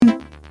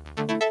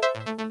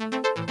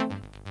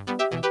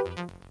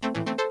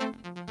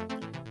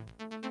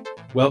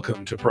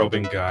Welcome to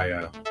Probing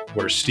Gaia,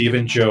 where Steve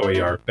and Joey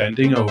are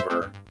bending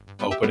over,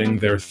 opening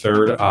their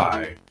third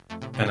eye,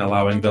 and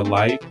allowing the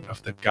light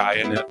of the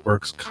Gaia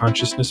Network's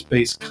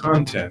consciousness-based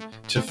content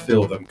to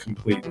fill them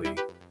completely,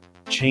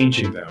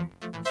 changing them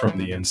from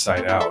the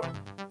inside out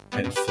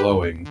and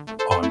flowing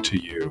onto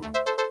you.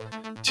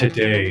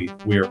 Today,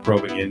 we are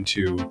probing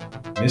into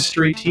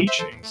Mystery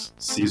Teachings,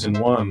 Season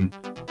 1,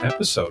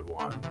 Episode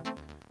 1,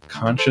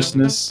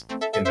 Consciousness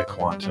in the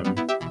Quantum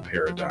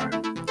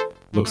Paradigm.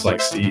 Looks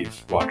like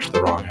Steve watched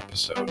the wrong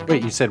episode.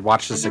 Wait, you said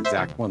watch this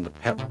exact one, the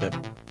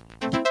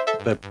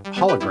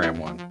hologram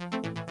one.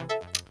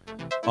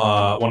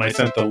 When I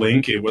sent the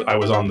link, I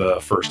was on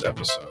the first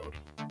episode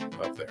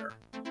up there.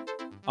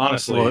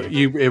 Honestly, Well,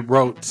 it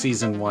wrote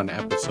Season 1,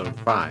 Episode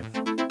 5.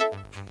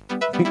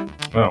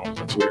 Oh,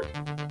 that's weird.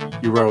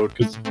 You wrote,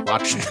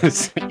 watch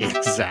this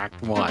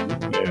exact one.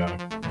 Yeah.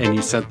 And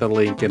you sent the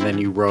link, and then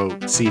you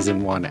wrote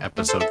Season 1,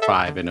 Episode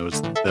 5, and it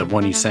was the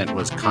one you sent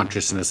was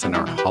Consciousness in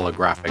Our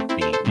Holographic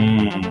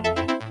Being.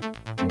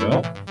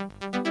 Well,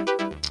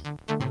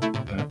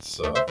 that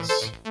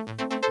sucks.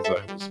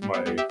 Because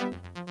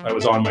I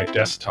was on my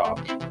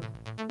desktop,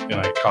 and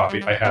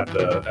I had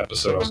the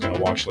episode I was going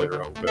to watch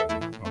later open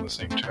on the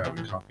same tab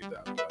and copied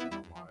that, but I don't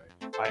know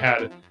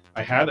why.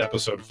 I had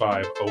Episode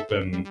 5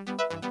 open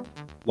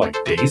like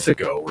days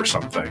ago or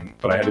something,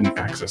 but I didn't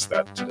access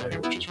that today,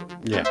 which is really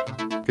weird.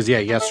 Yeah. Because,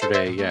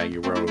 yesterday, you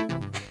wrote.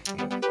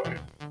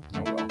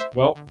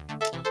 Well,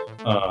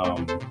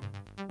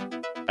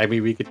 I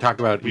mean, we could talk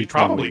about we each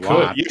probably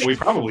one could. Yeah, we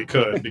probably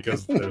could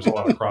because there's a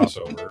lot of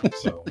crossover.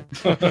 So,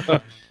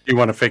 you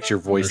want to fix your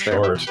voice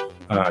there? Short.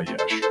 Yeah,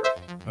 sure.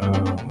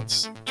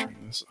 Let's turn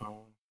this on.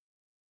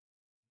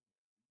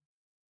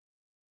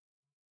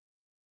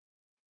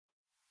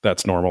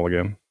 That's normal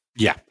again.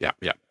 Yeah.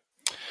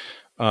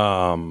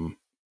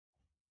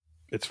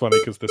 It's funny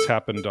because this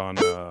happened on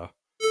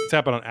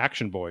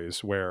Action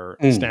Boys, where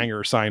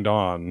Stanger signed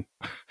on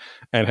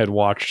and had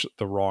watched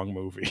the wrong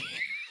movie.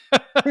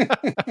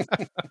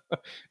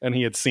 And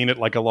he had seen it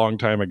like a long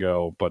time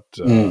ago, but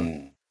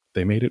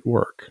they made it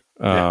work.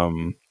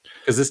 Because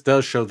this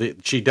does show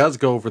that she does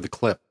go over the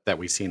clip that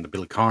we see in the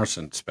Billy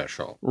Carson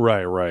special.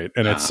 Right.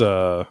 And it's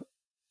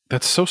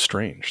that's so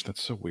strange.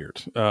 That's so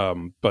weird.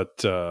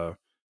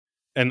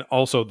 And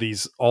also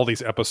all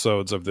these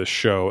episodes of this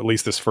show, at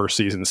least this first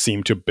season,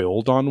 seem to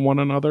build on one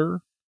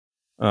another.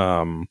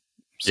 So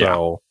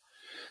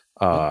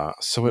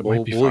it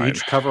might be we'll fine.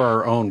 each cover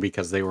our own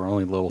because they were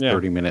only little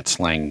 30-minute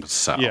slangs.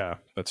 So yeah,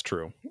 that's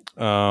true.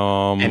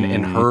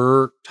 And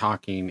her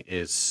talking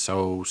is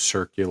so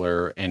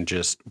circular and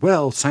just,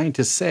 well,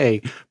 scientists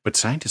say, but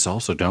scientists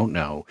also don't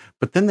know.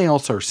 But then they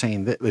also are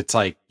saying that it's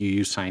like you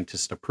use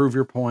scientists to prove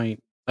your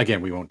point.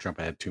 Again, we won't jump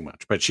ahead too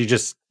much, but she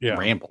just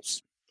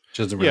rambles.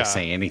 She doesn't really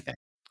say anything.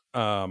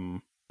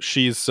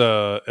 She's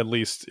at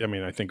least, I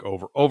mean, I think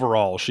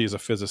overall she's a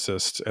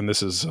physicist, and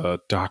this is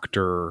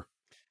Dr.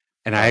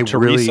 And I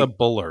Teresa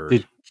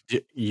Bullard.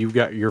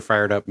 You're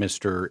fired up,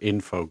 Mr.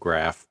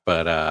 Infograph,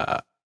 but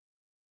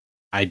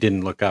I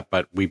didn't look up,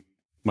 but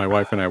my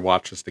wife and I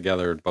watched this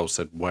together and both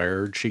said,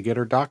 where'd she get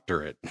her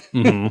doctorate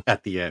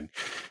at the end?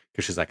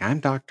 Because she's like, I'm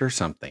Dr.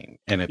 something.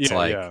 And it's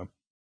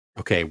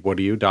okay, what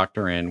are you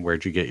doctor in?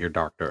 Where'd you get your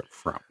doctorate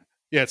from?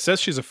 Yeah, it says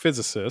she's a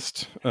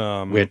physicist.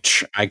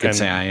 Which I could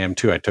say I am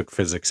too. I took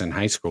physics in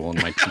high school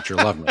and my teacher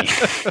loved me.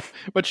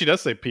 But she does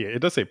say it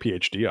does say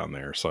PhD on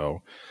there.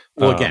 So,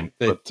 well, again,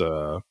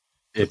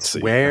 it's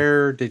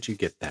where did you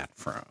get that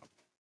from?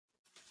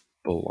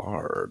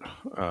 Bullard.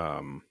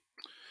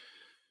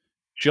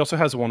 She also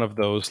has one of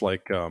those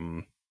like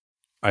I'm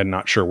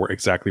not sure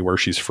exactly where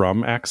she's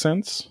from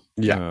accents.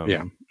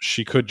 Yeah.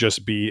 She could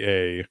just be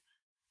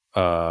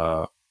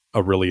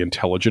a really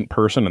intelligent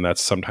person, and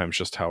that's sometimes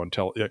just how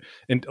intelligent.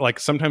 And like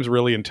sometimes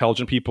really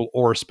intelligent people,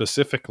 or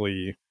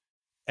specifically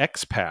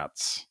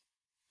expats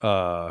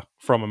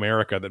from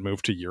America that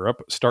move to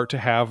Europe, start to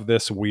have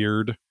this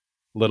weird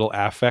little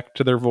affect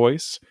to their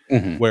voice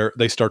where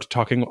they start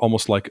talking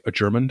almost like a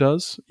German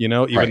does,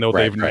 even though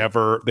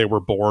they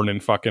were born in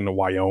fucking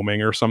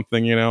Wyoming or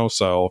something,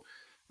 so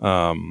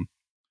I'm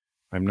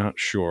not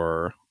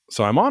sure.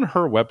 So I'm on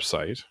her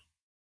website.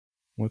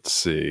 Let's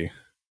see.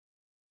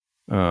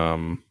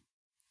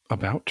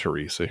 About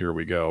Teresa, here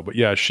we go. But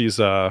yeah, she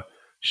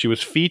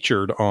was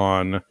featured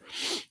on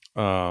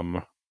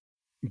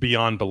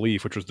Beyond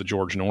Belief, which was the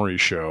George Norrie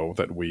show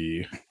that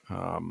we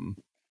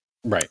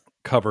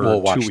covered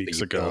 2 weeks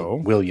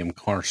ago. William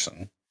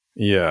Carson.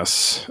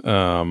 Yes.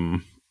 Wow.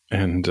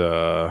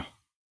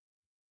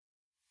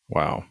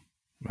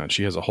 Man,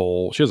 she has a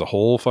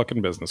whole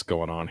fucking business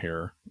going on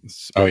here.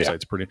 This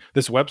website's pretty.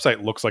 This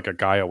website looks like a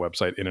Gaia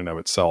website in and of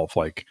itself.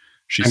 Like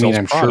she sells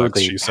products. Sure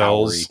they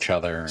power each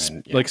other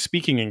and like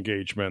speaking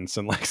engagements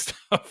and like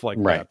stuff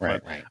like that.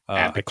 Right.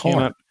 I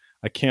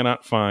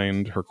cannot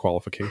find her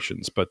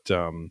qualifications, but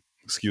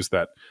excuse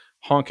that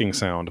honking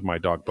sound. My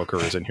dog Booker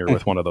is in here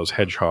with one of those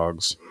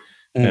hedgehogs,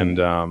 and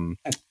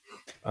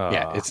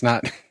it's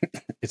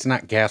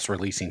not gas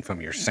releasing from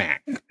your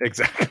sack.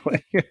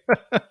 Exactly.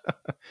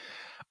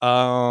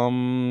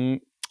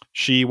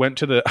 she went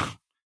to the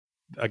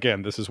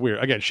again, this is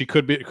weird. Again, she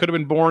could have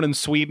been born in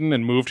Sweden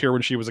and moved here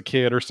when she was a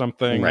kid or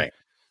something. Right.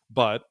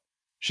 But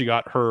she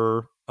got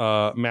her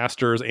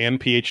master's and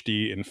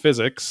PhD in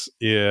physics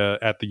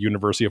at the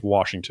University of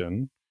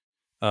Washington.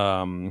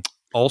 Also,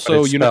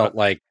 but it's spelled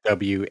like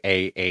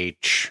WAHOS.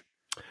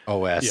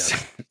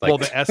 Yes. Like, well,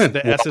 the S is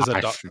the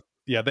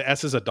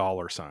S is a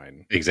dollar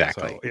sign.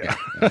 Exactly.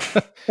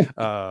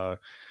 So,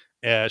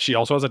 yeah. She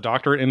also has a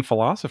doctorate in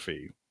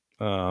philosophy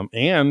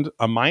and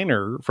a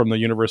minor from the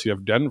University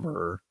of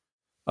Denver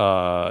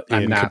I'm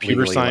in not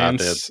computer legally allowed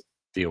science. to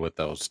deal with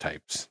those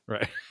types.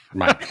 Right.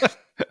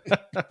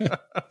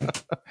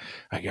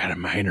 I got a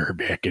minor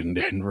back in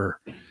Denver.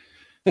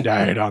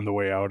 Died on the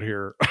way out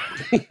here.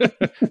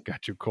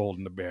 Got too cold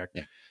in the back.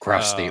 Yeah.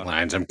 Cross state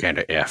lines, I'm kind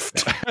of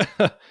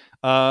effed.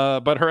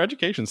 But her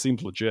education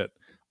seems legit.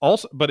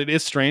 Also, but it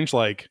is strange.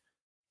 Like,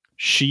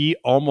 she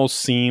almost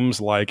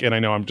seems like, and I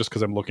know I'm just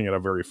because I'm looking at a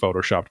very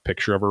photoshopped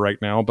picture of her right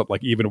now, but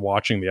like even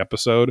watching the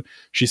episode,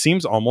 she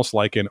seems almost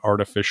like an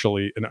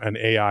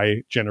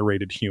AI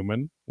generated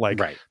human. Like,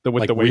 right.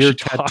 with like the way weird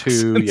she talks.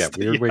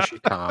 weird way she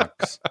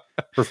talks.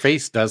 Her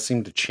face does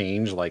seem to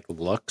change, like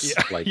looks,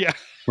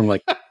 from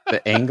like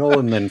the angle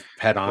and then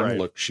head on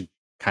look. She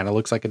kind of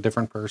looks like a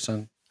different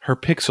person. Her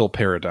pixel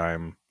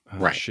paradigm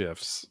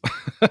shifts.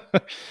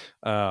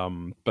 Yeah,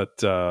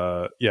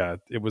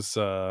 it was.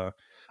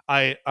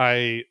 I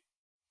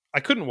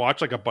couldn't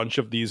watch like a bunch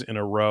of these in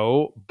a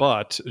row,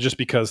 but just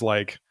because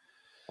like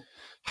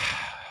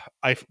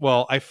I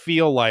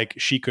feel like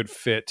she could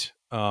fit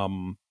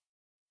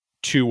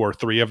 2 or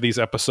 3 of these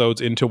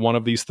episodes into one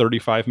of these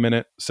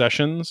 35-minute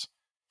sessions.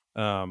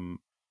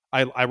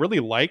 I really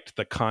liked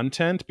the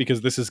content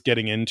because this is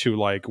getting into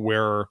like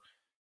where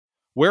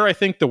I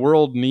think the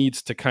world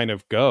needs to kind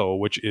of go,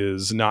 which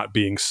is not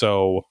being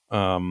so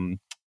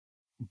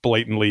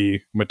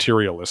blatantly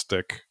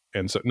materialistic,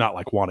 and so not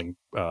like wanting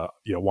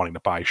to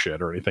buy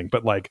shit or anything,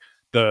 but like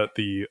the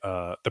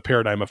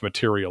paradigm of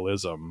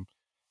materialism,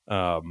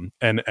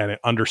 and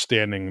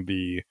understanding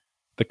the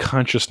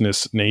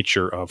consciousness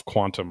nature of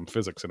quantum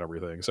physics and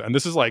everything. So, and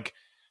this is like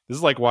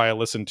why I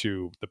listen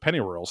to the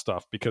Pennyroyal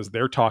stuff, because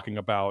they're talking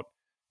about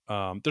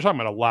a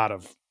lot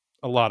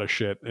of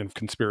shit and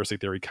conspiracy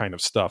theory kind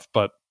of stuff,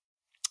 but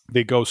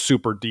they go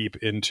super deep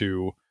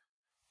into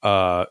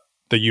the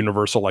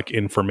universal like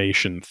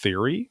information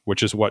theory,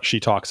 which is what she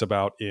talks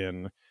about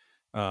in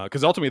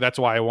because ultimately that's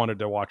why I wanted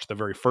to watch the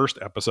very first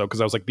episode, because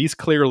I was like, these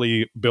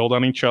clearly build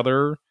on each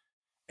other.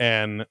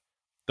 And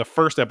the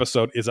first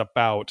episode is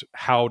about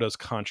how is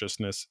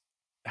consciousness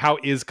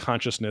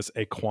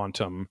a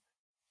quantum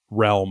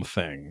realm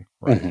thing,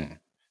 right? Mm-hmm.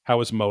 How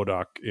is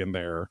MODOK in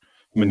there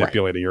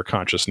manipulating your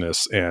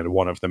consciousness and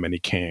one of the many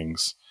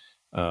kings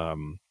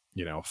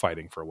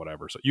fighting for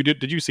whatever. So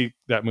did you see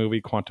that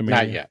movie Quantum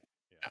Mania? Not yet.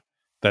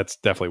 That's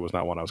definitely was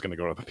not one I was going to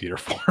go to the theater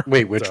for.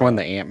 Wait, which one?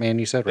 The Ant-Man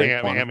you said, right?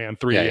 Ant-Man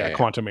 3,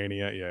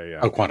 Quantumania, yeah.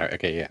 Oh, Quantum,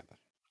 okay, yeah.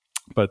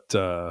 But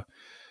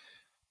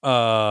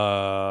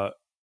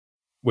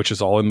which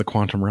is all in the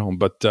quantum realm.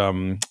 But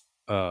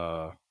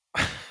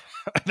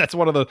that's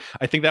one of the.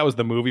 I think that was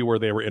the movie where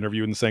they were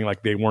interviewed and saying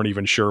like they weren't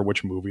even sure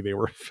which movie they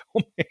were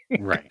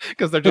filming, right?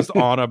 Because they're just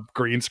on a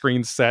green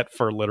screen set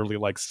for literally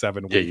like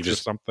 7 weeks or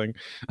something.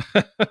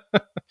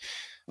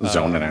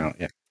 Zoning out,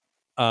 yeah.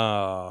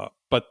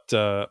 But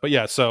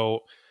yeah,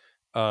 so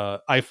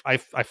I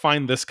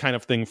find this kind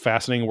of thing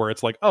fascinating, where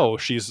it's like, oh,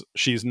 she's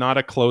not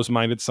a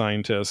closed-minded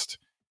scientist,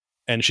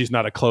 and she's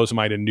not a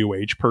closed-minded new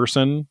age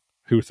person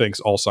who thinks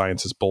all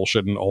science is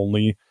bullshit and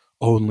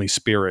only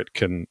spirit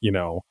can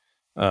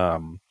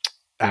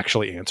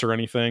actually answer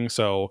anything.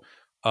 So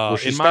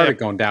she started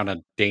going down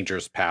a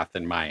dangerous path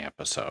in my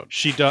episode.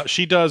 She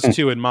does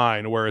too in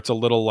mine, where it's a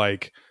little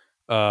like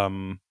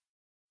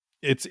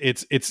it's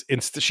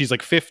she's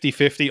like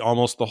 50-50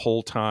 almost the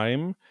whole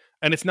time,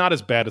 and it's not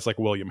as bad as like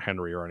William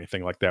Henry or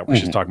anything like that, where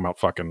she's talking about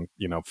fucking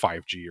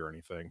 5G or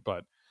anything,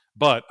 but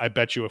I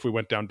bet you if we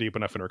went down deep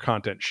enough in her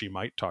content, she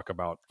might talk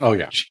about 5G. Oh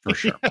yeah, for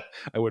sure.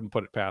 I wouldn't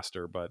put it past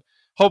her, but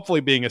hopefully,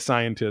 being a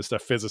scientist, a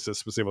physicist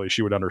specifically,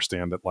 she would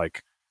understand that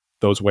like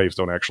those waves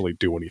don't actually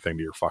do anything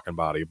to your fucking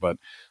body, but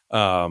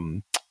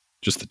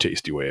just the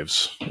tasty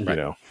waves,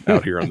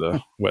 out here on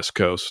the West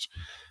Coast,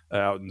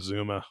 out in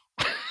Zuma.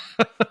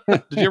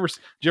 Did you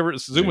ever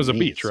Zuma's a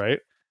beach, right?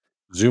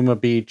 Zuma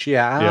Beach,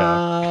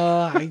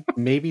 yeah. I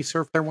maybe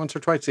surfed there once or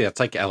twice. Yeah, it's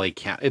like LA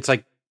County. It's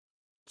like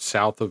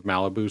south of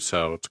Malibu,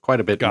 so it's quite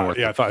a bit north.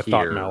 Yeah, I thought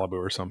Malibu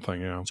or something.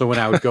 Yeah. So when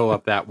I would go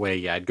up that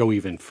way, I'd go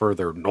even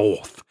further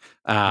north,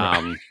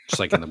 just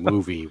like in the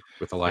movie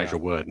with Elijah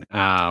Wood.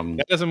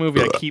 That is a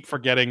movie I keep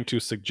forgetting to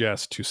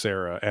suggest to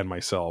Sarah and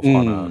myself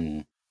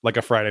on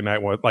a Friday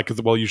night one. Like, because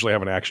we'll usually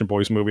have an Action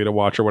Boys movie to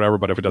watch or whatever,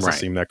 but if it doesn't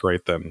seem that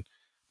great, then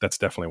that's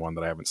definitely one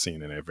that I haven't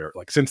seen in a very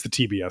since the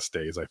TBS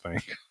days, I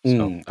think.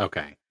 So.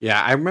 Okay,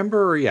 yeah, I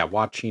remember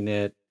watching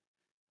it.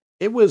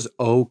 It was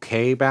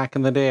okay back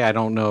in the day. I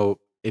don't know.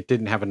 It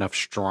didn't have enough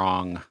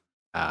strong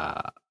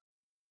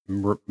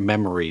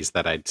memories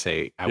that I'd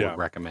say I would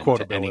recommend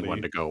to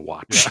anyone to go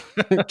watch.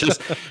 Yeah. just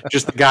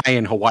the guy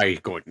in Hawaii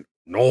going,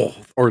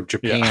 North or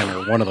Japan Yeah.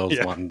 or one of those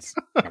Yeah. ones.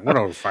 One of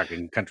those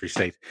fucking country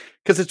states.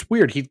 Because it's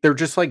weird. They're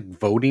just like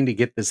voting to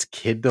get this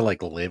kid to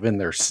like live in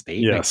their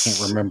state. And I can't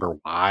Yes. remember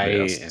why.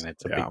 Yes. And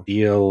it's a big Yeah.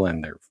 deal.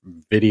 And they're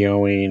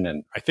videoing.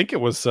 And I think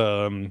it was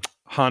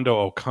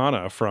Hondo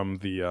Okana from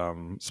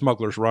the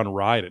Smuggler's Run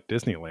ride at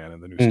Disneyland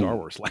in the new Star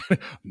Wars land.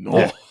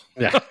 No.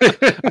 yeah.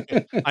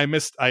 I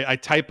missed. I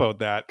typoed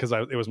that because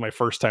it was my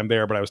first time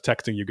there, but I was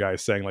texting you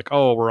guys saying like,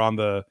 "Oh, we're on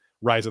the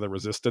Rise of the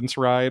Resistance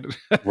ride."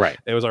 Right.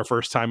 It was our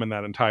first time in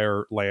that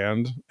entire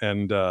land,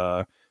 and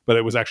but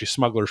it was actually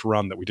Smuggler's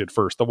Run that we did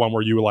first, the one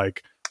where you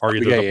like are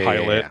either the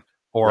pilot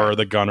or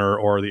the gunner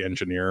or the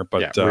engineer.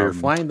 But we're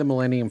flying the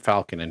Millennium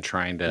Falcon and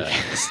trying to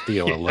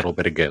steal a little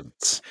bit of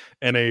goods,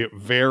 and a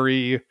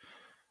very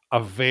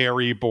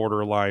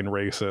borderline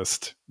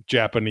racist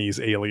Japanese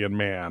alien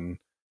man.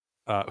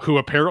 Who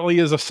apparently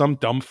is some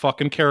dumb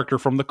fucking character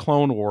from the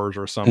Clone Wars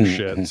or some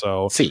shit.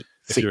 So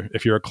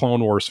if you're a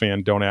Clone Wars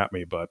fan, don't at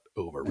me, but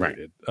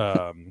overrated.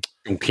 Right.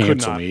 Don't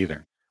cancel me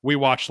either. We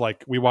watched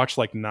like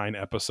 9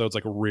 episodes,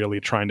 like really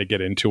trying to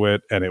get into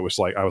it, and it was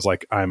like I was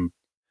like,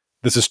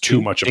 this is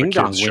too much of a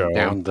kid's show. Went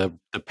down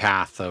the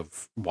path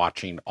of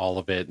watching all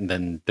of it, and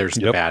then there's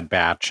the Bad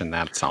Batch, and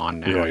that's on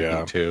now I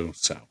think too.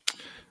 So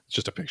it's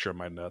just a picture of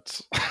my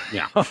nuts.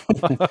 Yeah,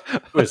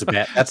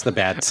 that's the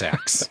bad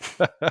sex.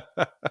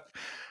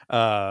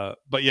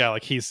 But yeah,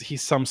 like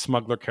he's some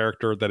smuggler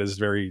character that is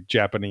very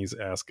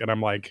Japanese-esque, and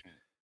I'm like,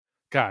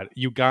 God,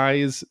 you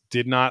guys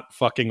did not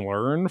fucking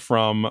learn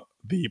from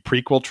the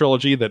prequel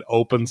trilogy that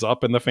opens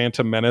up in the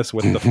Phantom Menace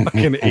with the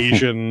fucking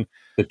Asian,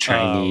 the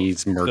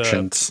Chinese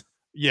merchants.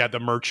 The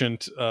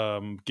merchant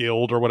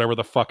guild or whatever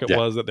the fuck it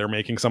was that they're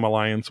making some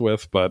alliance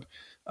with. But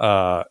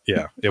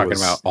it talking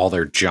about all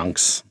their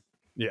junks.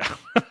 Yeah.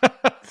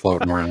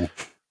 Floating around.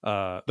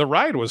 The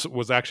ride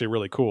was actually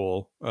really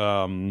cool.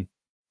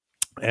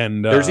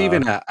 And there's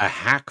even a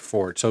hack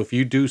for it. So if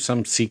you do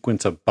some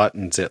sequence of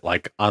buttons, it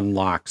like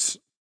unlocks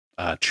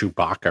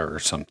Chewbacca or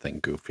something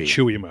goofy.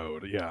 Chewie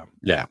mode, yeah.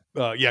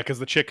 Because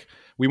the chick,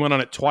 we went on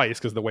it twice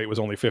because the wait was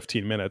only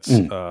 15 minutes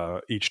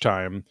each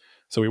time.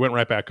 So we went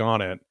right back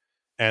on it,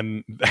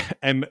 and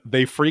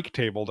they freak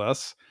tabled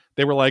us.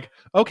 They were like,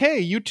 "Okay,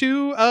 you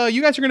two,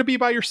 you guys are going to be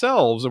by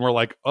yourselves," and we're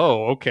like,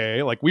 "Oh,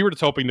 okay." Like we were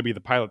just hoping to be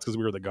the pilots because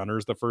we were the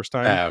gunners the first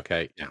time.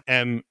 Okay, yeah.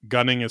 And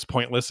gunning is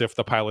pointless if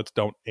the pilots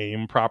don't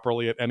aim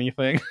properly at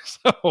anything.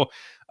 So,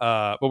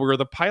 but we were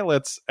the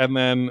pilots, and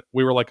then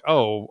we were like,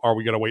 "Oh, are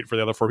we going to wait for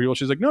the other 4 people?"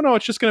 She's like, "No,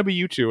 it's just going to be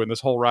you two." And this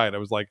whole ride, I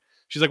was like,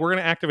 "She's like, we're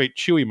going to activate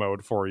Chewie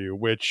mode for you,"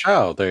 which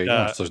there you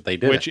go. So they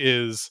did, which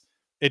is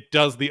it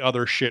does the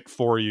other shit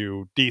for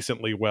you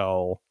decently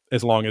well,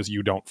 as long as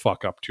you don't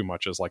fuck up too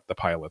much as like the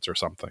pilots or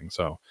something.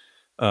 So,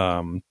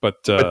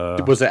 but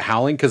was it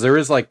howling? Because there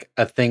is like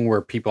a thing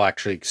where people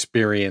actually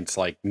experience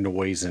like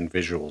noise and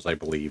visuals, I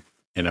believe,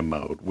 in a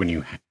mode when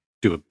you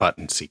do a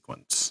button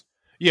sequence.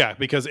 Yeah,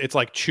 because it's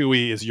like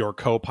Chewie is your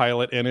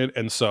co-pilot in it,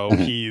 and so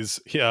he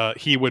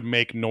would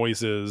make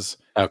noises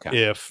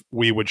if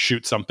we would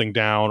shoot something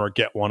down or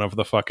get one of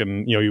the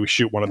fucking, you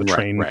shoot one of the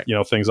train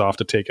things off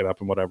to take it up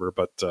and whatever.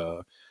 But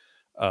that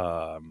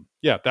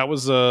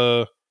was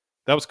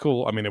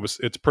cool. I mean,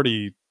 it's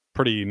pretty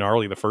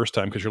gnarly the first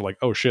time because you're like,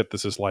 oh shit,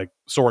 this is like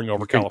soaring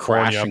over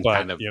California, but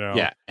kind of,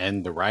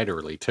 and the ride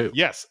early too.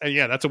 Yes, and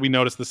that's what we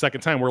noticed the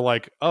second time. We're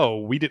like,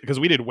 oh, we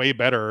did way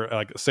better.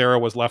 Like Sarah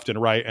was left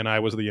and right, and I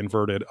was the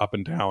inverted up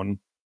and down,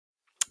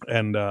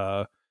 and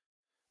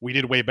we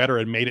did way better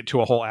and made it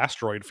to a whole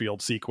asteroid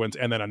field sequence,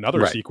 and then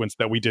another sequence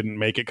that we didn't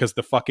make it because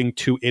the fucking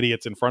 2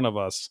 idiots in front of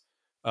us,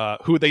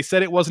 who they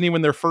said it wasn't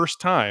even their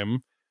first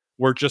time,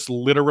 were just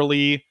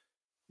literally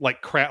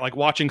like like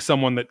watching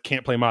someone that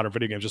can't play modern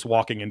video games just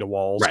walking into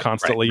walls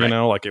constantly,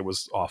 like it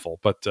was awful.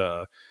 But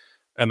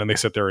and then they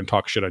sit there and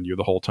talk shit on you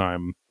the whole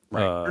time.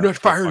 You're not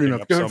firing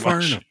enough. You're not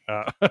firing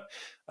enough.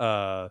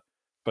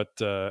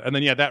 And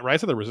then that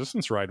Rise of the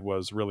Resistance ride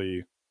was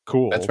really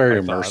cool. That's very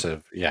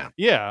immersive.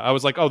 Yeah. I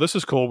was like, oh, this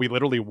is cool. We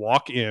literally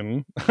walk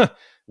in.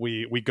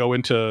 we go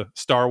into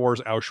Star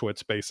Wars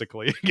Auschwitz,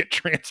 basically, get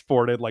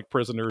transported like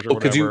prisoners or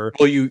whatever.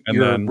 You're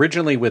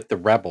originally with the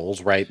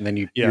rebels, right? And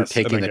then you're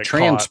taking the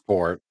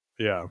transport.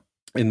 Caught. Yeah.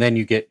 And then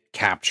you get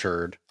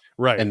captured.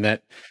 Right. And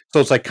so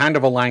it's like kind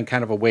of a line,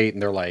 kind of a wait.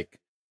 And they're like,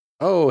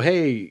 oh,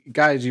 hey,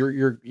 guys,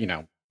 you're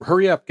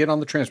hurry up, get on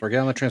the transport.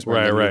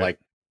 Right. Like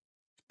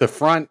the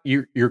front,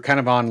 you're kind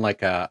of on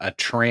like a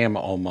tram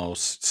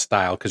almost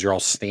style because you're all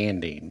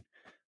standing.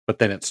 But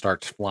then it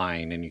starts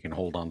flying and you can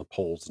hold on the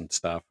poles and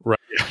stuff. Right.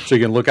 So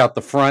you can look out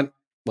the front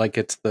like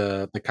it's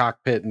the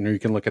cockpit, and you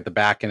can look at the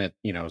back and it,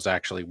 is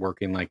actually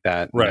working like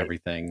that and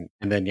everything.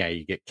 And then,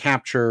 you get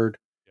captured.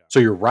 Yeah. So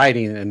you're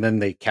riding and then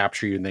they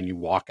capture you and then you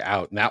walk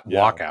out. And that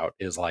walkout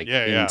is like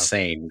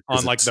insane.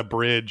 On like the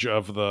bridge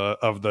of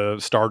the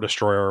Star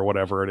Destroyer or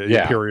whatever,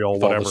 Imperial,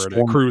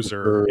 whatever,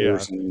 cruiser.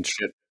 And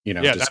shit,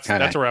 just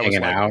kind of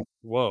hanging out.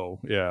 Whoa.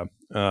 Yeah.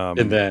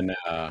 And then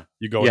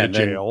you go into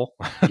jail.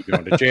 You go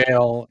into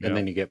jail and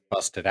then you get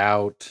busted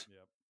out.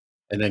 Yep.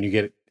 And then you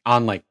get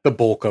on like the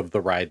bulk of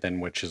the ride, then,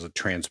 which is a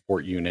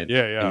transport unit,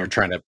 and Yeah. you're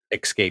trying to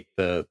escape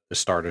the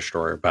Star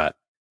Destroyer. But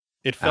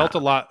It felt a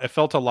lot. It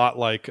felt a lot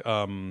like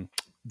the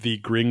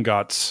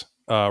Gringotts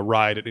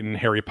ride in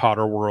Harry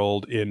Potter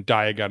World in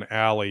Diagon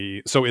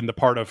Alley. So in the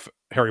part of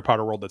Harry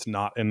Potter World that's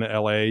not in the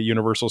LA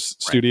Universal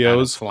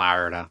Studios,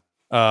 Florida,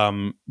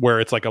 where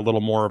it's like a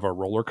little more of a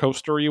roller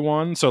coaster-y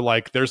one. So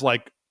like there's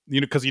like,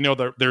 because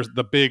there's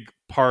the big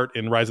part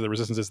in Rise of the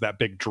Resistance is that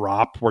big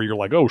drop where you're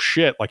like, oh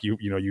shit, like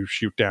you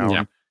shoot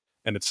down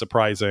and it's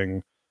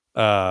surprising.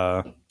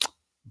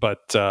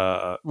 But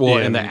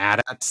in the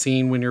AT-AT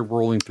scene when you're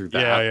rolling through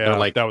that, they're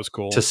like that was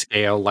cool to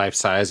scale, life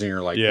size, and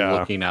you're like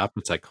looking up.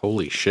 It's like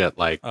holy shit,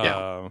 like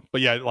But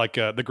yeah, like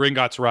the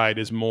Gringotts ride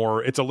is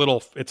more. It's a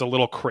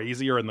little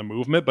crazier in the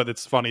movement, but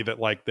it's funny that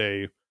like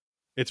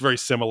it's very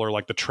similar,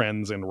 like the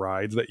trends in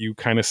rides that you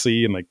kind of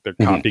see, and like they're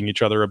copying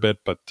each other a bit.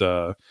 But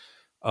the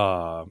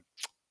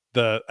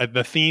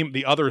theme,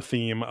 the other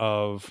theme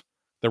of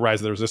the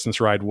Rise of the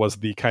Resistance ride was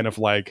the kind of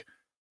like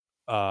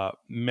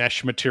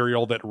mesh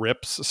material that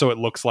rips, so it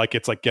looks like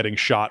it's like getting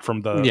shot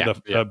from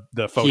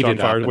the photon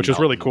fires, which is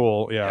really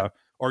cool.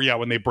 Or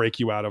when they break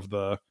you out of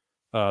the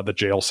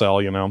jail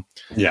cell,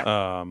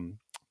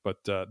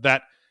 but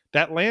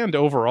that land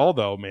overall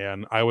though,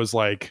 man, I was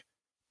like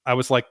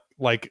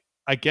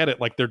I get it,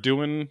 like they're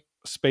doing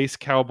space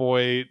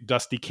cowboy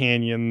dusty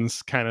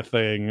canyons kind of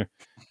thing,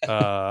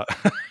 my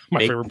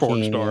favorite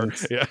porn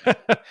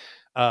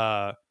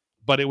star.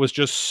 But it was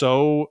just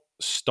so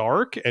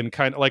stark and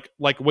kind of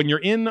like when you're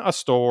in a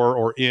store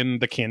or in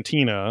the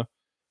cantina.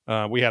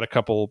 We had a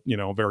couple,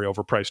 very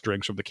overpriced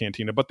drinks from the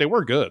cantina, but they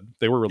were good.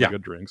 They were really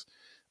good drinks.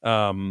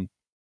 And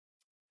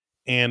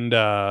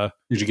did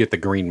you get the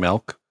green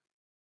milk?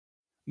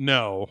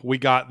 No, we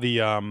got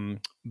the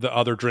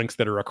other drinks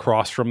that are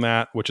across from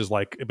that, which is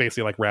like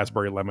basically like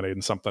raspberry lemonade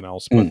and something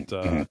else.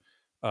 But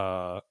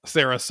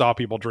Sarah saw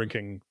people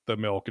drinking the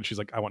milk and she's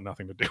like, I want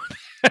nothing to do with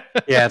it.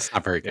 Yeah, it's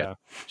not very good. Yeah.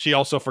 She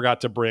also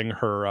forgot to bring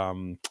her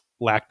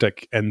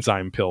lactic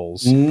enzyme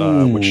pills,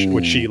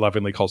 which she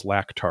lovingly calls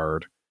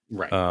Lactard.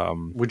 Right.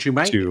 Which you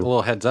might, a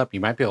little heads up, you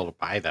might be able to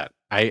buy that.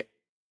 I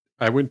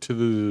went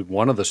to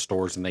one of the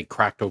stores and they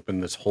cracked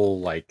open this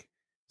whole like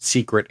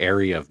secret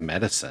area of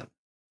medicine.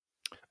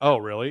 Oh,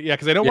 really? Yeah,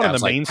 because I know one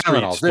of the main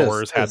street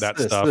stores had that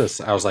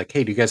stuff. I was like,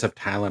 hey, do you guys have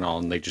Tylenol?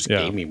 And they just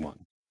gave me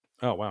one.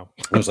 Oh, wow.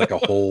 It was like a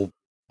whole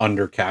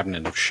under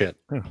cabinet of shit.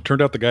 Yeah,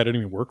 turned out the guy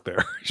didn't even work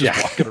there. He's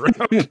just walking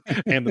around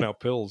handing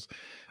out pills.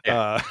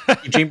 Yeah.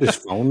 He jammed his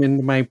phone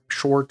into my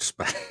shorts.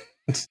 But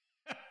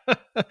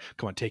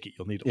come on, take it.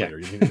 You'll need it later.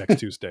 You'll need it next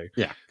Tuesday.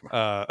 Yeah.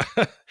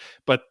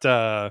 But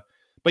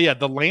yeah,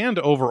 the land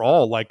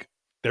overall, like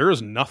there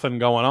is nothing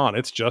going on.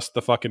 It's just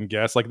the fucking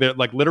guests.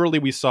 Like literally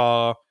we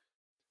saw,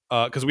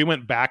 because we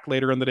went back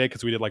later in the day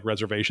because we did like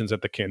reservations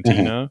at the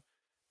cantina,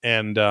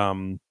 and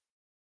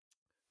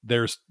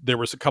there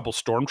was a couple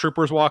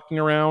stormtroopers walking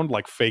around,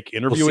 like fake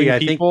interviewing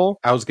people.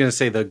 I was gonna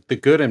say the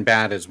good and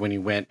bad is when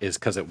you went is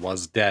because it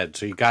was dead,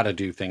 so you got to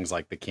do things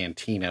like the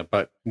cantina.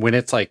 But when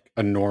it's like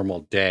a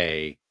normal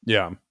day,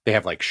 they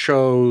have like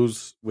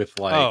shows with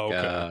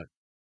like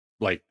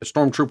like the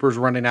stormtroopers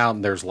running out,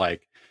 and there's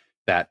like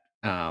that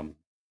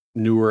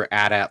newer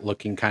AT-AT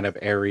looking kind of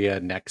area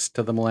next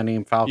to the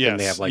Millennium Falcon.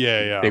 They have like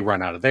they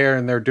run out of there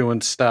and they're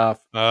doing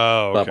stuff.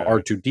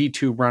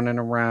 R2-D2 running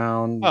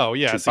around. Oh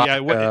yeah,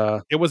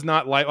 it was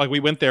not like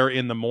we went there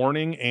in the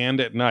morning and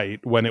at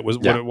night when it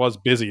was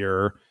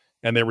busier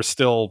and there was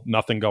still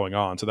nothing going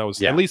on. So that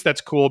was at least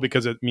that's cool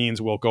because it means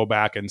we'll go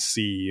back and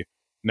see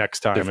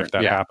next time if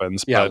that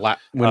happens. Yeah, but,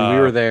 when we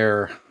were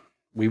there,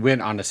 we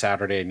went on a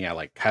Saturday and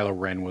like Kylo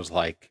Ren was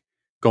like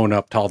going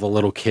up to all the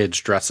little kids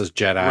dressed as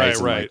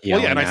Jedis. Right.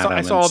 Well, and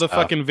I saw the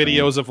fucking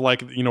videos of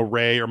like,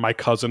 Rey or my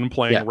cousin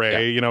playing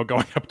Rey,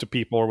 going up to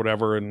people or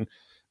whatever and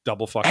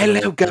double fucking.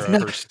 Hello,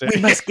 Governor.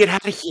 We must get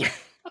out of here.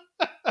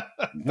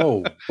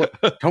 Whoa.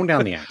 Tone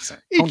down the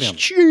accent. It's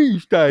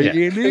Tuesday,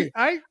 isn't it?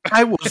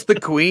 I was the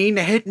queen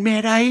at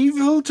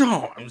medieval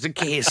times. A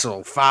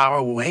castle far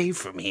away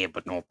from here,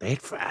 but not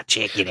that far.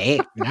 Check it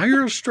out. Now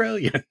you're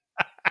Australian.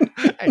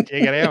 Check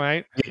it out,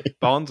 mate.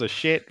 Bonds of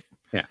shit.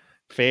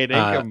 Fair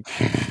income.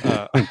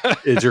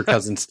 Is your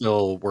cousin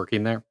still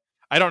working there?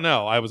 I don't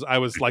know. I was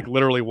like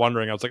literally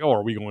wondering. I was like, oh,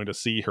 are we going to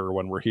see her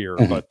when we're here?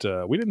 But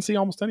we didn't see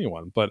almost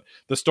anyone. But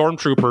the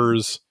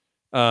stormtroopers.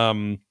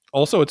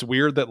 Also, it's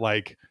weird that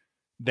like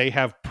they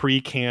have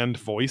pre-canned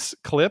voice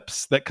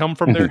clips that come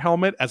from their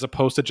helmet, as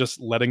opposed to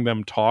just letting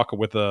them talk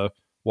with a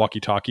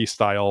walkie-talkie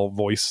style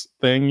voice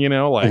thing.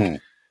 Because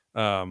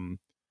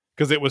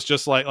it was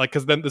just like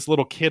because then this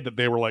little kid that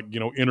they were like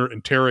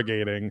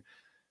interrogating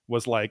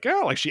was like,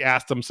 oh, like she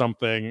asked him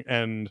something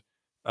and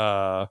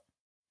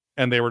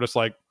they were just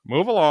like,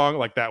 move along.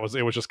 Like it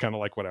was just kind of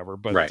like whatever.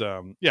 But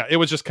it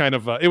was just kind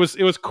of it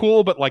was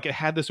cool, but like it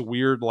had this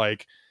weird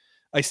like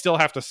I still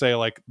have to say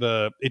like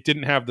it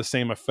didn't have the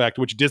same effect,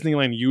 which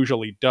Disneyland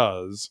usually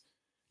does.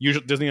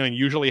 Disneyland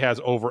usually has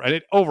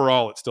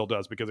overall it still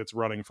does because it's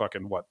running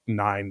fucking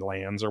 9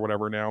 lands or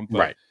whatever now.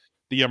 But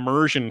the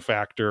immersion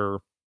factor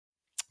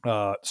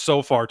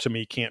so far to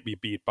me can't be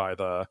beat by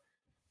the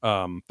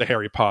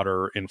Harry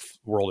Potter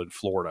world in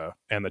Florida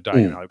and the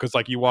Diagon Alley, because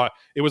like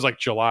it was like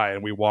July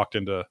and we walked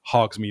into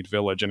Hogsmeade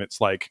Village and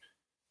it's like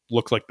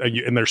looks like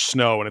and there's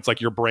snow and it's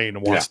like your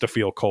brain wants to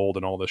feel cold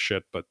and all this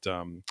shit, but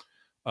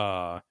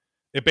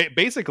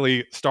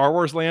basically Star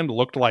Wars Land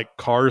looked like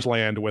Cars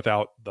Land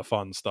without the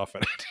fun stuff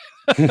in it.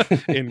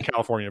 In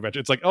California Adventure,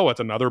 it's like, oh, it's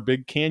another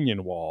big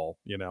canyon wall,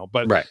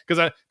 but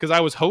because I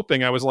was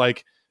hoping, I was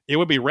like, it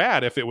would be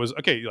rad if it was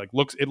okay, like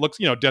it looks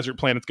Desert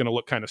Planet's gonna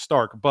look kind of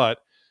stark, but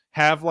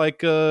have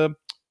like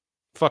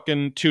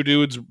fucking two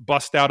dudes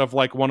bust out of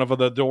like one of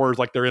the doors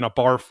like they're in a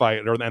bar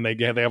fight, and they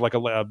have like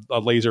a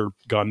laser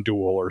gun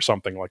duel or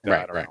something like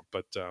that. I don't know.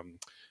 But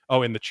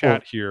in the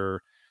chat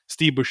here,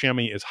 Steve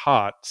Buscemi is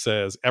hot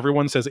says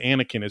everyone says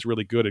Anakin is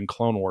really good in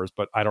Clone Wars,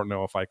 but I don't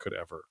know if I could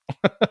ever.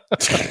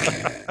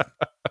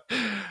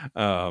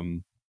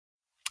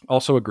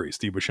 Also agree,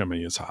 Steve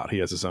Buscemi is hot. He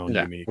has his own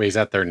unique. Wait, is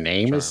that their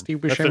name? Charm. Is Steve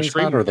Buscemi's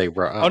hot, or they?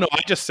 Oh no,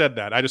 I just said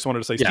that. I just wanted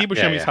to say Steve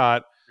Buscemi's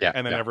hot. Yeah,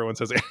 and then everyone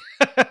says.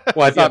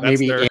 Well, I thought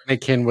maybe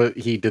Anakin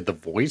he did the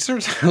voice or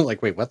something.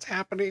 Like, wait, what's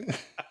happening?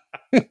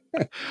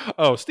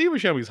 Oh, Steve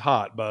Buscemi's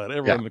hot, but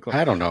everyone in the club.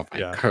 I don't know if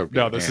I could.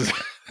 No, this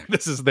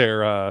is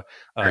their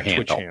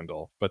Twitch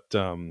handle, but we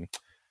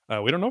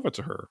don't know if it's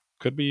a her.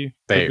 Could be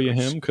a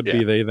him. Could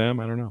be they them.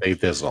 I don't know. They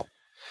fizzle.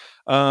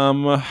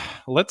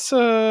 Let's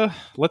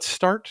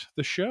start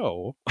the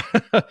show.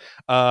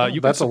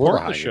 You can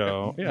support the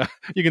show. Yeah,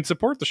 you can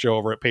support the show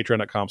over at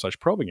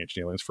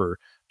patreon.com/probingancientaliens for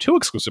 2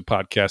 exclusive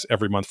podcasts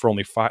every month for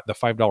only the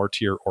 $5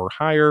 tier or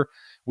higher.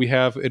 We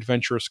have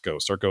Adventurous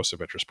Ghosts, our Ghost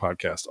Adventures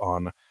podcast,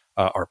 on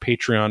our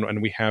Patreon,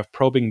 and we have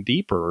Probing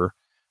Deeper,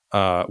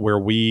 where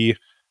we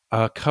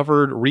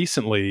covered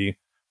recently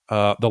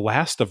The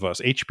Last of Us,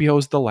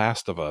 HBO's The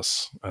Last of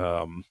Us,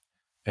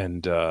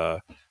 and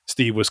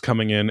Steve was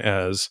coming in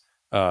as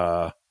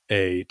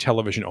a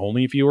television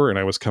only viewer, and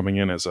I was coming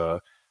in as a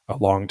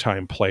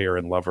longtime player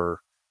and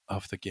lover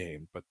of the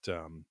game. But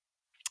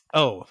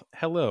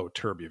hello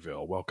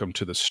Turbyville, welcome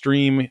to the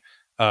stream.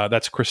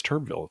 That's Chris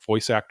Turbeville,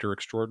 voice actor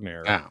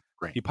extraordinaire.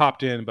 Great. He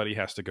popped in, but he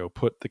has to go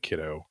put the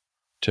kiddo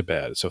to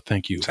bed, so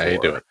thank you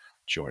for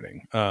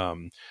joining.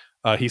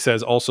 He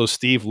says also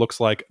Steve looks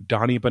like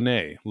Donnie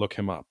Benet. Look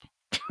him up.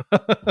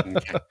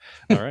 Okay.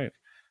 All right.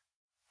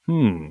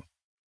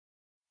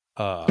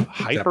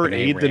 Hyper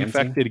AIDS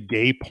infected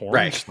gay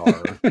porn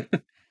star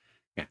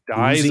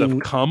dies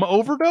of cum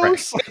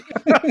overdose.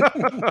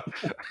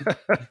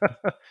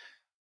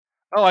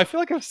 Oh, I feel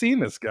like I've seen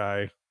this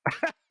guy.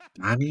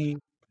 How do you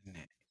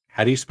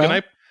spell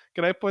it?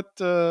 Can I put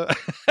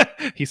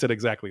he said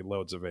exactly,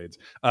 loads of AIDS.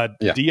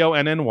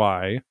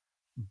 DONNYBNET.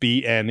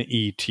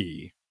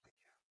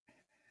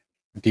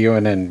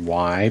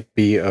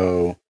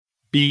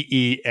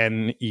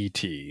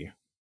 DONNYBOBENET.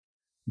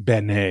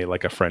 Benet,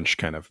 like a French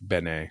kind of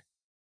Benet.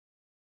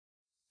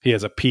 He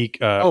has a peak.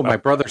 My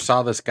brother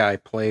saw this guy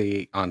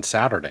play on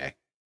Saturday.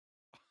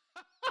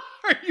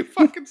 Are you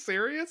fucking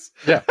serious?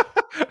 Yeah.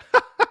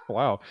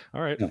 Wow.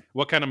 All right. Yeah.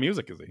 What kind of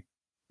music is he?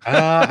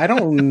 I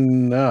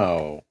don't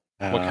know.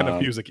 What kind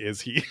of music is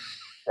he?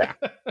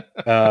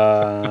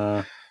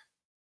 Yeah.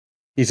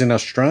 He's an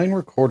Australian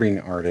recording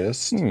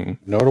artist,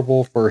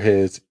 notable for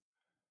his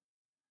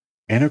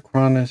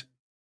anachronistic.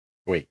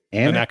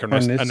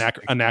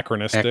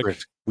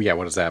 Yeah,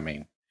 what does that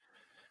mean?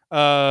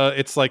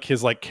 It's like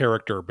his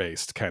character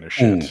based kind of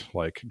shit,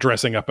 like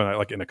dressing up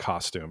in a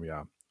costume.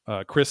 Yeah.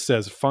 Chris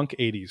says funk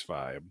 80s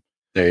vibe.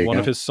 There you go. One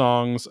of his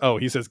songs. Oh,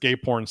 he says gay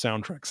porn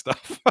soundtrack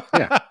stuff.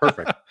 Yeah,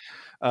 perfect.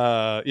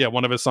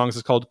 One of his songs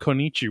is called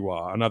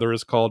Konnichiwa. Another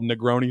is called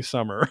Negroni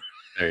Summer.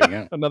 There you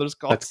go. Another's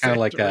called. That's kind of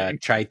like a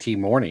Chai Tea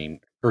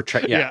Morning, or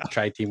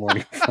Chai Tea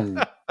Morning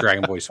from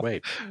Dragon Boy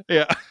Suede.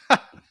 Yeah.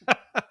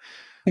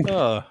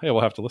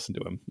 We'll have to listen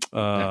to him.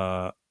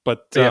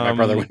 But my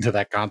brother went to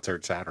that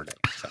concert Saturday.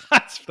 So.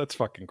 that's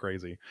fucking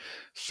crazy.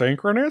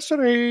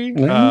 Synchronicity.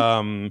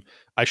 Mm-hmm.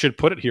 I should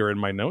put it here in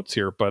my notes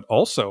here, but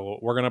also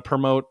we're going to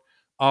promote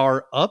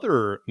our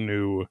other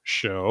new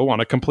show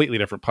on a completely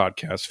different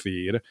podcast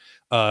feed.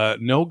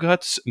 No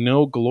Guts,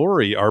 No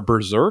Glory, our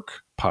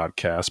Berserk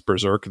podcast.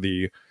 Berserk,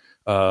 the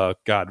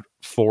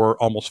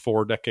almost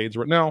 4 decades.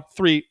 No,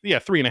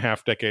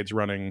 3.5 decades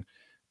running.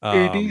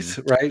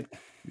 80s, right?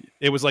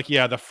 It was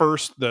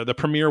the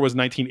premiere was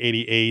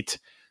 1988,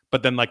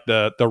 but then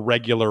the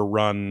regular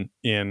run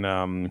in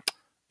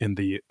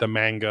the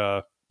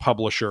manga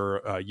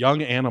publisher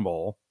Young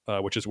Animal,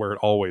 which is where it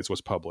always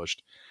was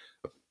published,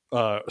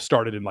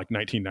 started in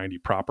 1990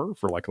 proper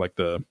for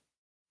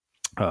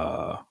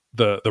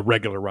the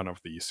regular run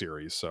of the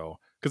series. So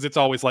because it's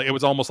always it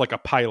was almost like a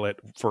pilot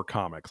for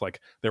comics.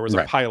 There was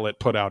a pilot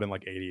put out in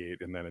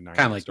 88, and then in 90,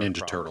 kind of like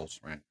Ninja Turtles,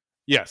 right?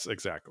 Yes,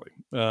 exactly.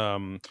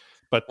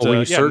 But when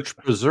you search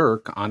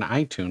Berserk on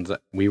iTunes,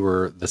 we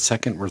were the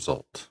second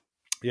result.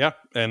 Yeah,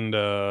 and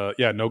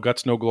No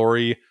Guts, No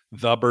Glory,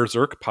 the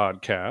Berserk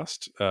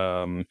podcast.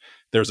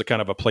 There's a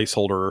kind of a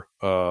placeholder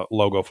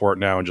logo for it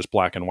now in just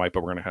black and white,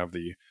 but we're going to have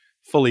the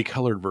fully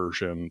colored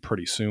version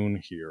pretty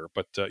soon here.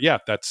 But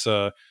that's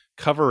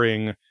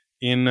covering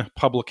in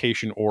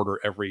publication order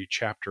every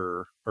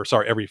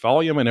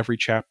volume and every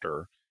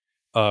chapter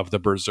of the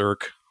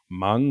Berserk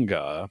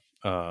manga,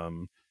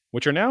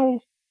 which are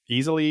now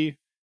easily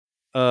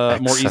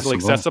more easily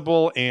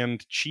accessible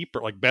and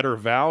cheaper, like better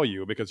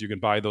value, because you can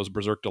buy those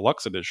Berserk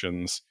Deluxe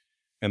editions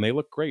and they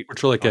look great.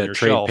 Which are like a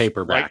trade shelf,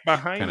 paperback right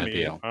behind kind of me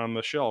deal. on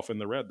the shelf in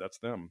the red. That's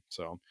them.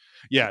 So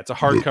yeah, it's a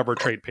hardcover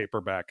trade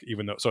paperback,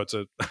 even though, so it's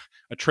a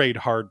trade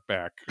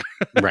hardback,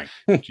 right?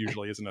 Which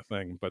usually isn't a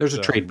thing, but there's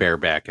a trade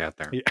bareback out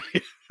there. Yeah.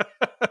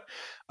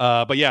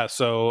 But yeah,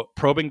 so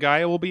Probing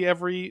Gaia will be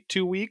every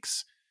 2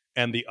 weeks,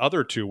 and the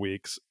other 2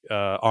 weeks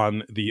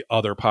on the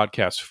other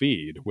podcast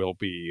feed will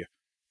be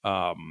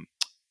No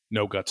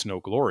Guts, No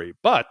Glory.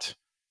 But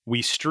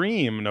we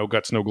stream No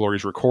Guts, No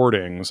Glory's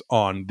recordings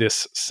on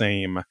this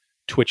same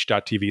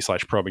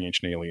twitch.tv/Probing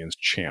Ancient Aliens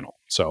channel.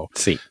 So,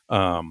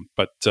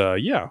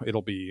 yeah,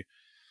 it'll be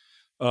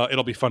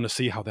fun to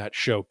see how that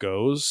show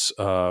goes.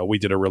 We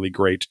did a really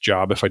great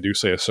job, if I do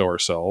say so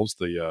ourselves.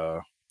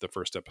 The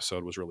first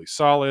episode was really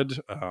solid.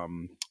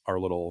 Our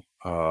little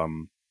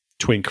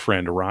twink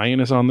friend Ryan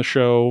is on the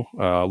show.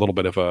 A little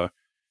bit of a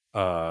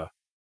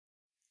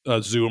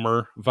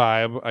Zoomer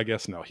vibe, I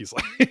guess. No, he's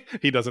like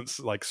he doesn't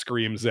like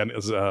scream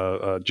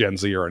Gen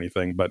Z or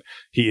anything, but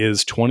he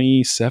is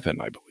 27,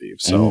 I believe.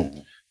 So,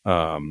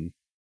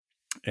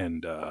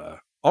 and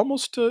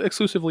almost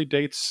exclusively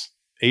dates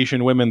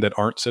Asian women that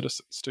aren't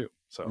citizens too.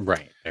 So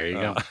right there you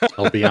go.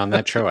 He'll be on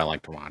that show I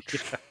like to watch.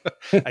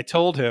 Yeah. I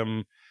told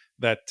him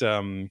that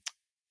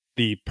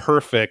the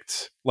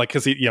perfect, like,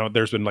 because he,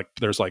 there's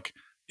like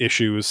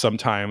issues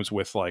sometimes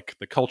with like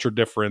the culture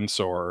difference,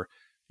 or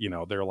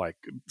they're like,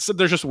 so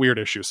there's just weird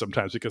issues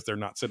sometimes because they're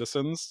not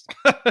citizens.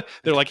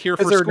 They're like here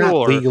for school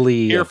or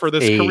here for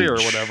this career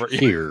or whatever.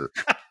 Here.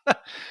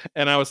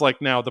 And I was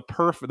like, now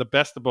the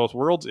best of both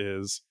worlds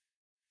is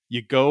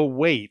you go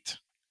wait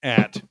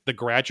at the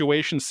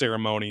graduation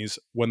ceremonies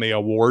when they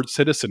award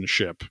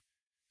citizenship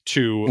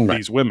to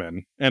these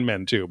women and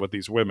men too, but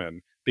these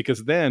women,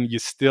 because then you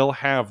still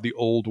have the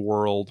old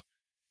world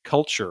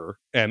culture,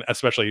 and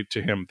especially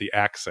to him, the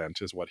accent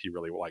is what he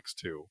really likes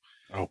too.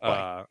 Oh,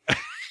 boy.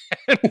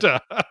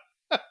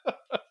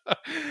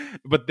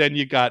 But then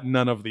you got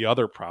none of the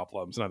other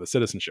problems, none of the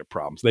citizenship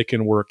problems. They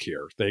can work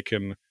here.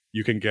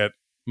 You can get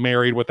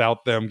married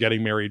without them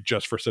getting married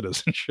just for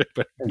citizenship.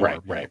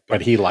 Right.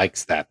 But he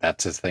likes that.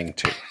 That's his thing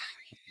too.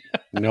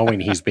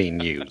 Knowing he's being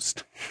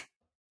used.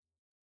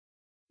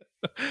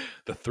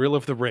 The thrill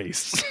of the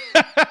race.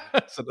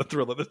 So the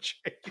thrill of the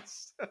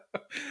chase.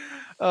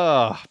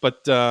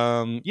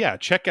 Yeah,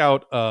 check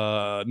out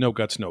No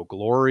Guts, No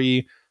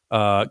Glory.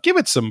 Give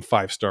it some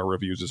 5-star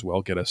reviews as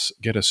well. Get us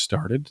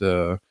started.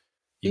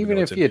 Even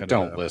if you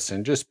don't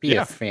listen, just be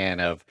a fan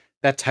of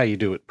That's How You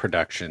Do It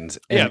Productions.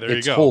 And there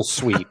you go. Whole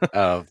suite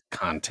of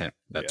content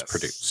that's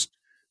produced.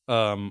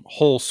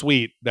 Whole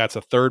suite, that's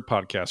a third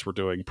podcast we're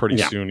doing pretty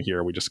soon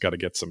here. We just got to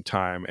get some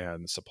time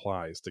and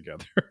supplies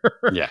together.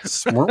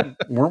 Yes.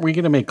 Weren't we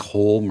going to make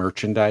whole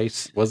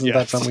merchandise? Wasn't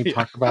that something we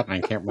talked about? And I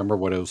can't remember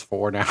what it was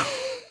for now.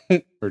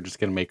 We're just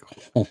going to make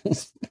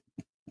holes.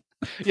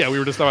 Yeah, we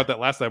were just talking about that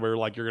last time. We were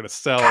like, you're going to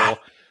sell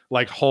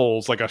like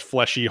holes, like a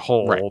fleshy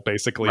hole,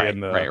 basically.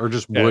 Or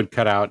just wood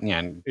cut out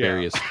in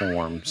various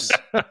forms.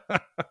 And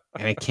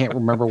I can't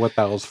remember what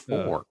that was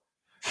for.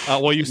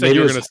 Well, you said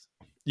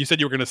you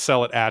said you were going to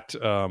sell it at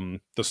the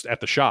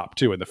shop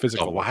too, in the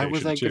physical. Why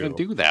was I going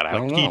to do that? I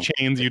don't know.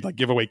 Keychains, you'd like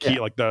give away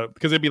because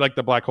it'd be like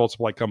the Black Hole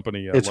Supply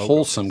Company. It's logo.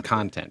 Wholesome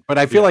content, but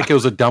I feel like it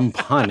was a dumb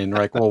pun, and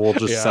like, well, we'll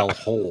just sell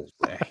holes.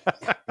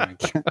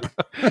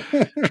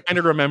 Trying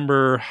to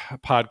remember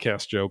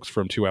podcast jokes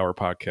from 2 Hour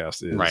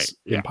Podcast is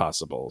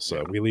impossible.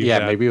 So we leave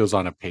that maybe it was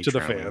on a Patreon to the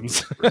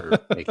fans for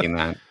making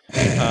that.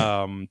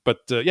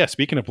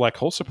 Speaking of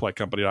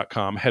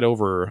blackholesupplycompany.com, head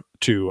over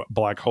to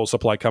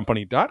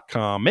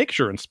blackholesupplycompany.com. Make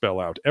sure and spell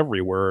out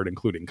every word,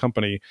 including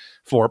company,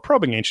 for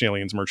Probing Ancient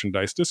Aliens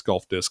merchandise, disc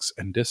golf discs,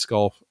 and disc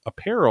golf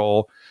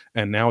apparel.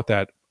 And now at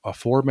that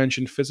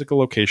aforementioned physical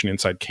location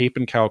inside Cape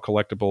and Cow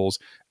Collectibles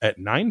at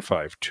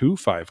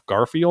 9525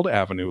 Garfield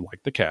Avenue,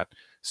 like the cat,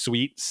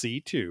 Suite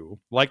C2.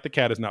 Like the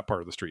cat is not part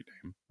of the street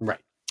name. Right.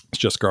 It's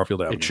just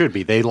Garfield Avenue. It should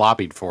be. They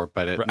lobbied for it,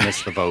 but it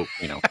missed the vote,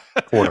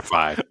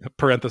 4-5.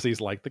 Parentheses,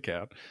 like the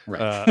cat.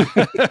 Right.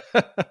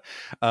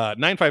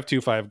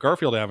 9525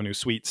 Garfield Avenue,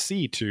 Suite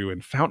C2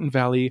 in Fountain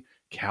Valley,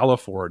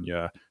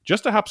 California.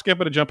 Just a hop, skip,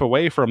 and a jump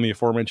away from the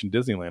aforementioned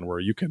Disneyland, where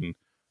you can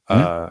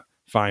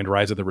find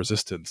Rise of the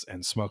Resistance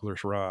and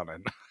Smuggler's Run.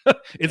 And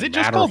is it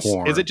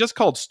just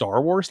called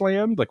Star Wars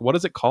Land? Like, what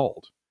is it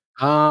called?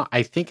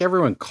 I think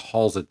everyone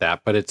calls it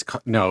that, but it's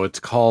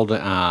called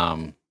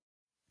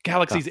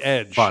Galaxy's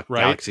Edge, right?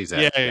 Galaxy's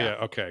Edge. Yeah.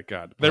 Okay,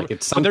 God.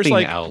 It's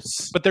something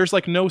else. But there's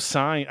like no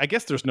sign. I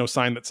guess there's no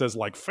sign that says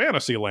like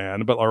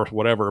Fantasyland, or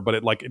whatever. But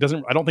it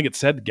doesn't. I don't think it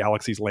said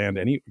Galaxy's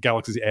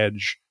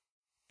Edge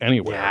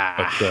anywhere.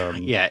 Yeah.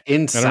 But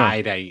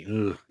inside,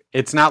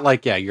 it's not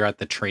like you're at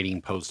the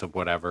trading post of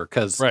whatever.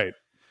 Because the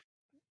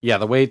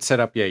way it's set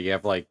up, you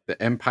have like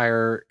the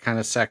Empire kind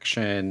of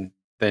section.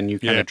 then you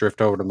kind of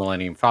drift over to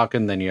Millennium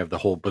Falcon, then you have the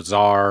whole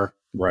bazaar,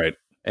 right,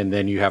 and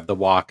then you have the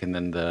walk, and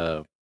then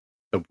the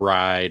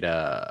ride,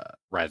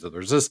 Rise of the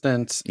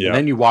Resistance, and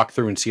then you walk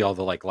through and see all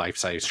the like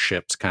life-size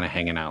ships kind of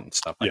hanging out and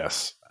stuff like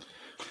that.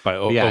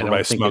 Over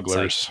by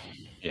smugglers.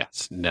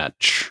 Yes,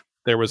 Nutch.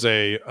 There was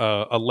a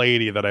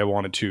lady that I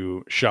wanted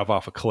to shove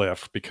off a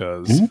cliff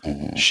because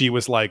she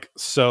was like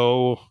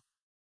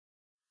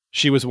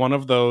she was one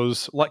of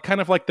those like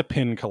kind of like the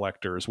pin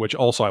collectors, which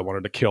also I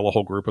wanted to kill a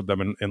whole group of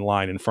them in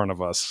line in front of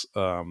us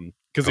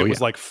because it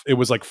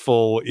was like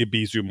full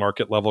Ibizu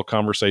market level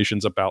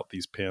conversations about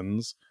these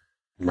pins.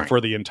 Right.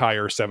 For the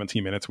entire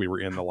 17 minutes we were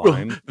in the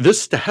line. Well,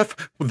 this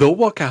staff, they'll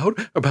walk out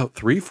about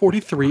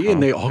 3:43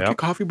 and they all get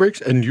coffee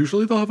breaks, and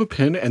usually they'll have a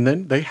pin and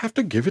then they have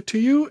to give it to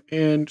you.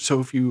 And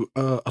so if you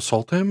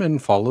assault them and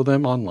follow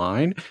them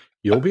online,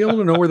 you'll be able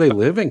to know where they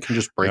live and can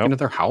just break into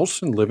their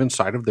house and live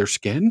inside of their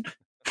skin.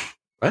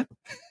 What?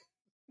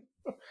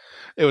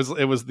 It was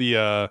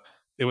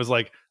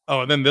like,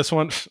 oh, and then this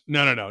one.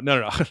 No.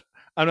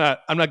 I'm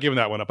not giving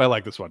that one up. I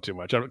like this one too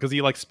much because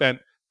he like spent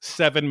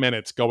 7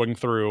 minutes going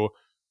through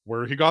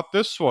where he got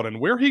this one and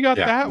where he got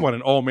that one,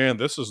 and oh man,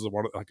 this is the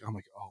one. Like I'm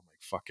like, oh my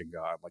fucking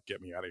god, like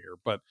get me out of here.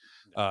 But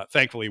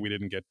thankfully we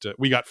didn't get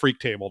we got freak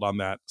tabled on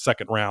that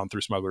second round through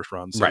Smugglers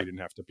Run, so we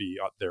didn't have to be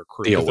their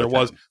crew.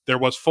 There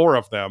was 4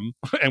 of them,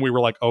 and we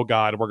were like, oh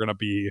god, we're gonna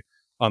be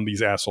on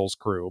these assholes'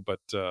 crew. But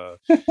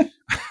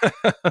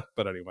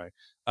but anyway,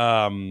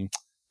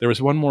 there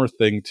was one more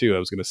thing too I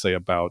was gonna say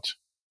about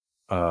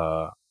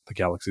the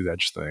Galaxy's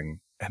Edge thing,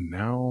 and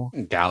now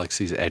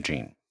Galaxy's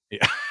Edging.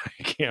 Yeah,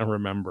 I can't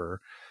remember.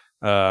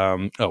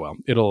 Oh well,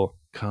 it'll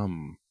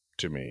come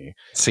to me.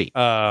 See.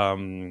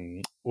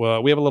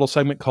 Well, we have a little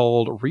segment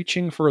called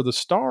Reaching for the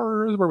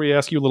Stars, where we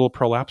ask you little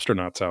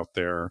prolapstronauts out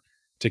there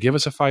to give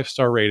us a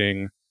 5-star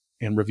rating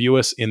and review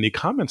us in the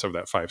comments of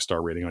that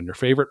 5-star rating on your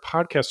favorite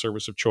podcast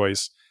service of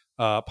choice.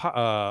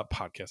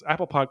 Podcast,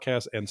 Apple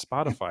Podcasts and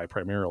Spotify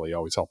primarily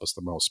always help us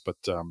the most. But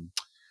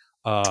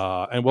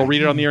and we'll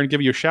read it on the air and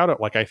give you a shout out.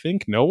 Like I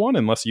think no one,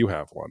 unless you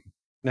have one.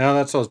 No,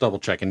 that's what I was double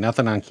checking.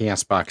 Nothing on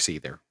Castbox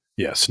either.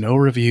 Yes, no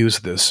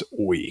reviews this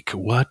week.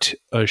 What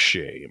a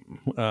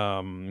shame.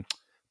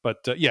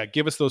 But yeah,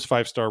 give us those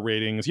 5-star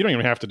ratings. You don't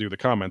even have to do the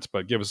comments,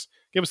 but give us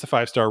the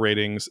 5-star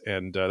ratings,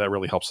 and that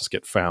really helps us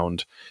get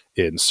found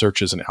in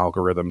searches and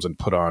algorithms and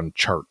put on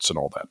charts and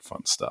all that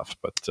fun stuff.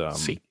 But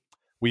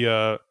we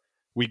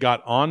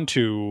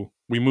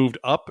moved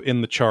up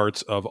in the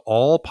charts of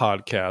all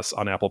podcasts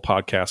on Apple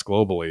Podcasts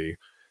globally.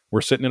 We're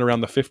sitting at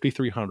around the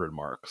 5,300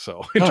 mark.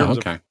 So in terms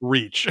of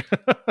reach,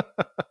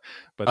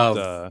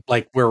 but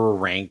like where we're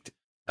ranked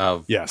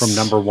from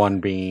number 1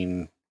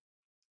 being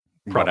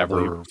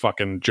whatever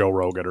fucking Joe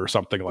Rogan or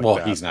something like that.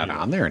 Well, he's not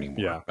on there anymore.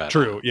 Yeah, but,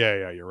 true.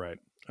 Yeah, you're right.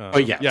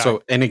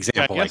 So an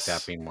example like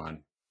that being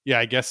one. Yeah,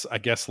 I guess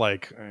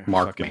like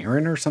Mark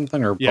Maron or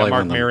something, or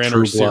Mark Maron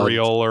or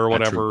Serial or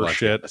whatever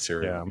shit.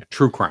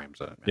 True Crimes.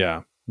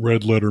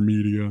 Red Letter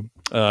Media.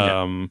 But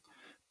I mean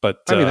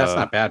that's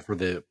not bad for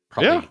the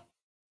probably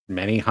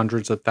many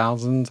hundreds of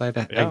thousands. I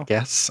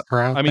guess are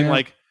out. I mean,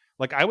 like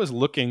I was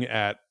looking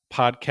at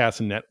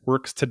podcast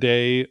networks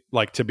today,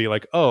 like to be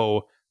like,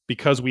 oh,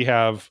 because we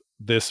have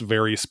this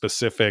very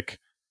specific,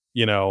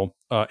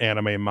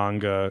 anime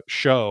manga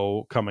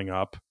show coming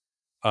up.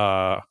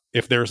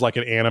 If there's like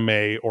an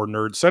anime or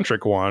nerd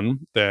centric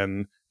one,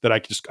 then that I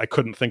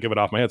couldn't think of it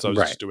off my head. So I was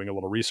just doing a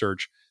little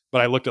research,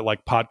 but I looked at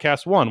like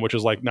Podcast One, which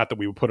is like, not that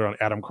we would put it on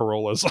Adam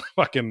Carolla's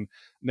fucking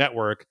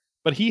network,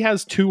 but he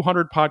has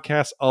 200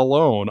 podcasts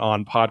alone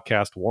on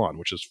Podcast One,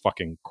 which is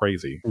fucking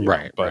crazy.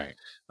 Right.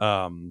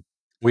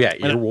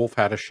 Earwolf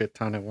had a shit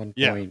ton at one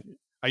point.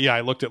 Yeah,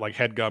 I looked at like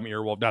Headgum,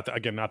 Earwolf. Not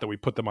that we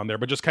put them on there,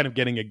 but just kind of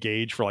getting a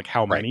gauge for like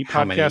how many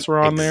podcasts were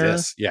on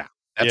exist. There. Yeah,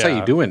 that's how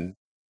you do in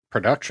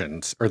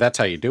productions, or that's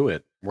how you do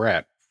it. We're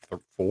at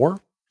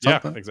 4.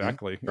 Something? Yeah,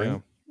 exactly.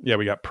 Yeah,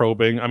 we got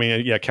Probing. I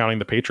mean, counting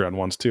the Patreon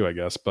ones too, I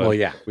guess. But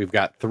we've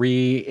got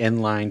 3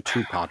 inline,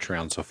 2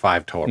 Patreon, so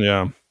 5 total.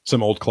 Yeah,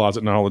 some old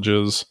closet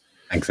knowledges,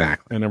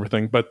 exactly, and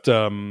everything. But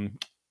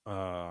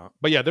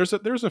yeah, there's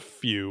a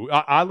few.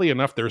 Oddly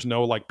enough, there's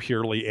no like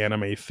purely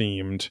anime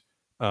themed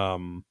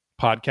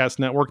podcast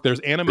network. There's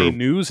Anime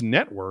News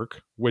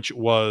Network, which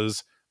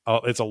was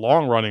it's a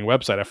long running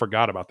website. I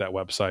forgot about that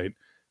website,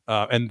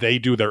 and they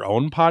do their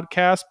own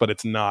podcast, but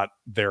it's not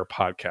their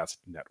podcast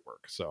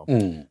network. So,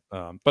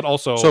 but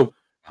also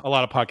a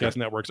lot of podcast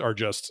networks are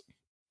just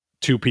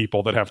 2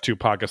 people that have 2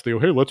 podcasts. They go,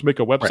 hey, let's make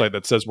a website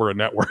that says we're a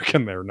network,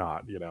 and they're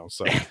not.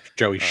 So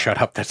Joey, shut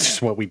up. That's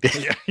just what we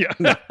did. Yeah.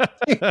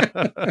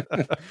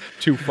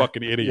 2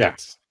 fucking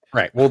idiots. Yeah.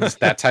 Right. Well,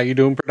 that's how you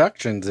do in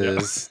productions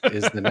is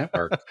the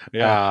network.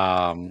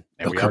 And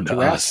we are to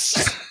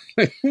us.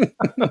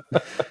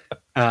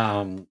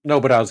 No,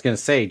 but I was going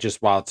to say,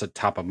 just while it's at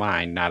top of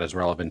mind, not as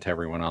relevant to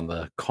everyone on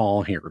the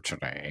call here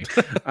today.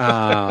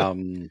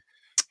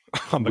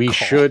 We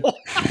should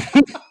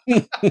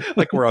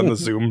like we're on the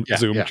Zoom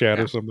chat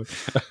or something.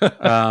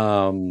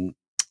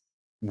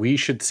 We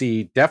should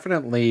see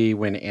definitely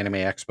when Anime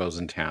Expo's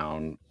in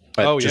town.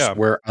 but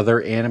where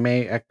other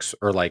anime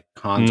or like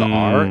cons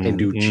are, and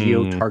do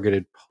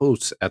geo-targeted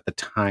posts at the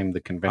time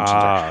the conventions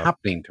are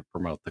happening to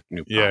promote the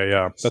new podcast.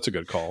 Yeah, that's a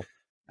good call.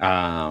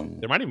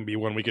 There might even be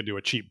one we could do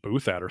a cheap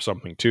booth at or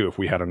something too if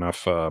we had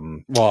enough.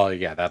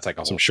 That's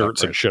like some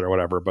shirts and shit or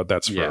whatever, but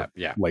that's for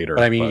later.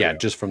 But I mean,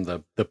 just from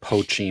the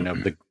poaching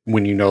of the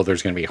when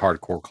there's going to be a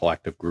hardcore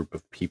collective group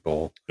of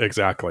people.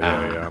 Exactly.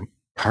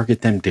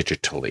 Target them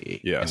digitally.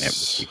 Yes. And it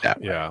would be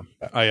that way.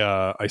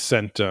 Yeah. I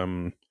sent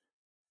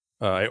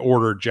I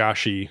ordered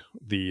Joshi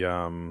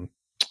the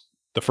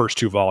first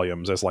 2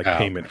 volumes as like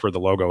payment for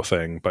the logo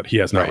thing, but he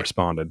has not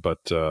responded.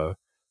 But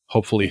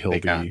hopefully he'll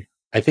be.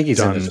 I think he's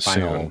in his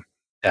final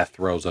death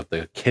throes of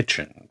the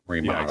kitchen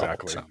remodel. Yeah,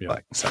 exactly.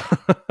 Like, so.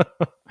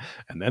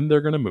 And then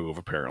they're going to move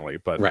apparently,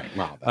 but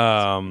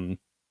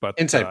but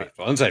inside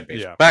baseball.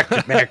 Yeah. Back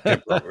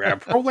to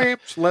program.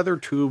 Prolapse, leather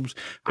tubes.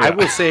 Yeah. I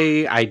will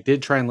say I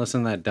did try and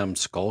listen to that dumb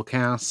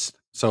Skullcast.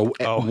 So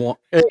I'm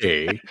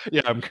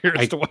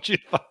curious to what you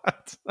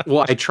thought.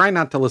 Well, I try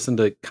not to listen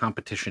to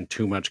competition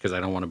too much because I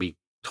don't want to be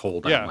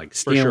told I'm like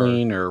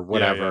stealing or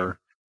whatever.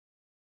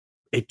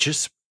 It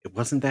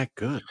wasn't that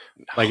good.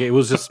 Like it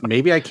was just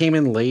maybe I came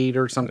in late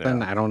or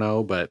something. I don't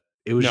know, but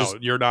it was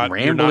just you're not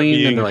rambling. You're not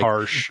being and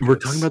harsh. We're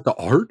talking about the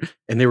art,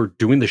 and they were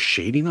doing the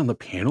shading on the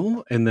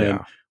panel, and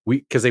then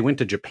because they went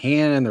to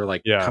Japan, and they're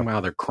like come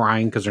out, they're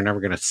crying because they're never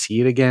going to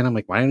see it again. I'm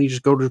like, why don't you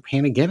just go to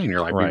Japan again in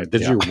your life?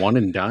 Did you one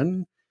and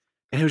done?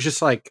 And it was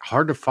just like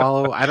hard to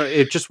follow.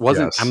 It just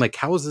wasn't. I'm like,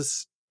 how is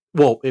this?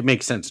 Well, it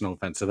makes sense. No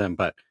offense to them,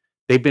 but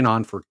they've been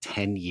on for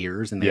 10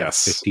 years and they have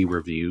 50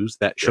 reviews.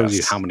 That shows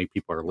you how many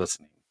people are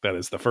listening. That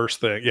is the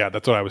first thing. Yeah,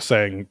 that's what I was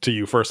saying to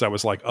you first. I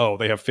was like, oh,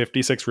 they have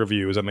 56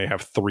 reviews and they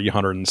have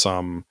 300 and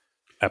some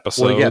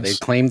episodes. Well, they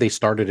claim they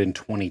started in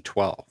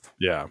 2012.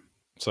 Yeah.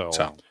 So.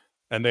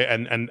 And they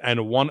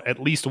and one, at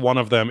least one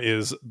of them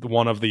is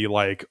one of the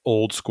like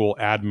old school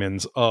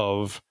admins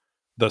of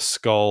the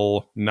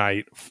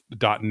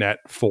skullknight.net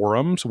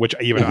forums, which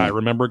even I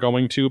remember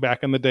going to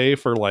back in the day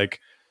for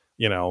like,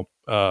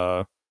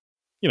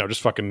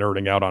 just fucking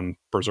nerding out on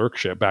Berserk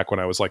shit back when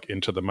I was like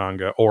into the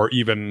manga, or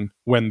even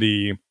when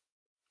the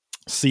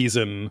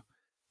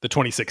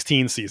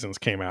 2016 seasons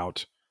came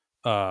out,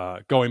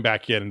 going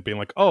back in and being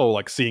like, oh,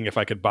 like seeing if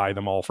I could buy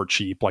them all for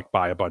cheap, like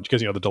buy a bunch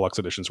because the deluxe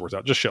editions were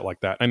out, just shit like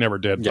that. I never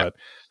did,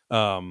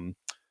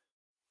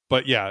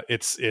 but yeah,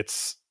 it's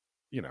it's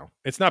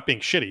not being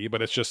shitty,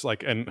 but it's just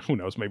like, and who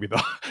knows, maybe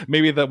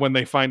that when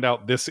they find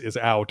out this is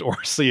out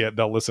or see it,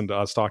 they'll listen to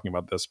us talking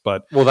about this.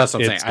 But that's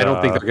what I'm saying. I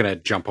don't think they're going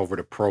to jump over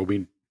to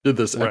probing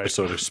this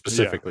episode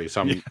specifically.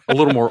 So I'm a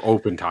little more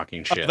open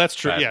talking shit. That's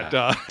true.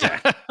 Duh.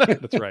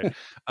 That's right.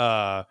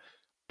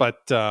 But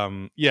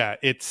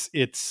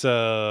it's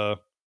not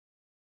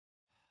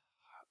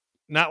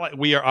like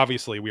we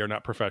are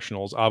not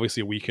professionals.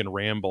 Obviously we can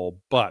ramble,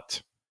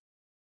 but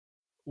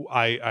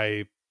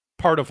I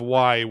part of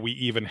why we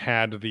even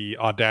had the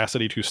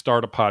audacity to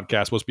start a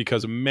podcast was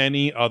because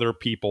many other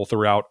people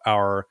throughout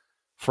our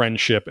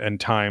friendship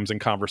and times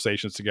and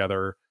conversations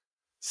together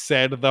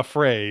said the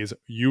phrase,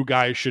 you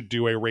guys should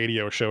do a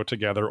radio show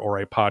together or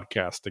a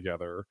podcast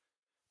together.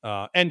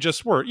 And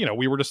just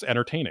we were just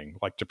entertaining,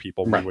 like to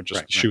people. We would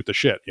just shoot the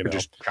shit,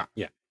 just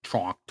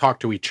talk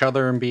to each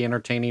other and be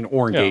entertaining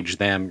or engage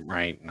them.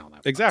 Right. And all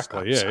that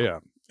exactly. Stuff, yeah.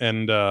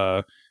 And,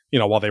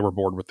 while they were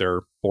bored with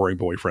their boring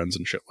boyfriends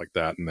and shit like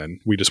that. And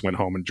then we just went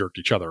home and jerked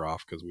each other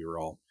off because we were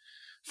all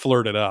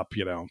flirted up,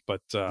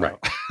 but,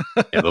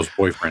 those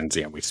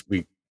boyfriends.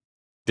 We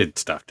did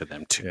stuff to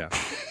them too. Yeah.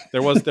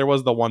 There was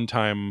the one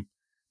time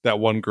that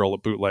one girl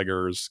at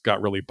Bootleggers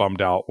got really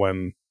bummed out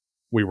when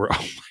we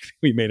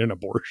made an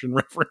abortion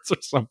reference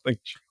or something.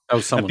 That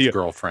was someone's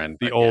girlfriend.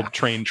 The old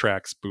Train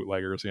Tracks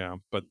Bootleggers. Yeah.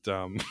 But,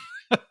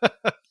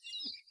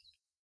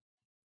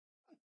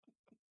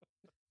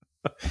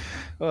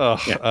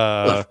 God.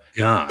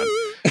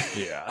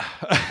 Yeah.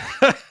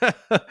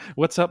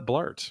 What's up,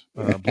 Blart?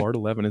 Blart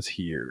 11 is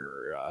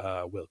here.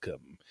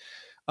 Welcome.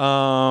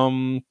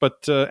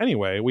 But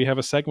anyway, we have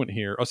a segment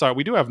here. Oh, sorry,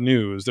 we do have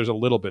news. There's a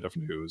little bit of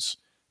news.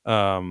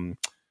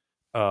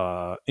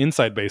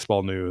 Inside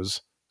baseball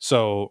news.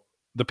 So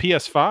the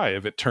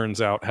PS5, it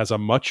turns out, has a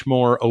much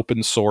more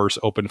open source,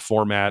 open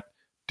format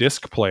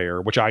disc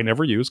player, which I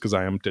never use because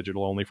I am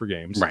digital only for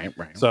games. Right.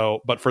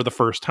 So, but for the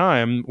first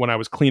time, when I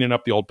was cleaning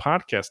up the old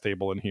podcast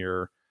table in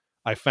here,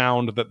 I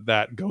found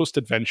that Ghost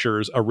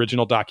Adventures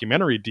original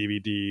documentary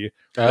DVD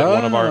that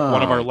one of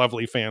our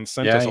lovely fans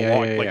sent us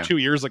 2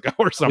 years ago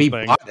or something.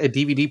 We bought a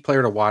DVD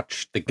player to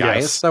watch the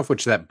Gaia stuff,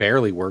 which that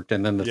barely worked,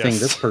 and then the thing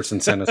this person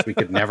sent us, we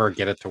could never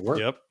get it to work.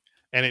 Yep.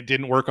 And it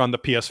didn't work on the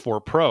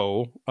PS4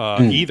 Pro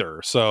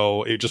either,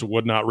 so it just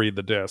would not read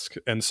the disc.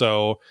 And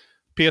so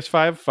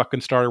PS5 fucking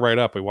started right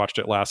up. We watched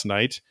it last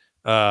night,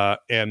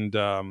 and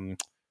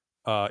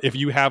if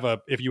you have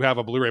a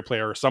Blu-ray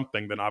player or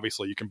something, then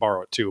obviously you can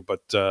borrow it too. But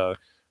I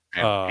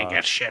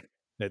got shit.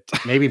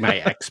 Maybe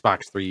my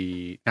Xbox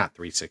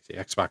 360,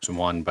 Xbox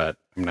One, but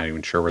I'm not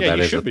even sure where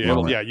that is. Should be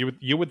able,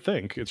 you would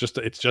think it's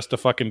just a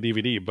fucking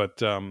DVD.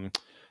 But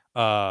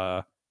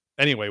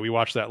anyway, we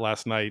watched that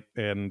last night,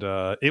 and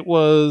it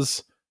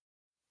was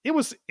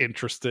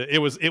interesting. It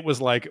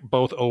was like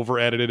both over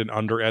edited and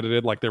under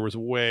edited. Like there was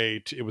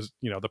it was,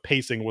 the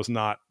pacing was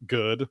not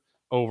good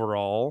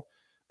overall.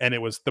 And it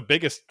was the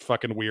biggest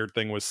fucking weird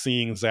thing was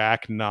seeing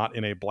Zach not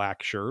in a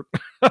black shirt.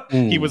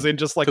 He was in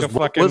just like a what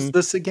fucking. was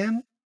this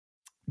again?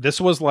 This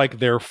was like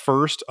their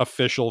first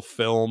official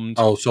filmed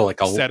so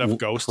like a set of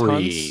ghost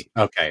hunts.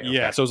 Okay.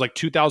 Yeah, so it was like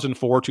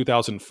 2004,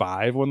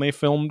 2005 when they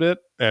filmed it,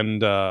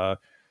 and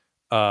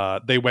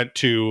they went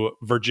to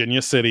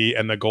Virginia City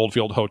and the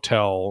Goldfield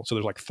Hotel. So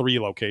there's like 3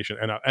 locations,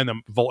 and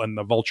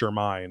the Vulture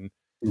Mine.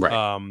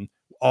 Right.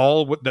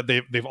 All that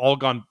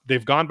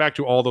they've gone back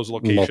to all those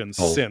locations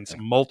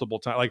multiple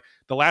times. Like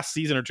the last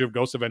season or 2 of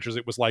Ghost Adventures,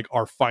 it was like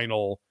our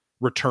final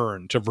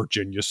return to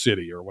Virginia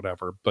City or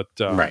whatever. But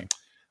right.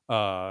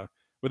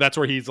 But that's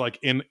where he's like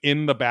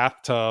in the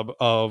bathtub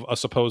of a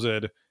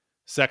supposed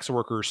sex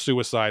worker's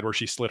suicide where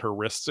she slit her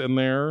wrists in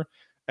there.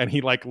 And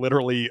he like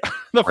literally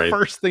the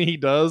first thing he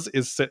does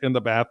is sit in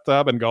the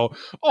bathtub and go,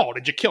 "Oh,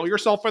 did you kill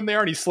yourself in there?"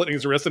 And he's slitting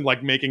his wrist and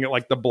like making it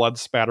like the blood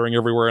spattering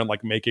everywhere and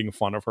like making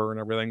fun of her and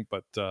everything.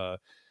 But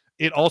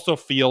it also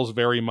feels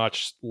very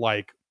much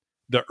like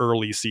the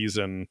early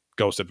season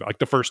Ghost Adventure, like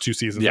the first 2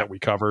 seasons that we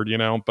covered,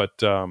 But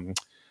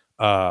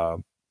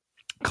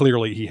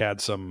clearly he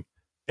had some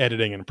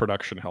editing and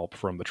production help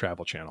from the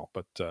Travel Channel.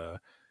 But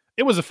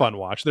it was a fun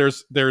watch.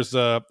 It's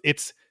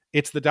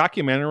the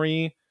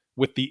documentary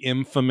with the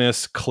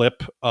infamous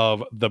clip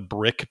of the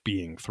brick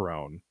being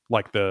thrown,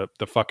 like the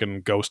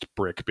fucking ghost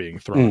brick being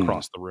thrown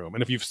across the room.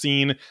 And if you've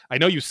seen, I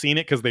know you've seen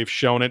it because they've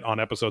shown it on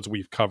episodes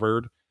we've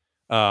covered.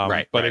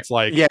 But it's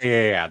like,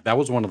 yeah. That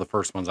was one of the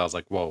first ones I was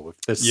like, whoa, if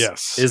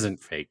this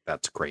isn't fake,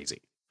 that's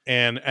crazy.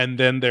 And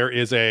then there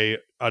is a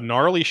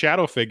gnarly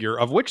shadow figure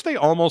of which they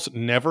almost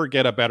never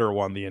get a better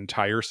one the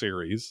entire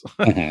series.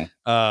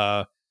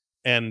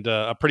 And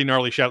a pretty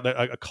gnarly shadow,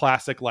 a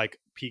classic like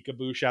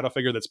peekaboo shadow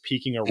figure that's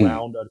peeking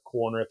around a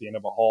corner at the end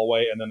of a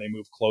hallway, and then they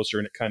move closer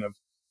and it kind of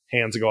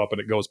hands go up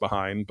and it goes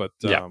behind. But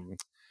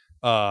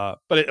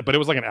but it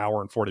was like an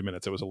hour and 40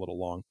 minutes. It was a little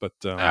long, but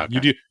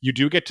you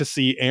do get to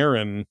see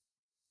Aaron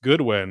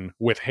Goodwin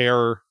with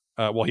hair.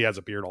 Well, he has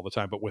a beard all the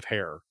time, but with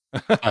hair.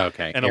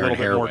 Okay. And Aaron a little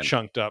bit more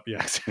chunked up.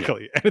 Yeah,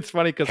 exactly. And it's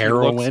funny because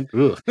heroin.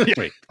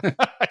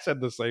 I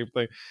said the same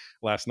thing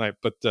last night,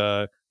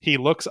 but he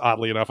looks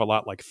oddly enough a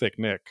lot like Thick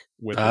Nick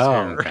with his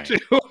hair. Okay.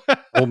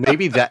 Well,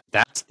 maybe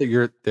that's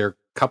their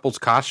couple's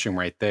costume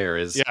right there.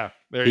 Is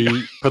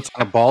he puts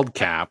on a bald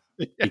cap,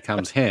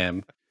 becomes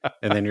him,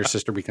 and then your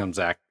sister becomes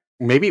Zach.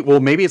 Maybe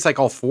it's like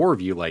all 4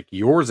 of you, like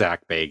you're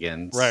Zach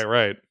Bagans.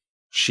 Right.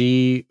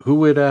 Who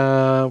would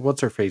what's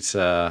her face?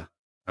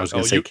 I was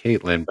going to say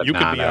Caitlin, but you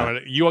not, could be on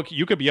it.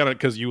 You could be on it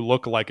because you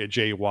look like a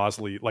Jay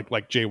Wasley,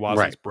 like Jay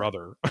Wasley's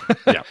brother.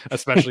 Yeah,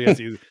 especially as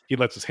he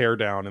lets his hair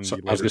down. And so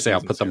I was going to say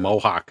I'll put the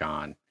mohawk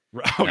on.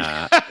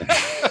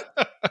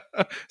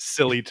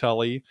 Silly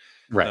Tully,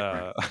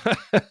 right?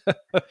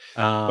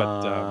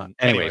 But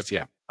anyways,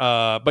 yeah.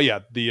 But yeah,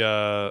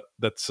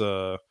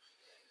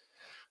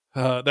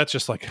 that's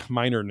just like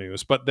minor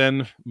news. But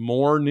then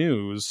more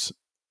news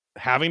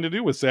having to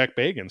do with Zach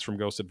Bagans from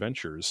Ghost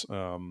Adventures.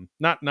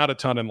 Not a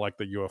ton in like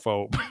the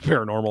UFO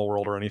paranormal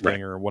world or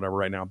anything or whatever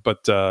right now,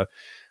 but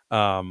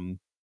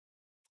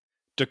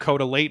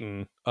Dakota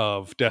Layton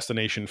of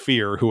Destination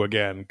Fear, who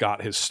again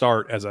got his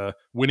start as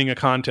winning a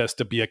contest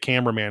to be a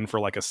cameraman for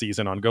like a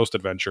season on Ghost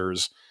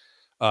Adventures.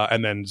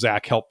 And then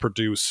Zach helped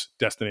produce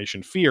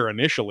Destination Fear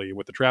initially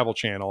with the Travel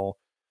Channel.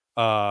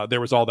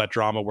 There was all that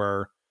drama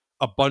where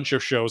a bunch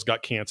of shows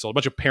got canceled, a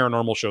bunch of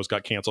paranormal shows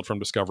got canceled from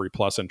Discovery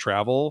Plus and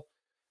Travel.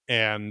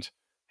 And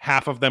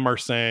half of them are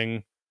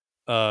saying,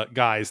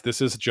 guys,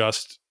 this is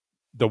just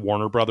the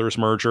Warner Brothers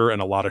merger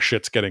and a lot of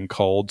shit's getting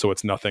cold. So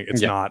it's nothing.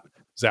 It's not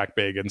Zach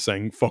Bagans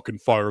saying fucking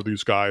fire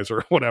these guys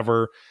or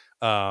whatever.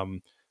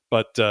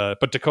 But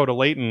Dakota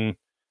Layton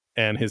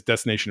and his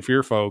Destination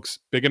Fear folks,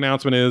 big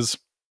announcement is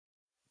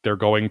they're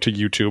going to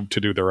YouTube to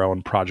do their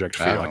own Project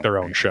Fear, like their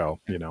own show,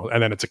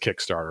 and then it's a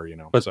Kickstarter,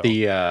 But so.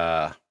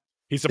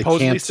 He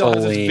supposedly still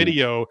has his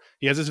video.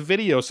 He has his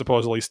video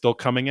supposedly still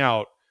coming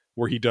out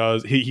where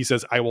he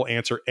says, I will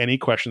answer any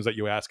questions that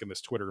you ask in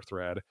this Twitter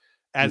thread,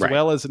 as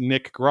well as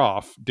Nick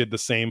Groff did the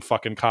same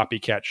fucking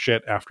copycat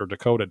shit after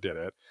Dakota did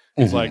it.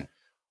 He's like,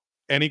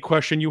 any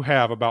question you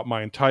have about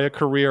my entire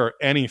career or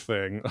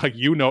anything, like,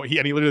 he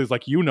literally is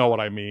like, what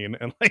I mean.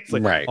 And like, he's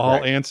like,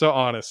 I'll answer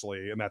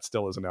honestly. And that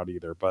still isn't out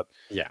either. But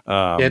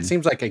it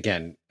seems like,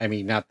 again, I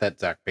mean, not that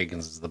Zach Bagans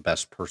is the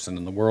best person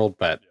in the world,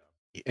 but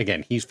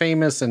again, he's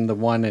famous and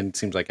it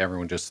seems like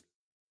everyone just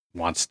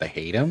wants to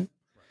hate him.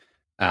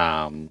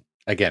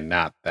 Again,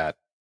 not that,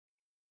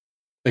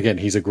 again,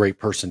 he's a great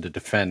person to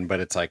defend, but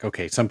it's like,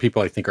 okay, some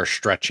people I think are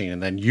stretching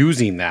and then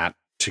using that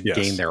to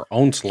gain their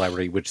own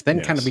celebrity, which then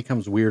kind of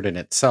becomes weird in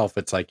itself.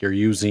 It's like you're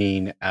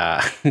using,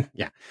 are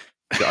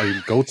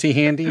you goatee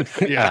handy?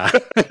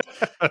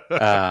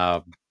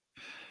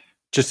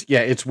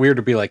 It's weird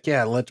to be like,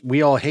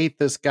 we all hate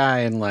this guy.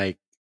 And like,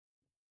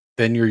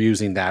 then you're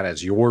using that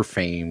as your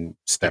fame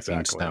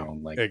stepping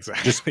stone. Like,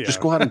 exactly.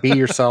 just go out and be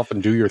yourself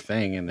and do your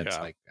thing. And it's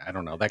like, I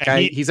don't know, that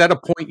guy, he's at a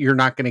point you're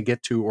not going to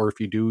get to, or if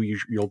you do,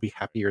 you'll be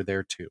happier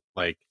there too.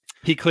 Like,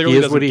 he clearly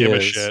doesn't give a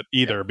shit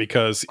either,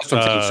 because he's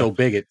so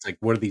big. It's like,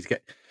 what are these guys?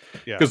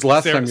 Yeah, because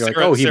last time you're like,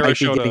 oh, he might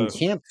be getting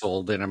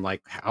canceled, and I'm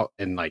like, how?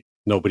 And like,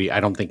 nobody, I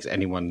don't think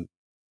anyone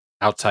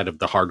outside of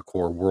the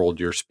hardcore world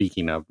you're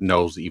speaking of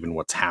knows even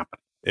what's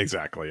happening.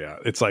 Exactly. Yeah,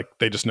 it's like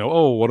they just know,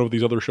 oh, one of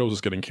these other shows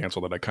is getting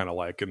canceled that I kind of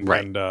like, and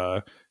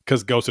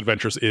because Ghost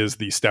Adventures is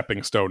the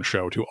stepping stone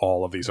show to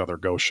all of these other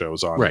ghost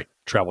shows on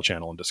Travel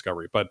Channel and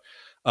Discovery. But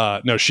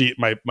no,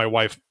 my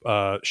wife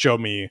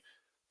showed me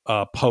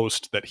a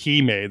post that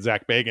he made,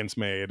 Zach Bagans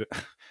made,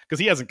 because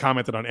he hasn't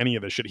commented on any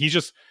of this shit.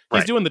 He's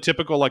doing the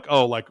typical like,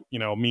 oh, like, you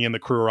know, me and the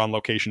crew are on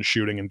location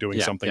shooting and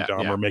doing something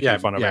dumb or making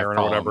fun of Aaron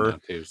or whatever.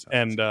 Too, so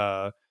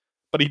and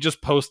but he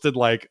just posted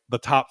like the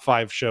top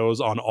 5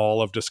 shows on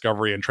all of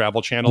Discovery and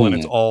Travel Channel, and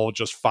it's all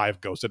just 5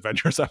 Ghost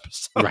Adventures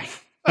episodes. Right.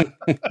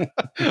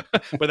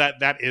 But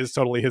that is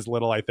totally his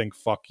little, I think,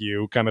 fuck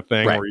you kind of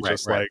thing, where he's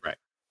just like,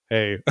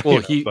 hey.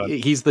 Well,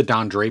 he's the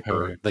Don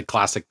Draper, the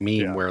classic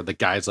meme where the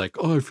guy's like,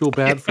 oh, I feel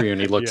bad for you.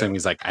 And he looks at him,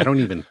 he's like, I don't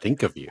even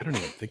think of you. I don't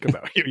even think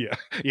about you.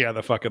 Yeah,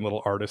 the fucking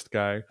little artist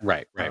guy.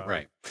 Right.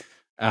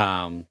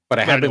 But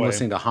I have been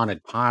listening to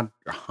Haunted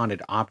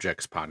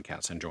Objects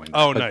podcast, enjoying that.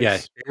 Oh, but nice. Yeah,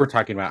 they were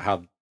talking about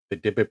how the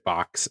Dibbit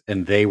Box,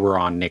 and they were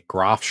on Nick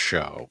Groff's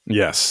show.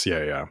 Yes,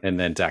 yeah. And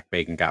then Zach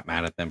Bacon got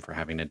mad at them for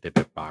having a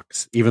Dibbit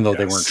Box, even though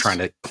they weren't trying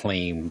to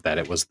claim that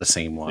it was the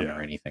same one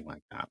or anything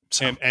like that.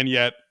 So. And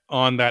yet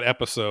on that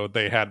episode,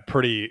 they had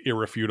pretty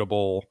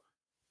irrefutable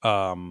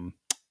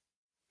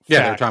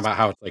they're talking about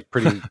how it's like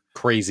pretty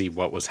crazy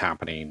what was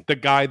happening. The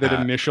guy that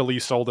initially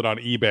sold it on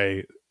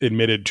eBay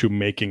admitted to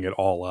making it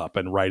all up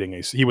and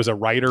writing he was a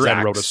writer Zach's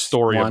and wrote a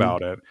story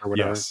about it.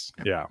 Yes.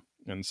 Yeah.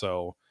 And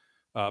so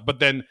but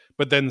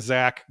then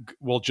Zach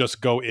will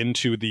just go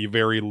into the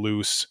very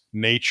loose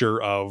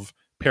nature of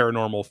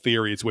paranormal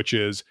theories, which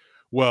is,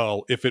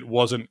 well, if it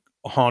wasn't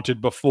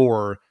haunted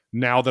before,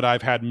 now that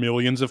I've had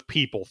millions of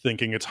people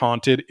thinking it's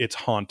haunted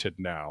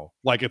now.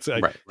 Like it's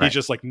he's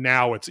just like,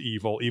 now it's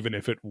evil, even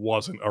if it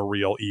wasn't a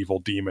real evil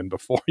demon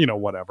before, you know,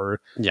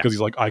 whatever. Because he's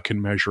like, I can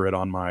measure it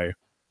on my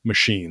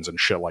machines and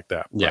shit like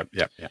that. Yeah.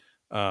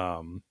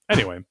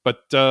 Anyway,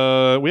 but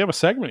we have a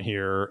segment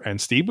here,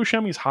 and Steve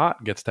Buscemi's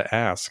hot gets to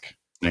ask.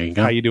 There you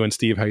go. How you doing,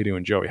 Steve? How you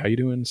doing, Joey? How you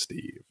doing,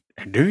 Steve?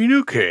 Doing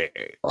okay.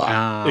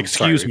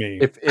 Excuse me.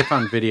 If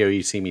on video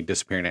you see me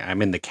disappearing,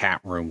 I'm in the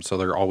cat room, so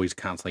they're always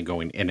constantly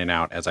going in and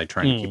out as I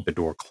try to keep the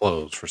door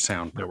closed for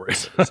sound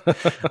purposes.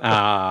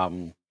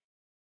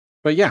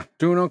 But yeah,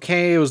 doing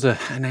okay. It was a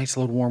nice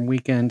little warm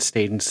weekend.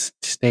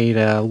 Stayed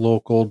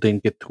local.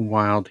 Didn't get too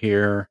wild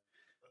here.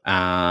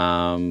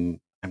 I'm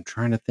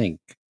trying to think.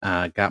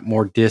 Got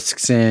more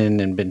discs in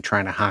and been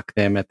trying to hawk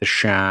them at the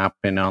shop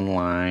and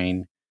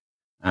online.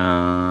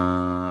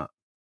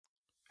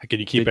 Can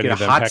you keep any of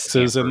them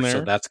hexes in there?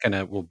 So that's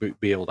we'll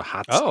be able to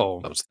hot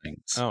stamp those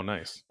things. Oh,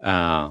 nice.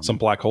 Some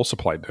black hole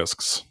supply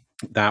discs.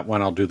 That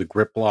one I'll do the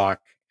grip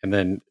lock, and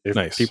then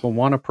if people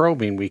want a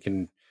probing, we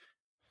can.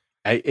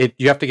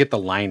 You have to get the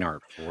line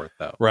art for it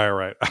though.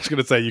 Right. I was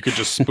gonna say you could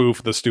just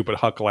spoof the stupid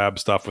Huck Lab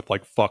stuff with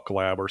like Fuck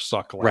Lab or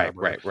Suck Lab,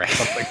 right.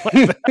 Something like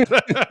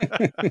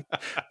that.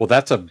 Well,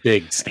 that's a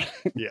big,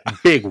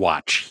 big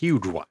watch,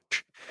 huge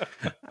watch.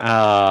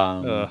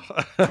 But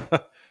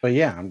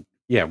yeah.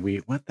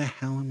 What the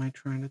hell am I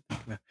trying to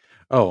think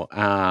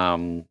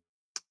about?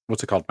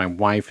 What's it called? My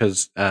wife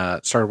has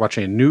started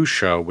watching a new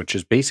show, which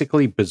is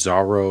basically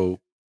Bizarro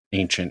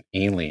Ancient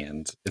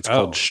Aliens. It's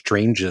called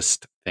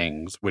Strangest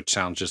Things, which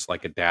sounds just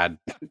like a dad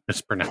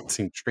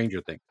mispronouncing Stranger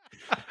Things.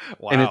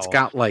 Wow. And it's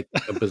got like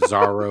a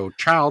Bizarro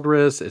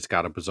Childress. It's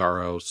got a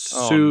Bizarro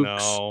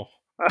Souks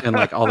and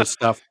like all this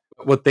stuff.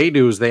 What they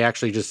do is they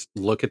actually just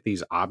look at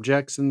these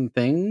objects and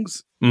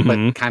things,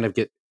 but kind of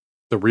get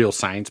the real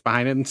science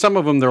behind it. And some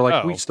of them, they're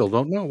like, we still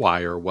don't know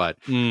why or what.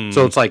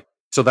 So it's like,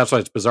 so that's why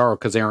it's Bizarro,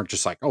 because they aren't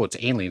just like, oh, it's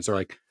aliens. They're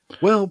like,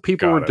 well,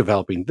 people were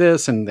developing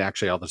this, and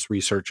actually all this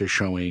research is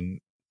showing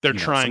they're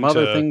trying some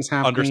other to things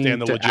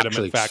understand the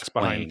legitimate facts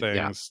behind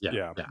things.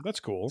 Yeah, that's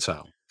cool.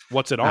 So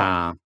what's it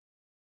on?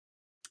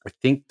 I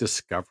think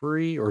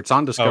Discovery, or it's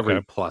on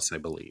Discovery Plus, I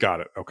believe.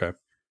 Got it. Okay.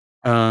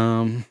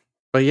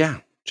 But yeah,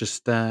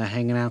 just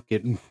hanging out,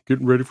 getting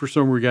ready for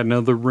summer. We got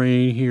another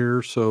rain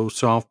here, so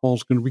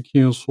softball's going to be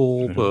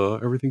canceled.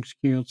 Everything's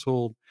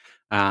canceled.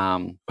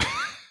 But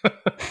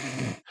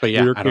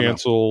yeah, we're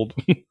canceled.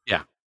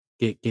 Yeah,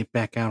 get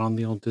back out on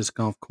the old disc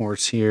golf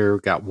course here.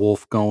 Got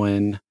Wolf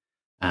going.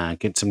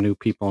 Get some new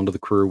people into the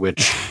crew.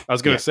 Which I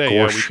was going to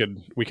say,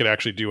 we could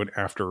actually do an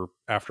after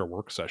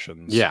work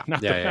sessions. Yeah,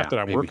 not that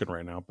I'm working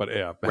right now, but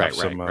have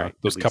some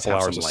those couple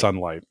hours of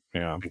sunlight.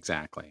 Yeah,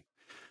 exactly.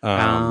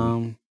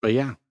 But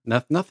yeah,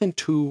 nothing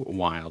too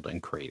wild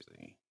and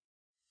crazy.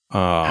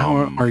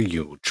 How are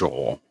you,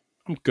 Joel?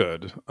 I'm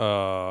good.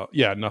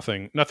 Yeah,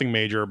 nothing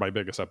major. My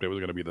biggest update was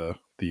going to be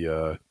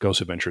the Ghost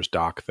Adventures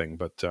dock thing.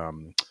 But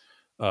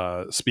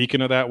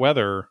speaking of that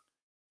weather,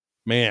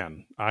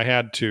 man, I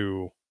had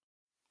to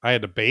I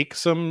had to bake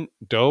some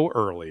dough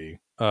early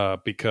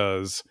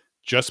because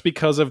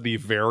of the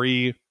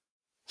very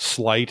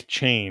slight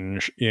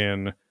change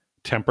in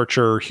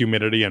temperature,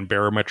 humidity, and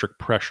barometric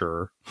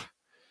pressure,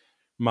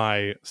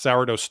 my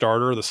sourdough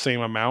starter, the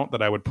same amount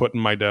that I would put in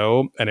my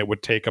dough, and it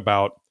would take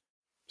about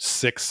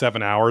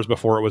 6-7 hours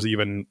before it was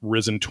even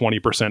risen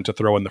 20% to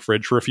throw in the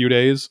fridge for a few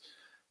days.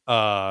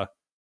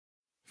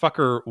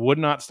 Fucker would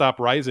not stop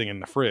rising in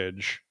the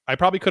fridge. I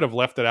probably could have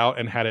left it out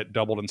and had it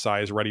doubled in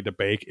size, ready to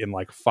bake in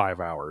like 5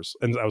 hours.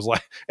 And I was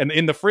like, and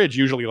in the fridge,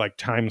 usually like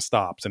time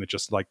stops and it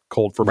just like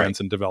cold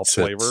ferments and develops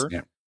flavor.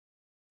 Yeah.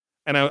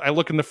 And I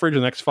look in the fridge the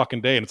next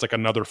fucking day and it's like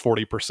another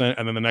 40%.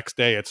 And then the next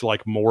day it's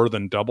like more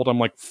than doubled. I'm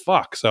like,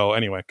 fuck. So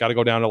anyway, got to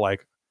go down to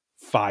like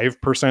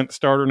 5%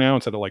 starter now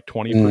instead of like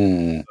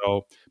 20%.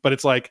 So, but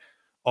it's like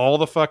all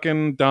the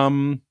fucking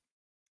dumb,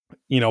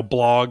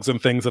 blogs and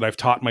things that I've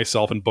taught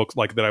myself in books,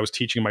 like that I was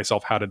teaching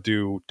myself how to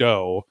do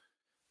dough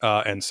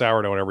and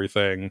sourdough and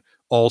everything,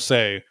 all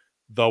say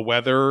the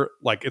weather,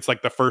 like it's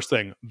like the first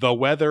thing, the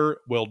weather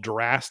will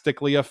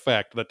drastically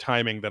affect the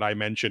timing that I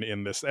mention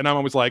in this. And I'm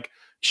always like,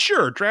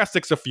 sure,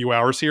 drastic's a few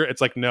hours here. It's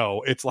like,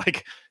 no, it's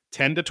like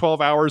 10 to 12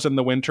 hours in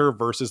the winter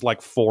versus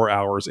like 4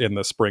 hours in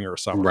the spring or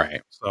summer.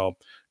 Right. So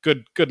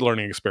good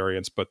learning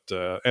experience, but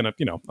and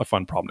a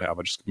fun problem to have.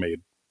 I just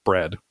made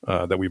bread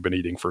that we've been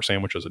eating for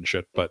sandwiches and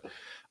shit. But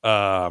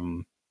yeah,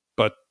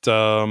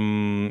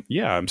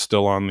 I'm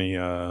still on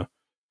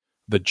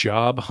the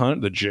job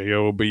hunt, the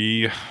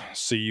JOBCUNT,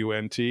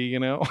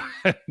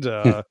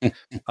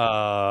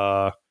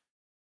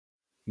 and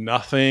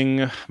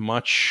nothing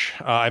much.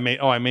 I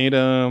made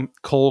a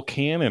coal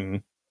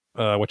cannon,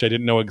 which I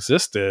didn't know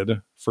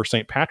existed for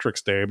St.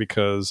 Patrick's Day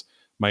because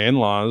my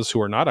in-laws,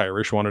 who are not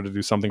Irish, wanted to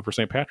do something for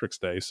St. Patrick's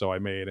Day. So I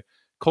made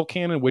coal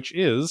cannon, which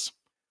is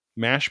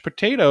mashed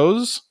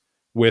potatoes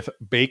with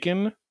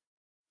bacon,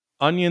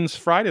 onions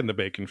fried in the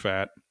bacon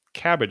fat,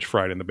 cabbage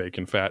fried in the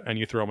bacon fat, and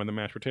you throw them in the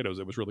mashed potatoes.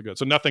 It was really good.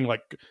 So nothing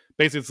like,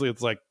 basically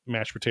it's like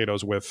mashed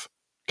potatoes with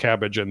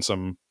cabbage and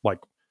some like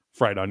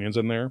fried onions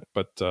in there,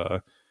 but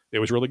it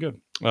was really good.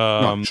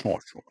 Nice.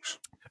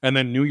 And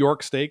then New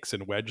York steaks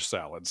and wedge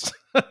salads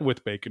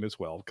with bacon as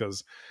well,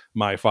 because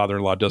my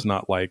father-in-law does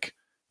not like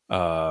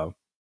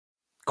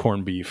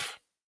corned beef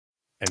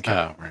and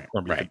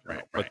corned beef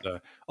right. But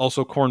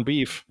also corned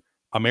beef,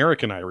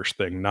 American Irish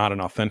thing, not an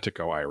authentic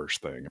Irish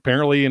thing.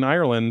 Apparently in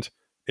Ireland,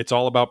 it's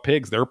all about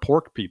pigs. They're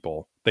pork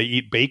people. They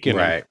eat bacon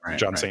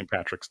on St.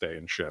 Patrick's Day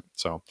and shit.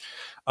 So,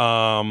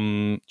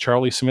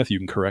 Charlie Smith, you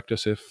can correct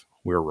us if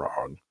we're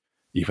wrong,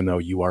 even though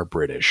you are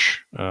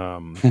British.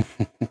 And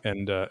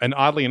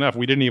oddly enough,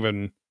 we didn't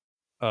even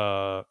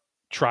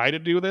try to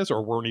do this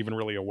or weren't even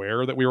really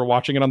aware that we were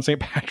watching it on St.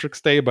 Patrick's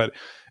Day, but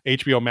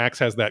HBO Max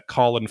has that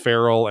Colin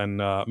Farrell and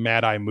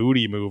Mad Eye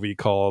Moody movie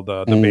called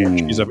The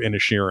Banshees of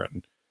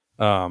Inisherin,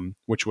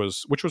 which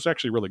was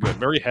actually really good.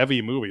 Very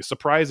heavy movie,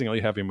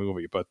 surprisingly heavy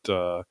movie, but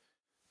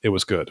it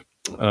was good.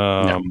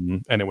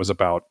 And it was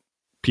about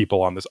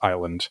people on this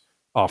island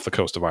off the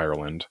coast of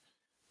Ireland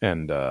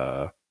and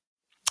the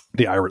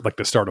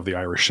start of the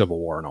Irish Civil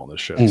War and all this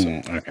shit.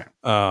 Okay.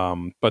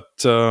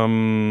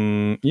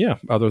 Yeah,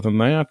 other than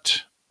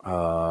that,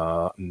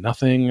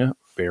 nothing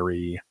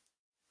very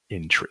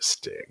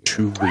interesting.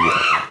 Too real.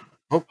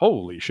 Oh,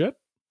 holy shit.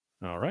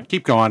 All right.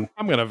 Keep going.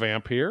 I'm going to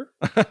vamp here.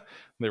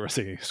 There was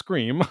a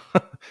scream.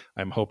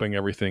 I'm hoping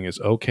everything is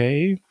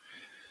okay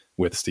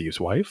with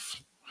Steve's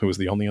wife, who is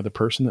the only other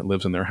person that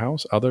lives in their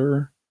house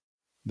other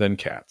than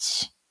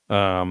cats.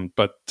 Yeah,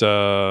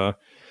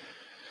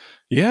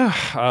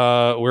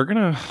 we're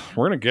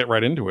gonna get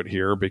right into it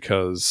here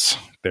because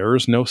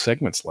there's no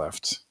segments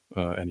left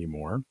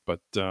anymore. But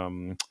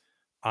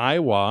I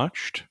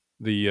watched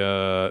the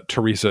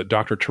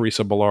Dr.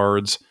 Teresa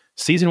Ballard's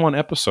season 1,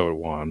 episode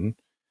 1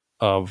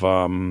 of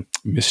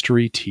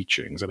Mystery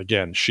Teachings, and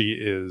again, she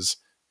is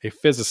a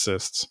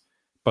physicist,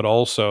 but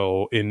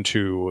also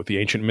into the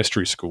ancient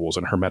mystery schools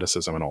and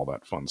Hermeticism and all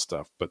that fun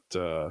stuff. But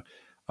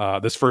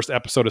this first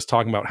episode is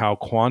talking about how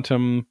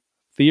quantum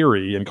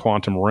theory and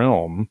quantum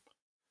realm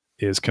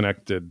is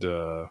connected.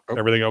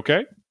 Everything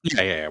okay?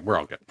 Yeah. We're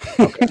all good.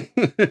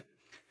 Okay.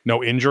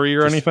 No injury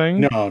or anything?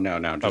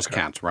 No. Just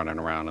cats running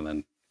around and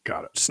then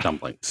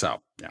stumbling.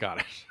 So yeah. Got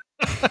it.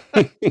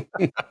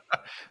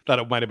 Thought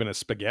it might have been a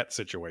spaghetti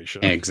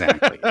situation.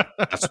 Exactly.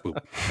 That's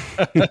spook.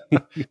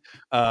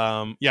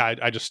 Yeah,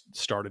 I just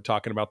started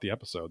talking about the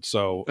episode.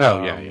 So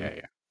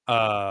yeah.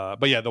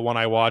 But yeah, the one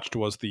I watched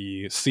was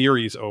the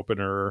series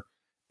opener,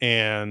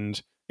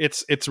 and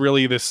it's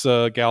really this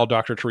gal,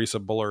 Dr. Teresa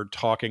Bullard,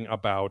 talking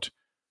about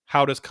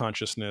how does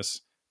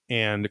consciousness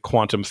and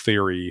quantum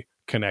theory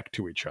connect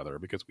to each other,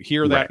 because we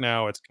hear that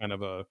now. It's kind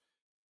of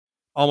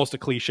almost a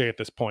cliche at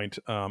this point,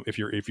 if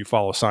you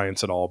follow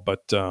science at all.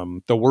 But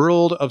the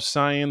world of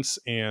science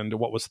and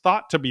what was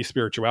thought to be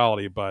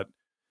spirituality, but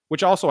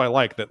which also I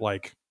like that,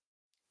 like,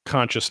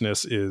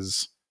 consciousness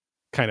is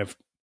kind of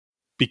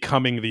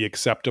becoming the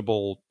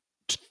acceptable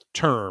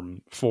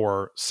term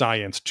for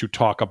science to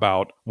talk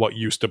about what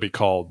used to be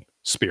called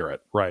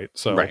spirit, right?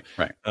 So, right.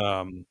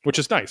 Which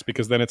is nice,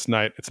 because then it's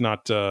not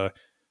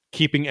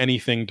keeping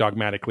anything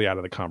dogmatically out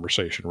of the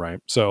conversation, right?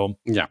 So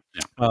Yeah.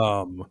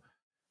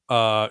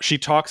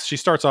 she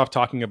starts off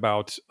talking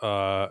about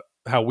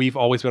how we've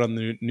always been on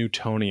the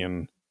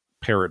Newtonian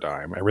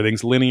paradigm.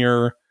 Everything's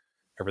linear,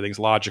 everything's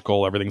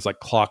logical, everything's like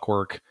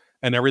clockwork,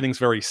 and everything's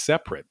very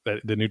separate.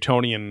 The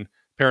Newtonian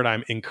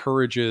paradigm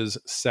encourages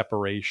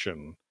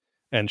separation.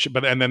 And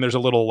then there's a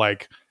little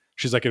like,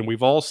 she's like, and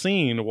we've all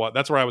seen what,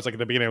 that's where I was like at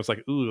the beginning, I was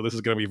like, ooh, this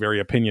is going to be very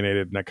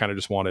opinionated. And I kind of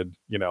just wanted,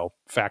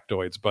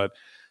 factoids. But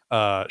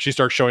she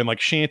starts showing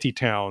like shanty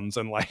towns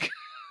and like,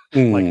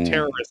 like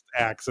terrorist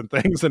acts and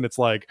things. And it's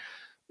like,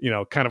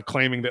 kind of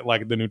claiming that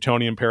like the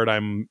Newtonian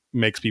paradigm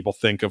makes people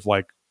think of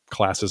like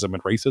classism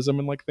and racism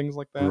and like things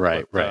like that.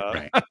 Right.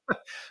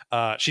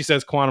 She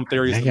says quantum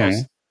theory is the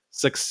most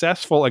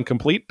successful and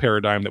complete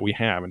paradigm that we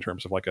have in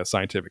terms of like a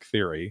scientific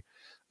theory,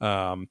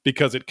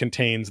 because it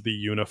contains the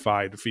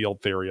unified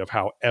field theory of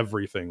how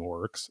everything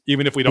works.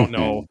 Even if we don't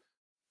know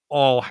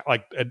all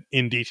like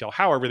in detail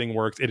how everything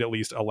works, it at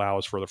least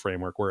allows for the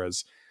framework.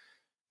 Whereas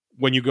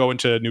when you go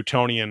into the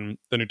Newtonian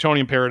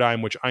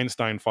paradigm, which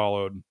Einstein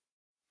followed,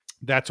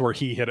 that's where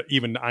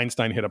even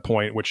Einstein hit a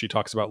point, which she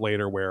talks about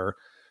later, where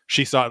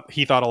he thought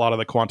a lot of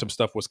the quantum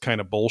stuff was kind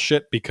of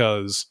bullshit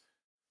because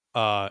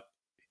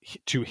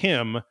to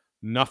him,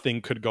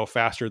 nothing could go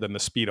faster than the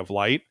speed of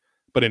light.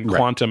 But in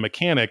quantum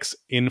mechanics,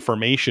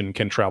 information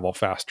can travel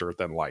faster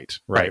than light.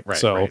 Right.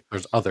 So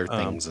there's other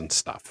things and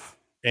stuff.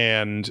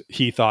 And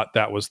he thought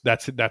that's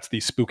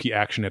the spooky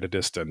action at a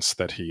distance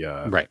that he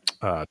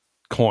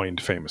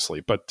coined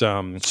famously. But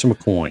some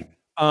coin.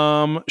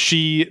 The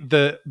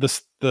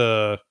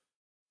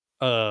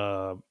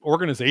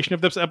organization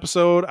of this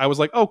episode, I was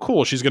like, oh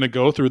cool, she's going to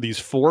go through these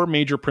 4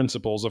 major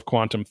principles of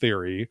quantum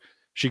theory.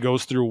 She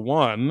goes through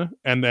one,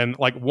 and then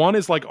like one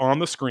is like on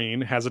the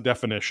screen, has a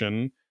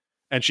definition,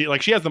 and she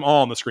has them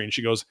all on the screen.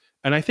 She goes,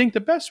 and I think the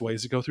best way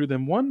is to go through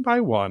them one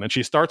by one. And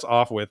she starts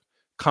off with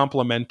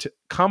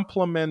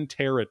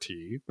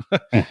complementarity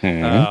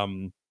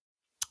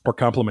or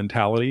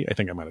complementality. I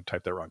think I might have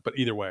typed that wrong, but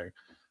either way.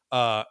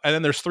 And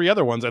then there's 3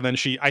 other ones, and then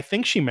I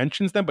think she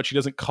mentions them, but she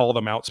doesn't call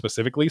them out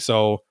specifically.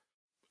 So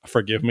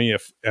forgive me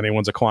if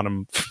anyone's a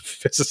quantum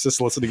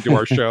physicist listening to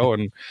our show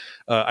and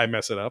I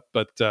mess it up.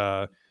 But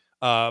I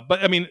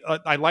mean,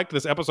 I liked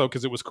this episode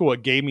because it was cool.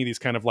 It gave me these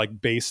kind of like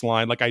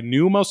baseline, like I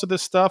knew most of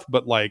this stuff,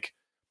 but like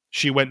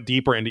she went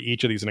deeper into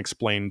each of these and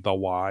explained the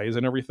whys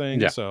and everything.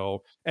 Yeah.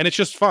 So, and it's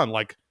just fun,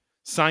 like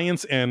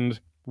science and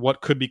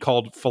what could be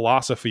called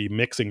philosophy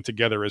mixing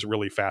together is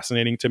really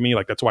fascinating to me.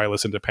 Like that's why I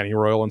listen to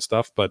Pennyroyal and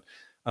stuff. But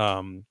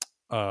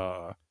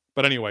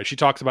anyway, she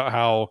talks about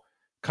how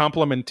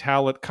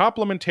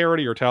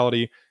complementarity or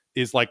totality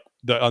is like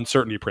the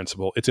uncertainty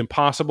principle. It's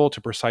impossible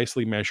to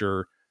precisely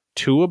measure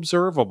 2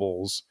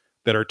 observables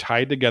that are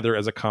tied together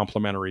as a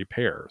complementary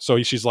pair.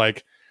 So she's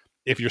like,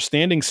 if you're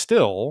standing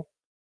still,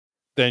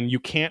 then you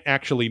can't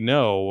actually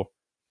know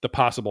the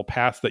possible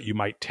paths that you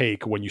might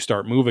take when you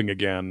start moving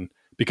again,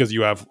 because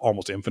you have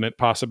almost infinite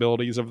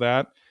possibilities of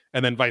that.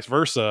 And then vice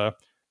versa,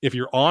 if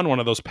you're on one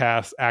of those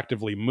paths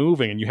actively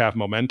moving and you have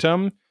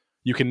momentum,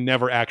 you can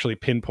never actually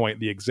pinpoint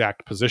the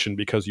exact position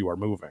because you are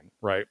moving,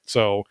 right?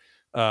 So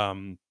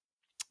time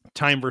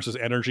versus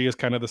energy is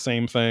kind of the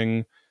same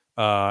thing.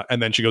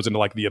 And then she goes into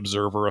like the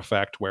observer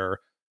effect where,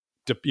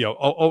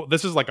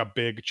 this is like a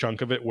big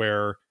chunk of it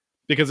where,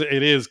 because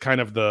it is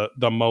kind of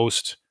the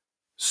most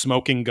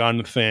smoking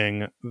gun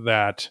thing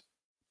that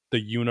the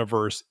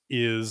universe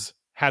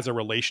has a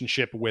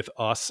relationship with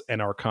us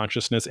and our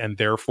consciousness, and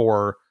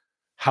therefore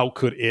how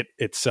could it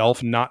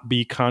itself not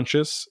be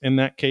conscious in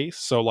that case?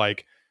 So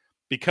like,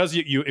 because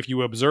you if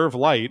you observe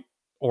light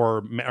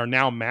or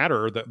now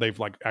matter, that they've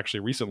like actually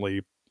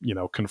recently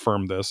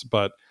confirmed this,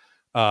 but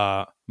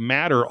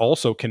matter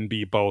also can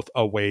be both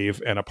a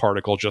wave and a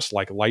particle, just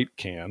like light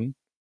can,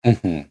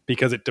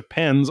 because it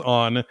depends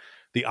on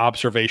the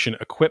observation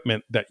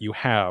equipment that you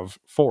have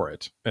for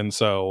it. And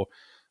so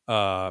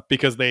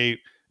because they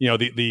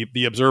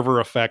the observer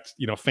effect,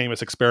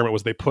 famous experiment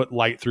was they put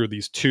light through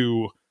these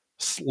 2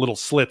 little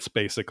slits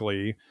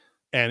basically,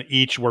 and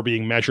each were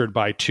being measured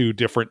by 2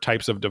 different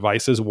types of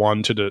devices,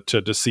 one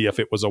to see if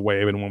it was a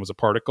wave and one was a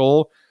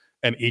particle,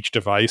 and each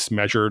device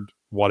measured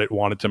what it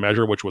wanted to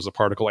measure, which was a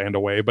particle and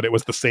a wave, but it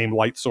was the same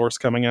light source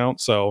coming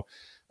out. So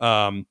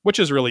which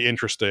is really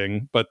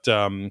interesting. But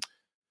so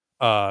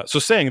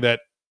saying that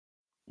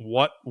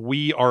what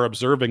we are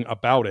observing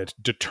about it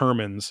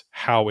determines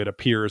how it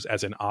appears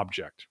as an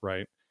object,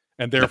 right?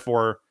 And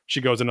therefore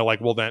she goes into like,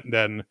 well,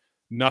 then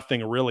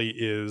nothing really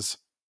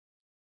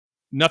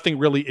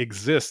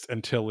exists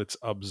until it's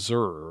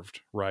observed,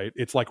 right?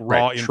 It's like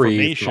raw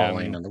information. Trees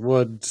falling in the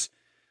woods.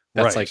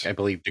 That's like, I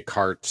believe,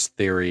 Descartes'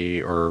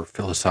 theory or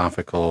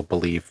philosophical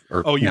belief.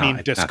 Or you mean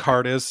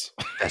Descartes?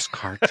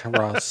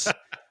 Descartes.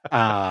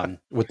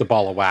 With the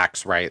ball of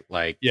wax, right?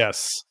 Like,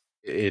 yes.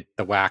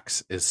 The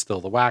wax is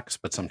still the wax,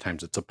 but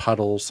sometimes it's a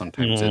puddle,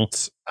 sometimes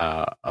it's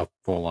a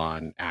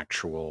full-on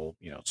actual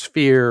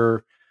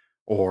sphere,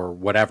 or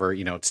whatever,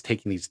 it's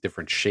taking these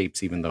different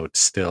shapes, even though it's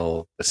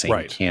still the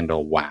same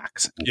candle,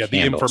 wax, and the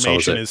candle.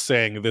 information is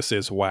saying this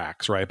is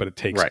wax, right? But it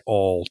takes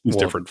all these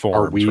different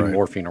forms. Are we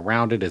morphing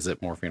around it? Is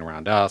it morphing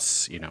around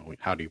us?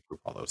 How do you prove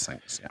all those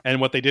things? Yeah.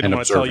 And what they didn't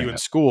want to tell you in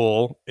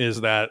school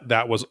is that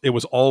it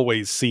was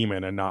always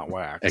semen and not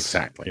wax.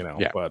 Exactly.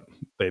 But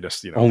they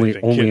just,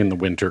 only in the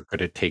winter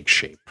could it take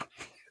shape.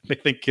 They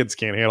think kids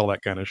can't handle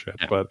that kind of shit.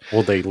 Yeah. But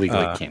they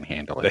legally can't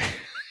handle it.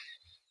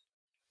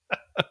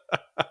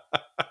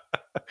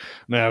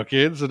 Now,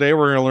 kids, today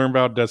we're going to learn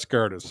about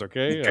Descartes,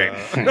 okay?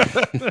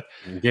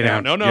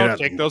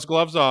 Take those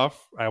gloves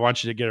off. I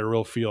want you to get a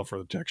real feel for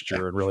the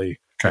texture and really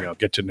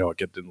get to know it,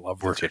 get to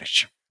love the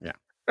texture. Yeah.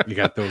 You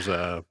got those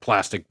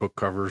plastic book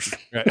covers,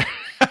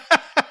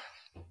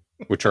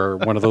 which are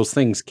one of those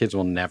things kids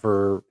will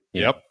never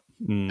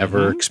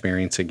ever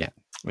experience again.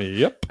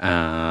 Yep.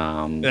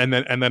 And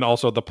then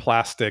also the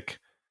plastic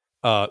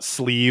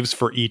sleeves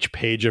for each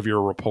page of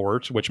your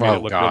report, which made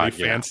it look really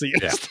fancy.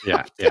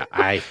 Yeah.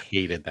 I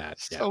hated that.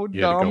 So you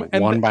dumb. Had to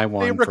go one by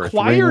one. They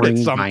required it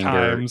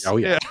sometimes. Binder. Oh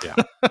yeah.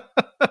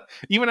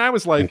 Even I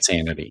was like,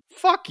 insanity.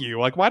 Fuck you!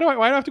 Like, why do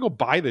I have to go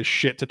buy this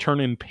shit to turn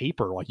in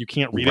paper? Like, you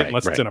can't read it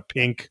unless it's in a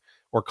pink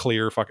or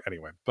clear.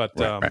 Anyway. But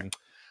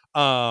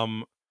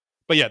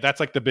yeah, that's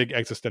like the big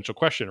existential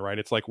question, right?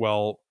 It's like,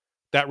 well,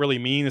 that really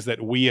means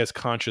that we as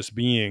conscious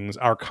beings,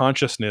 our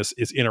consciousness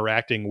is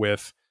interacting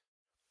with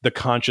the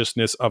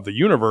consciousness of the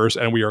universe,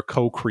 and we are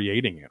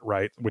co-creating it,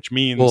 right? Which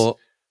means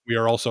we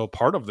are also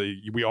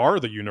we are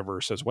the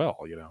universe as well,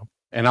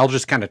 And I'll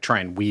just kind of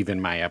try and weave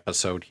in my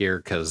episode here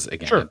because,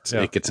 again,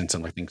 it gets into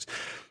like things.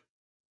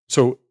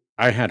 So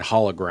I had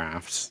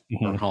holographs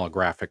or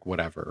holographic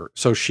whatever.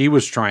 So she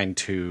was trying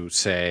to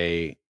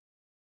say,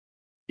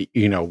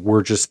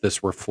 we're just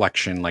this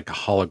reflection, like a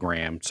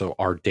hologram. So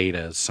our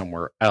data is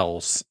somewhere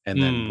else,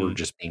 and then we're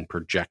just being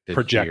projected.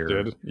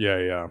 Here.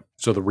 Yeah.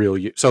 So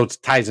so it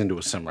ties into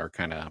a similar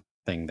kind of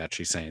thing that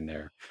she's saying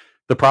there.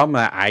 The problem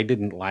that I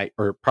didn't like,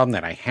 or problem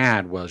that I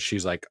had, was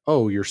she's like,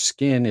 "Oh, your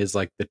skin is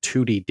like the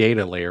 2D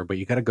data layer, but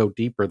you got to go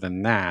deeper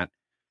than that."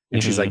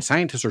 And she's like,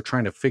 "Scientists are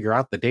trying to figure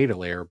out the data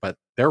layer, but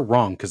they're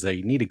wrong because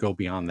they need to go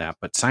beyond that.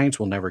 But science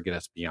will never get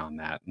us beyond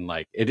that." And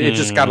like, it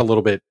just got a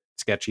little bit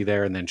sketchy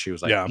there. And then she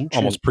was like,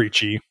 almost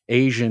preachy.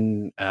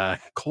 Asian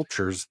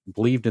cultures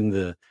believed in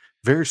the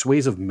various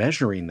ways of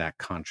measuring that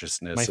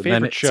consciousness. My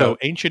favorite show,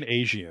 Ancient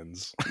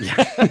Asians.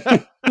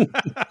 Yeah.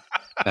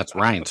 That's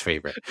Ryan's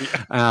favorite.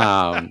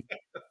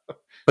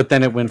 But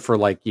then it went for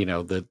like,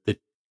 the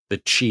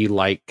chi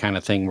light kind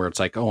of thing where it's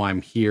like, oh,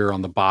 I'm here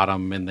on the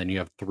bottom, and then you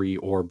have 3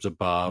 orbs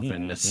above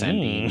and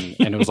ascending,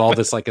 and it was all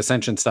this like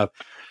ascension stuff.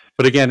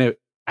 But again,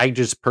 I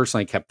just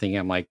personally kept thinking,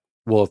 I'm like,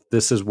 well, if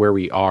this is where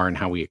we are and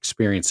how we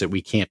experience it,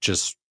 we can't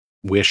just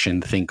wish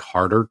and think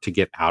harder to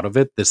get out of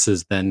it. This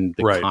is then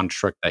the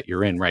construct that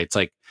you're in, right? It's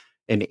like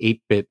an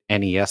 8-bit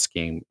NES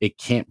game. It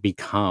can't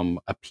become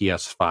a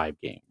PS5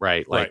 game,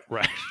 right? Like,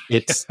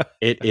 it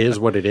is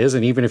what it is.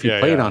 And even if you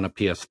play it on a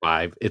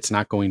PS5, it's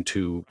not going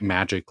to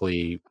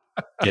magically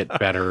get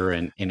better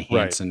and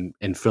enhance and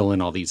fill in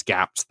all these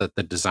gaps that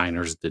the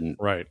designers didn't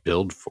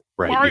build for.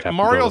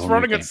 Mario's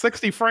running at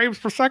 60 frames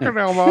per second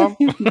now, Mom.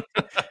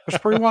 It's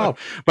pretty wild.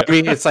 But I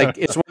mean, it's like,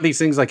 it's one of these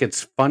things, like,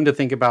 it's fun to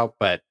think about,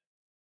 but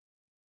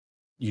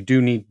you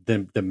do need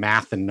the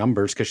math and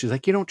numbers, because she's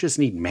like, you don't just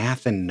need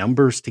math and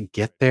numbers to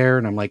get there.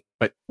 And I'm like,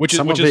 but which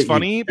is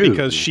funny,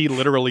 because she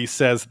literally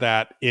says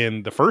that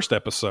in the first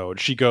episode.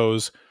 She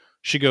goes,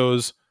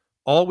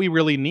 all we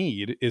really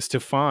need is to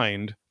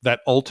find that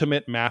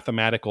ultimate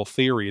mathematical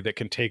theory that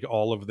can take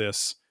all of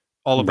these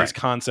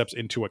concepts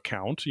into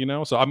account,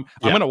 So I'm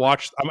going to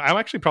watch, I'm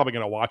actually probably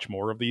going to watch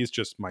more of these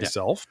just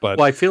myself.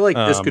 But I feel like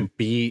this could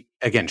be,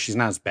 again, she's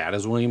not as bad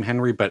as William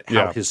Henry, but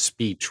how his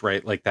speech,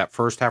 right? Like that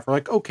first half, we're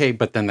like, okay,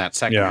 but then that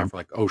second half, we're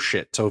like, oh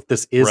shit. So if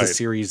this is a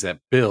series that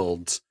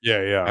builds,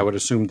 I would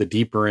assume the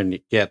deeper in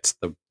it gets,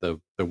 the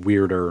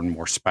weirder and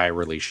more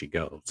spirally she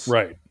goes.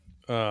 Right.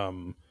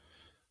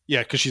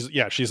 Because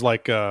she's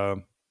like,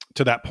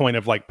 to that point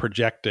of like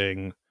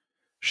projecting,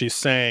 she's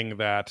saying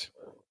that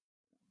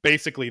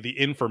basically the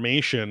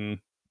information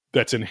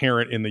that's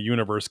inherent in the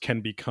universe can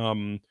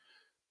become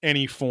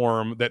any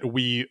form that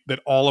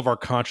all of our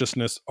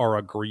consciousness are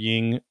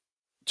agreeing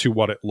to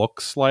what it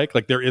looks like.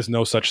 Like, there is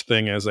no such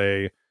thing as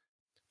a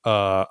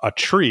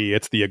tree.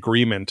 It's the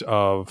agreement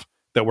of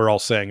that we're all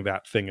saying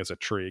that thing is a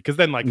tree. Because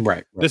then, like,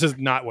 this is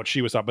not what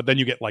she was talking. But then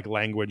you get like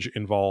language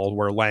involved,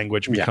 where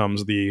language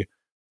becomes the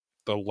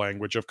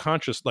language of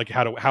conscious. Like,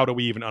 how do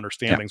we even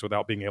understand things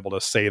without being able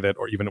to say that,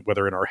 or even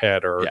whether in our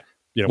head or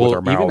with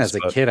our mouths. Even as a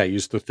kid, I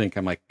used to think,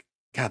 I'm like,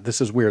 God, this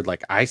is weird.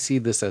 Like, I see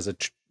this as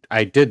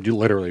I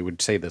literally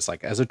would say this,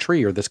 like, as a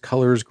tree, or this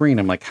color is green.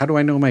 I'm like, how do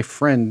I know my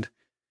friend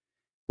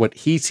what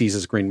he sees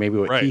as green? Maybe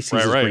what he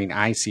sees as green,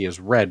 I see as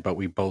red, but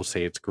we both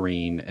say it's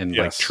green. And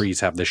like, trees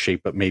have the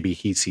shape, but maybe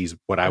he sees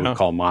what I would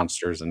call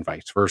monsters, and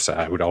vice versa.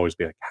 I would always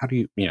be like, how do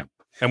you,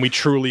 And we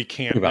truly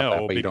can't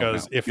know,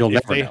 because if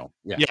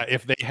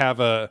they have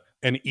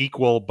an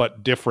equal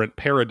but different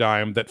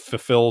paradigm that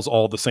fulfills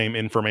all the same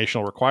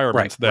informational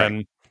requirements,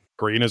 then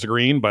green is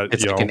green, but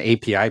it's like an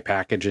API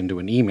package into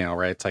an email,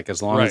 right? It's like,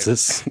 as long as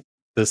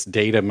this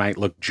data might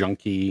look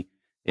junky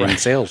in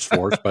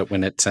Salesforce, but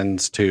when it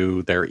sends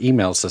to their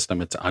email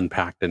system, it's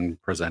unpacked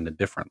and presented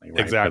differently, right?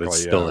 Exactly, but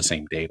it's still the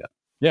same data.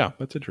 Yeah,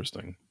 that's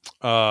interesting.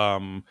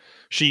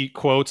 She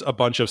quotes a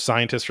bunch of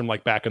scientists from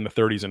like back in the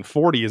 30s and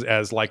 40s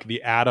as like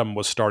the atom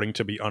was starting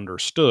to be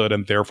understood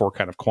and therefore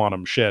kind of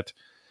quantum shit.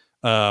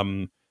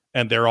 And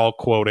they're all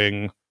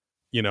quoting,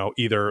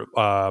 either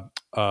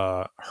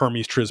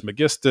Hermes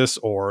Trismegistus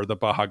or the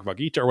Bhagavad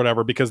Gita or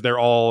whatever, because they're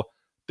all,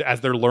 as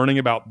they're learning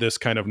about this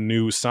kind of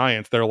new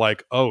science, they're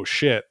like, oh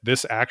shit,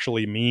 this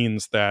actually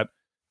means that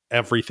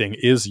everything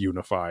is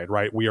unified,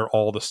 right? We are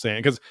all the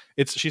same. Because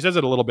she says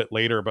it a little bit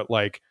later, but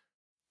like,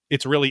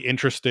 it's really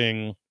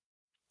interesting.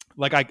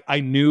 Like I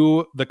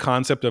knew the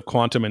concept of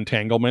quantum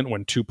entanglement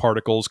when two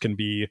particles can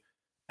be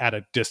at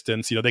a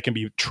distance, they can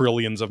be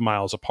trillions of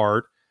miles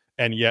apart,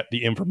 and yet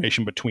the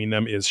information between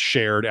them is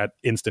shared at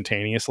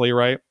instantaneously,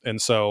 right?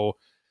 And so,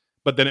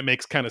 but then it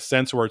makes kind of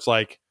sense where it's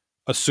like,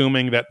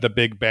 assuming that the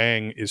Big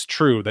Bang is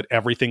true, that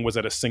everything was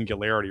at a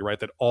singularity, right?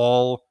 That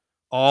all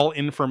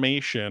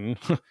information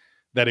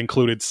that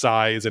included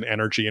size and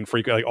energy and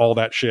frequency, like all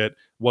that shit,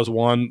 was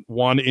one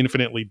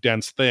infinitely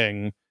dense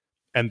thing,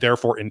 and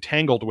therefore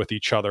entangled with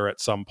each other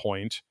at some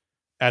point.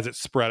 As it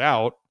spread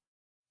out,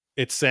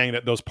 it's saying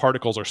that those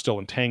particles are still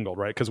entangled,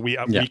 right? Because we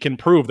can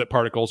prove that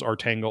particles are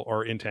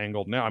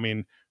entangled now. I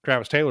mean,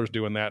 Travis Taylor's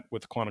doing that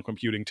with quantum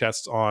computing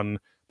tests on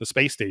the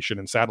space station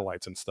and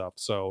satellites and stuff.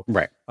 So,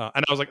 right.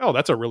 And I was like, oh,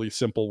 that's a really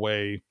simple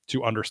way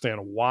to understand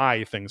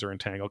why things are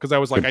entangled. Because I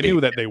was like, I knew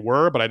that they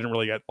were, but I didn't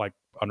really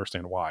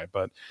understand why.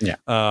 But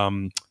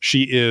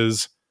she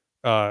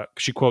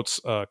quotes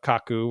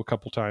Kaku a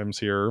couple times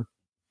here,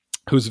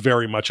 who's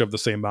very much of the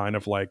same mind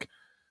of like,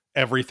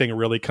 everything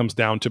really comes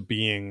down to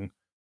being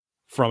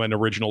from an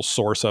original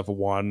source of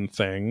one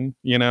thing,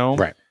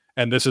 Right.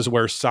 And this is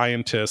where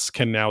scientists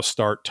can now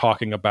start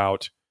talking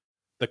about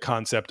the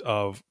concept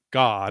of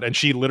God. And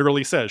she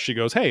literally says, she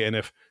goes, hey, and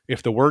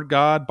if the word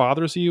God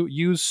bothers you,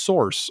 use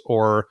source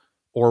or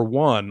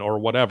one or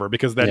whatever,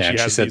 because then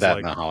she has said these, that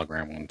like, in the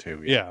hologram one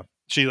too. Yeah.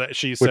 She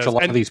says, which a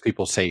lot of these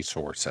people say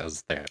source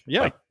as that.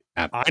 Yeah. Like,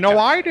 I know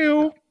I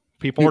do.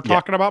 People are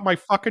talking about my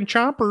fucking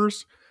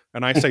chompers.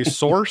 And I say,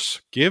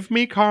 source, give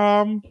me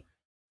calm.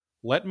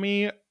 Let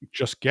me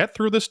just get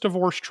through this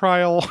divorce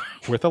trial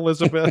with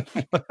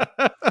Elizabeth.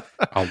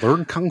 I'll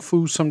learn Kung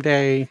Fu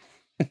someday.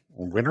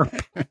 Winner.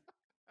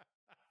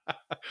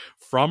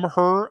 From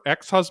her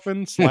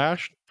ex-husband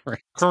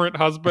 / current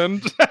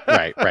husband.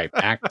 right.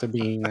 Back to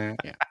being that.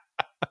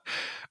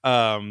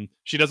 Yeah.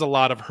 She does a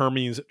lot of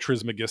Hermes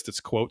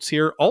Trismegistus quotes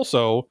here.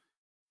 Also,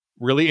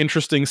 really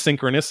interesting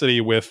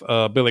synchronicity with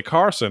Billy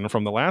Carson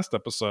from the last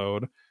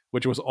episode,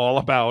 which was all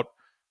about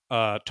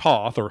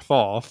Thoth,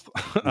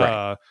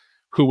 right.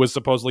 Who was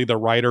supposedly the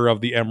writer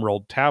of the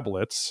Emerald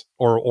Tablets,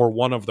 or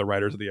one of the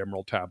writers of the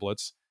Emerald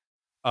Tablets.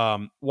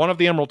 One of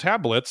the Emerald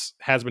Tablets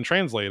has been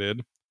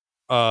translated,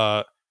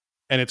 and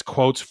it's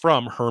quotes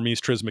from Hermes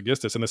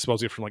Trismegistus, and this is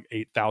supposedly from like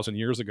 8,000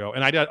 years ago.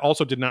 And I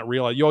also did not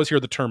realize, you always hear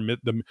the term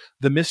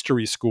the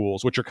mystery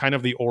schools, which are kind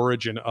of the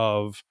origin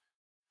of,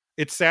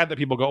 it's sad that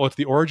people go, oh, it's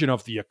the origin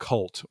of the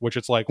occult, which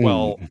it's like,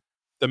 well,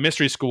 the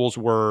mystery schools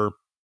were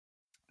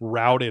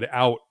routed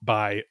out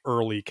by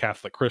early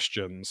Catholic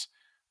Christians.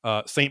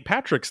 St.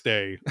 Patrick's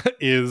Day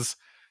is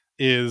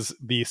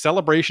the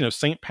celebration of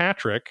St.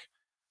 Patrick,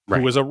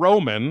 who was a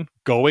Roman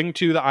going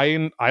to the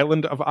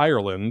island of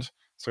Ireland.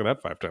 Say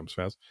that 5 times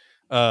fast.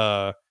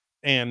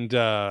 And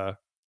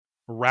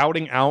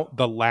routing out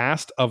the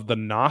last of the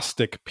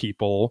Gnostic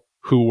people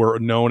who were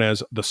known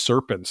as the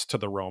serpents to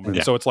the Romans.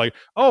 Yeah. So it's like,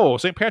 oh,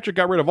 St. Patrick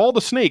got rid of all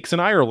the snakes in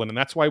Ireland, and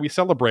that's why we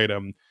celebrate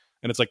him.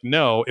 And it's like,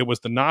 no, it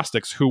was the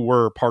Gnostics who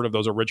were part of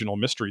those original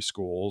mystery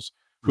schools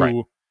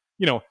who,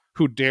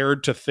 who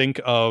dared to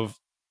think of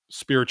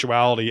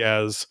spirituality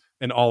as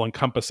an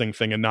all-encompassing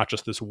thing and not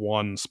just this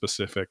one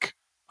specific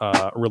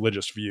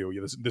religious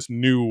view. This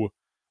new,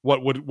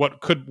 what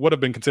would have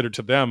been considered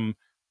to them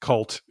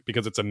cult,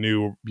 because it's a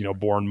new,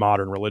 born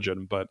modern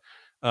religion. But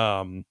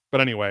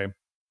anyway,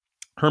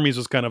 Hermes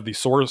was kind of the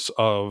source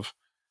of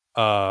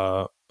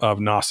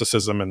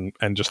Gnosticism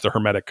and just the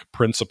Hermetic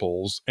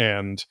principles.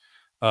 And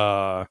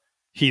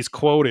he's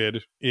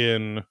quoted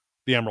in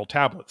the Emerald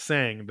Tablet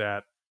saying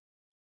that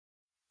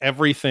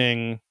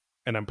everything,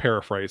 and I'm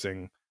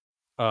paraphrasing,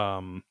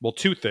 well,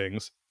 2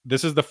 things.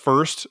 This is the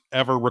first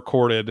ever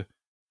recorded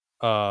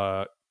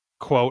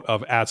quote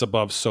of as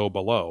above, so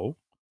below.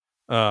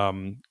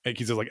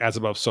 He says, like, as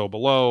above, so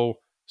below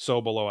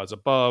as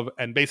above,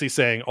 and basically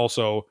saying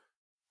also,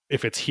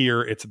 if it's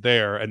here, it's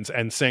there,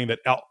 and saying that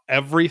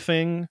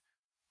everything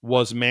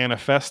was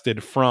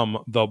manifested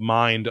from the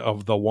mind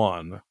of the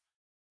one,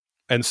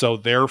 and so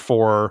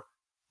therefore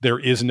there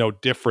is no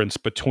difference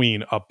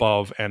between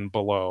above and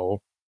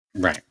below.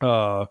 Right.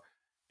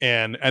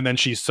 And then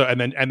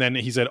and then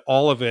he said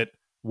all of it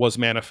was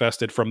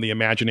manifested from the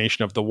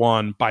imagination of the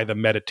one by the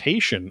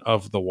meditation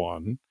of the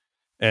one.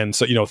 And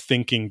so,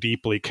 thinking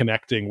deeply,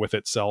 connecting with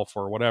itself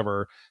or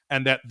whatever,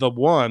 and that the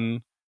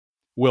one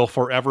will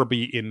forever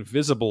be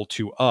invisible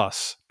to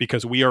us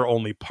because we are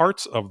only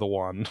parts of the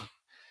one,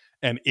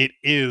 and it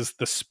is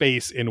the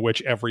space in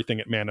which everything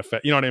it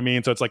manifests. You know what I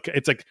mean? So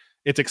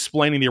it's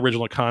explaining the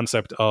original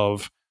concept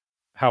of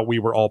how we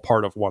were all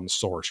part of one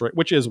source, right?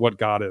 Which is what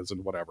God is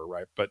and whatever,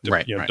 right? But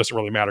Right, you know, it right. doesn't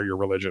really matter your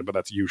religion, but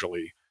that's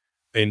usually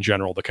in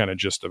general the kind of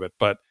gist of it.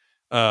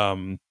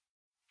 Um,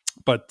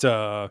 but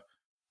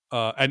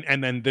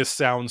and then this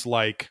sounds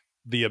like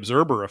the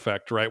observer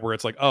effect, right? Where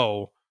it's like,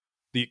 oh,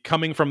 the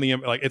coming from the,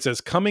 like it says,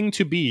 coming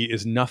to be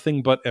is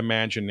nothing but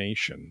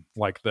imagination,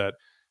 like that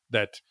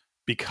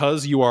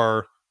because you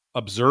are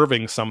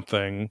observing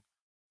something,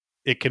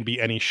 it can be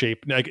any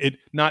shape, like it,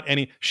 not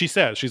any, she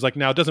says, she's like,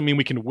 now it doesn't mean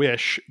we can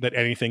wish that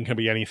anything can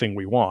be anything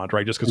we want,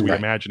 right? Just because we Right.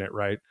 imagine it,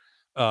 right?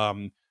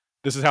 um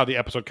this is how the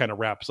episode kind of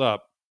wraps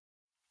up.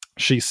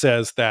 She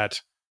says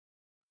that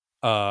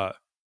uh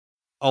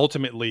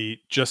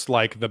ultimately, just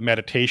like the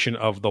meditation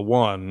of the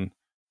one,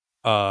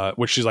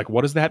 which she's like,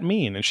 what does that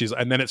mean?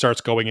 And then it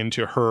starts going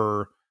into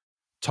her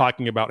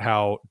talking about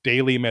how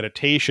daily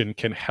meditation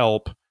can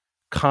help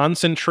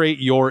concentrate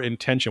your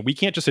intention. We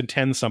can't just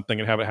intend something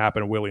and have it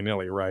happen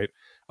willy-nilly, right?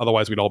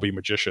 Otherwise we'd all be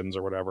magicians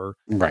or whatever.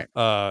 Right.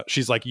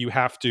 She's like, you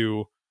have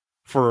to,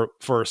 for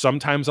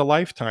sometimes a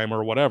lifetime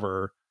or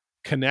whatever,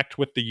 connect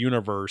with the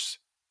universe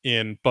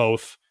in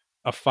both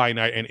a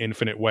finite and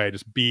infinite way.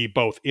 Just be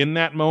both in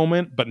that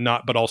moment,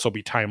 but also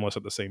be timeless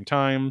at the same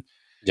time.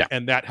 Yeah.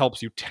 And that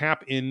helps you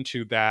tap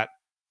into that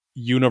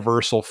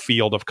universal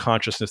field of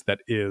consciousness that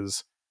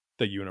is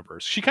the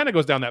universe. She kind of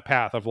goes down that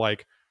path of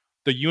like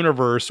the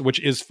universe, which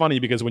is funny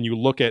because when you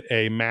look at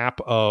a map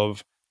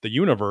of the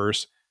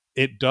universe,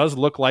 it does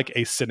look like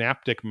a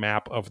synaptic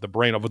map of the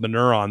brain, of the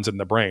neurons in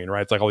the brain,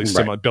 right? It's like all these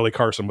similar. Right. Billy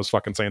Carson was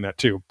fucking saying that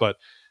too,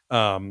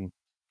 um,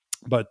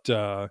 but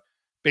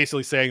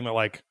basically saying that,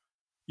 like,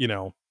 you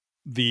know,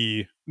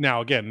 the,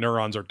 now again,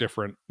 neurons are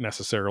different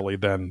necessarily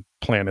than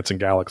planets and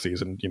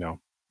galaxies and, you know,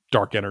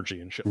 dark energy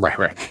and shit Right.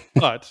 like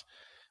that.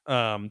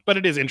 Right. But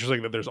it is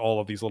interesting that there's all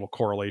of these little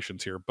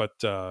correlations here. But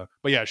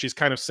yeah, she's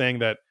kind of saying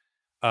that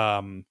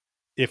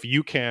if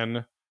you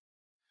can,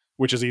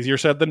 which is easier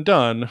said than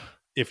done,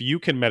 if you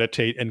can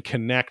meditate and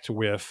connect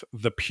with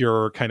the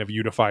pure kind of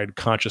unified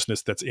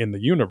consciousness that's in the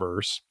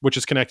universe, which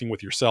is connecting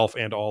with yourself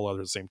and all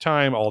others at the same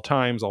time, all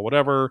times, all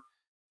whatever,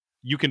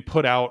 you can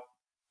put out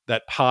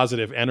that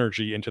positive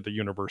energy into the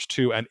universe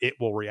too, and it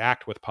will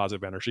react with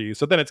positive energy.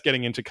 So then it's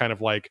getting into kind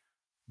of like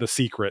the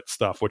secret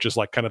stuff, which is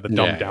like kind of the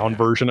dumbed down Yeah.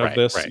 version of Right.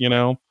 this, Right. you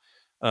know?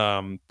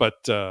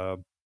 But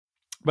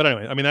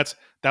anyway, I mean, that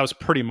was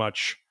pretty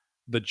much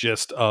the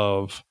gist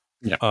of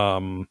Yeah.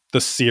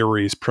 the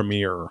series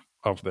premiere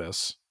of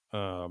this.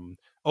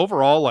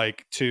 Overall,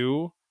 like,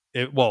 too,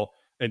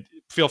 and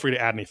feel free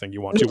to add anything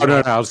you want to. No,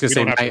 no, no. I was gonna We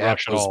say don't have my to app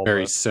rush at was all,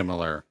 very but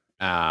similar.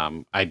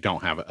 I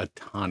don't have a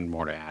ton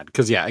more to add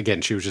because, yeah,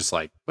 again, she was just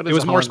like, "What it is a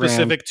was more hologram?"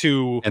 specific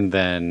to And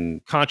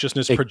then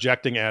consciousness it,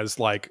 projecting as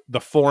like the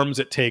forms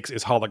it takes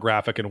is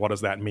holographic, and what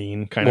does that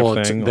mean, kind of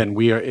well, thing. Like, then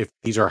we are. If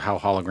these are how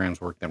holograms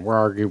work, then we're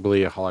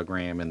arguably a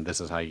hologram, and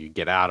this is how you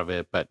get out of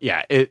it. But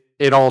yeah,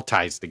 it all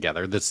ties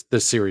together. This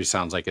series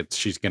sounds like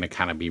she's going to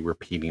kind of be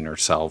repeating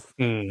herself,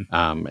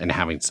 and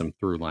having some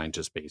through line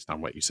just based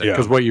on what you said. yeah,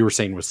 Because what you were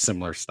saying was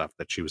similar stuff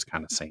that she was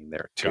kind of saying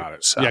there too. got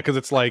it. So Yeah, because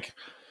it's like,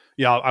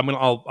 yeah,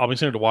 I'll be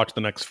excited to watch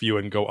the next few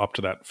and go up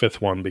to that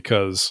fifth one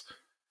because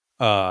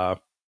uh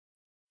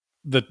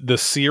the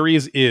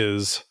series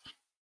is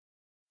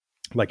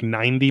like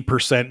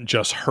 90%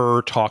 just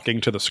her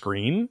talking to the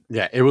screen,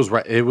 yeah, it was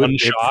right. one It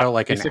shot, felt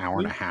like an hour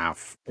and a basically.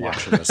 half Yeah.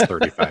 watching this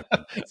 35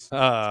 minutes.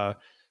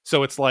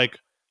 So it's like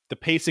the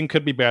pacing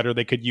could be better.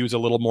 They could use a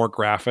little more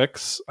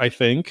graphics, I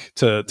think,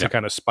 to Yeah.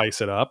 kind of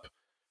spice it up.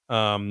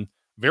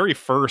 Very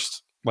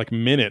first like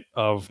minute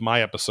of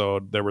my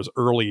episode, there was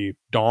early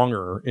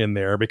donger in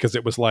there because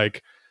it was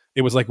like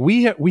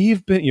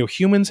we've been, you know,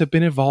 humans have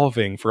been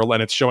evolving for,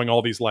 and it's showing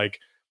all these like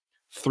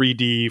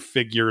 3D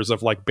figures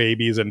of like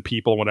babies and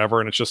people, whatever,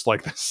 and it's just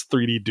like this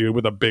 3D dude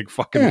with a big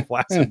fucking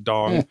flaccid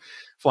dong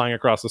flying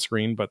across the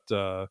screen. But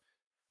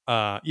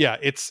yeah,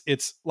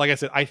 it's like I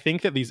said, I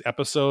think that these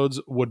episodes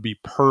would be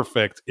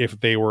perfect if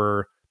they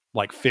were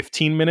like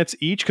 15 minutes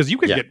each, because you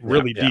could Yeah, get yeah,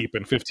 really yeah. deep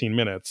in 15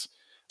 minutes.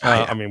 Oh,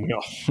 yeah. I mean, we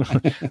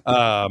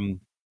all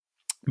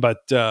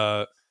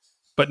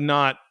but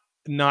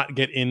not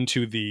get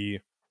into the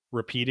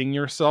repeating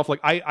yourself. Like,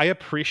 I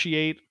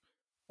appreciate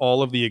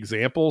all of the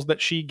examples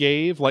that she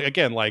gave. Like,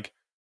 again, like,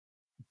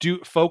 do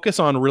focus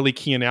on really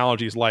key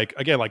analogies, like,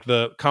 again, like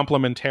the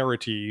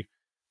complementarity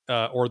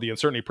or the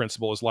uncertainty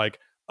principle is like,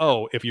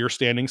 oh, if you're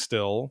standing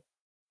still,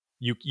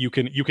 you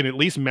can at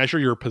least measure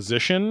your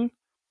position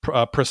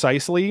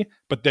precisely,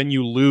 but then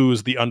you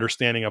lose the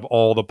understanding of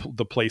all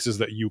the places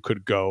that you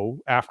could go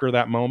after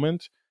that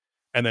moment,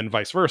 and then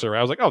vice versa.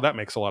 I was like, oh, that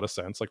makes a lot of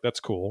sense. Like, that's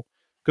cool,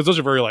 because those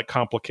are very like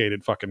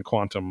complicated fucking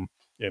quantum,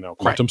 Right.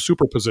 quantum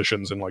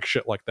superpositions and like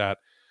shit like that.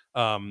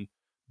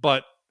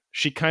 But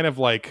she kind of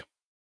like,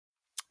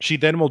 she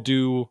then will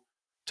do,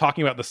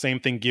 talking about the same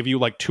thing, give you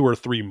like two or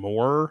three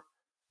more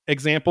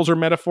examples or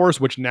metaphors,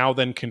 which now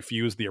then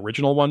confuse the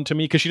original one to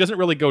me, because she doesn't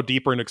really go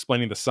deeper in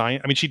explaining the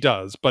science. I mean, she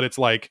does, but it's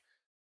like,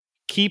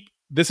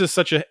 this is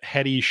such a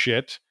heady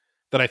shit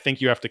that I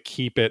think you have to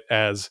keep it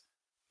as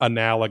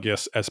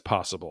analogous as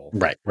possible.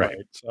 Right.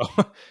 So,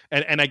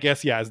 and I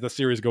guess, yeah, as the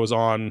series goes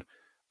on,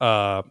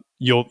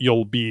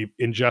 you'll be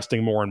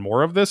ingesting more and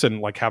more of this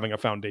and like having a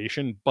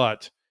foundation,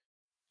 but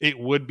it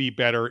would be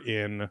better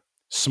in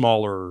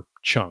smaller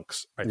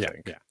chunks, I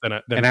think,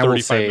 than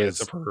 35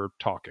 minutes of her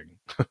talking.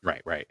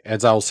 Right.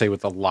 As I'll say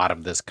with a lot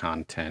of this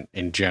content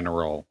in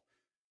general,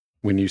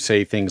 when you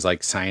say things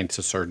like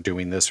scientists are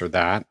doing this or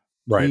that,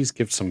 please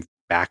give some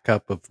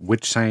backup of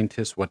which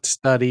scientists, what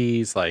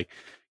studies, like,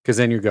 because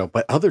then you go,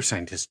 but other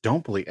scientists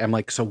don't believe. I'm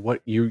like, so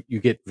what? You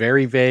get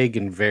very vague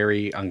and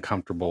very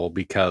uncomfortable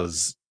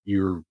because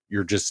you're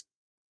just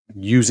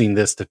using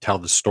this to tell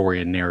the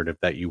story and narrative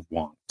that you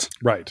want.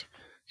 Right.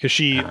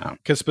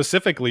 Because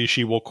specifically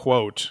she will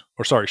quote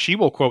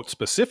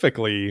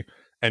specifically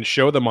and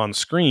show them on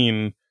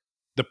screen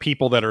the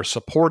people that are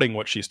supporting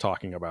what she's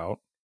talking about.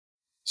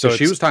 So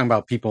she was talking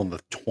about people in the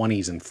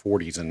 20s and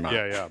 40s in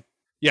mind.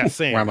 Yeah,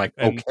 same. Where I'm like,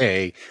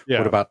 okay,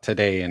 what about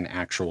today and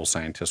actual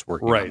scientists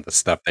working on the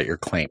stuff that you're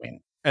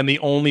claiming? And the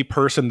only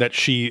person that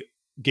she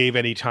gave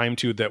any time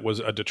to that was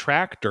a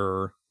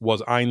detractor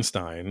was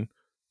Einstein,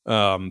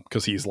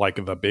 because he's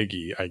like the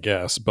biggie, I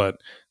guess.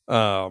 But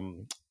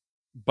it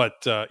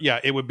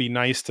would be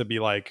nice to be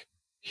like,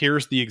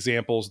 here's the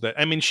examples that,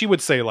 I mean, she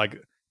would say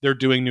like, they're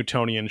doing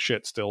Newtonian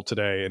shit still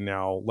today, and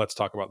now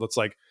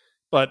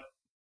but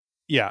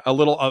yeah, a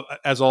little,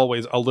 as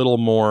always, a little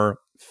more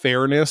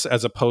fairness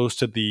as opposed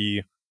to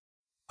the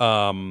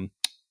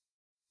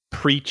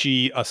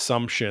preachy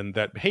assumption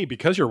that, hey,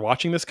 because you're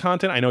watching this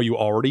content, I know you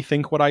already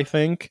think what I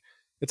think.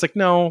 It's like,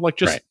 no, like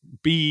just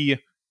be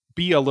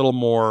a little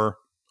more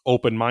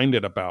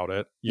open-minded about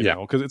it, you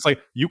know, because it's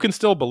like, you can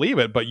still believe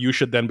it, but you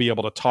should then be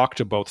able to talk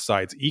to both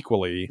sides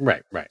equally,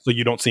 right, so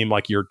you don't seem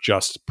like you're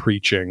just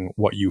preaching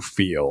what you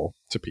feel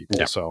to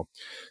people. So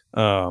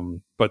that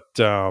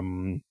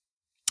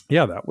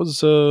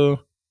was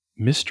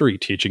Mystery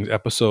Teachings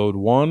episode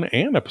 1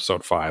 and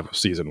episode 5 of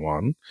season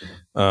 1.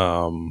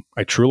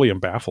 I truly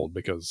am baffled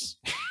because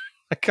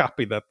I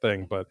copied that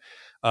thing, but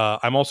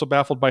I'm also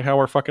baffled by how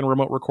our fucking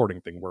remote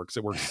recording thing works.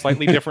 It works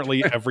slightly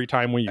differently every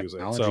time we use it.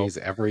 Technology's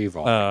ever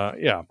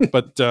evolving.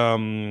 But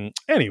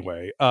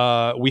anyway,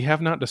 we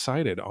have not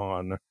decided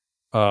on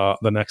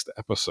the next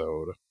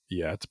episode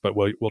yet, but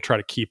we'll try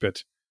to keep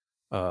it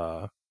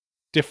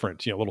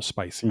different, a little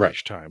spicy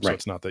each time. So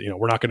it's not that,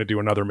 we're not going to do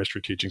another Mystery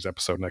Teachings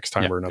episode next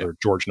time or another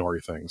George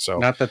Norrie thing. So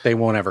not that they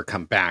won't ever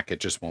come back. It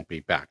just won't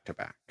be back to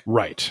back.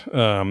 Right.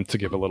 To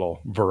give a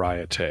little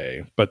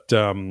variety. But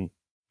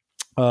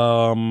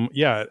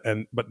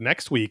but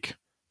next week,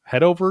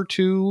 head over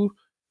to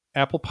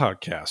Apple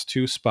Podcasts,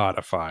 to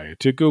Spotify,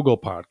 to Google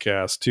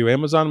Podcasts, to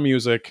Amazon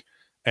Music,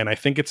 and I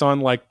think it's on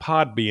like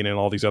Podbean and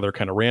all these other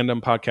kind of random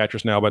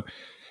podcatchers now, but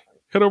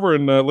head over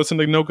and listen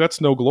to No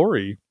Guts, No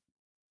Glory.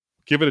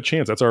 Give it a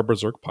chance. That's our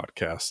Berserk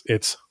podcast.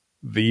 It's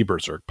the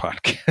Berserk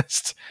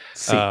podcast.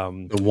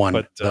 The one,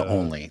 the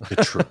only, the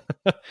true.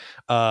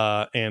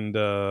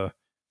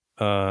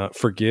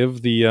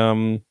 Forgive the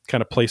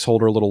kind of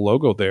placeholder little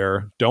logo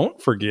there.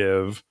 Don't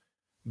forgive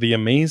the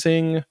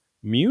amazing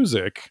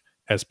music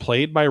as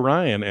played by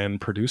Ryan and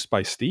produced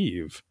by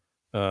Steve.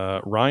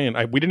 Ryan,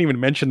 we didn't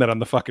even mention that on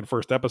the fucking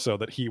first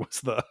episode that he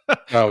was the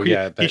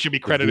he should be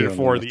credited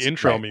for the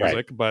intro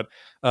music, but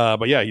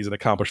yeah, he's an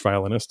accomplished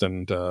violinist,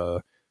 and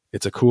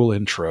it's a cool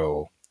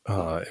intro,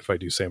 if I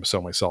do say so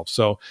myself.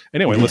 So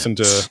anyway, listen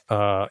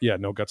to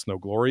No Guts, No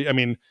Glory. I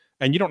mean,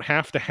 and you don't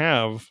have to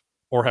have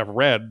or have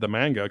read the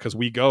manga, because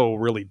we go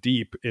really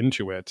deep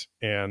into it,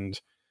 and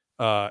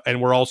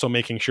we're also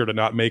making sure to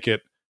not make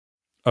it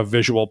a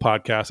visual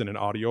podcast in an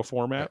audio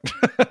format.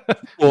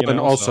 Well, and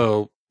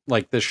also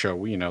like this show,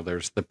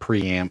 there's the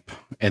preamp,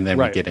 and then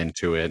we get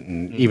into it,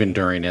 and even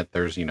during it,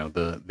 there's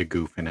the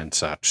goofing and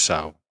such.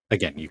 So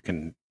again, you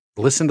can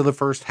listen to the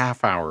first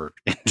half hour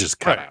and just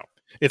cut out.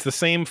 It's the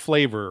same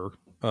flavor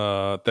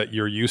that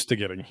you're used to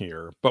getting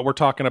here, but we're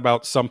talking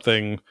about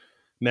something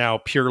now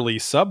purely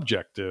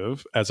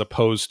subjective as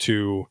opposed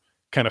to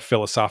kind of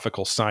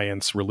philosophical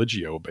science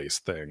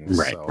religio-based things.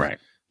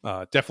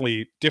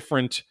 Definitely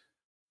different,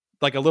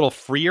 like a little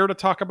freer to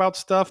talk about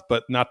stuff,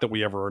 but not that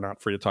we ever are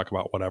not free to talk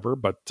about whatever.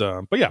 But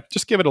yeah,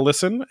 just give it a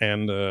listen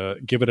and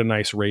give it a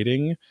nice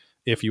rating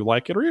if you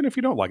like it, or even if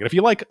you don't like it. If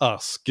you like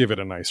us, give it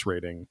a nice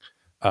rating.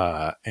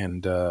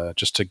 And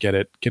just to get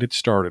it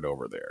started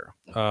over there.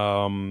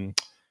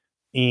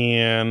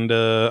 And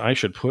I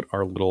should put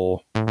our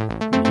little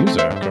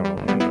music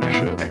on.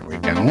 There we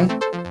go.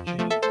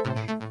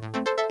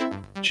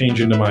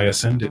 Change into my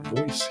ascended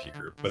voice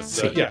here. But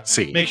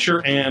make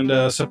sure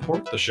and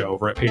support the show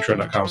over at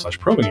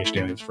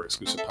patreon.com/probingancientaliens for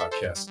exclusive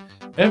podcasts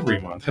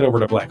every month. Head over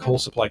to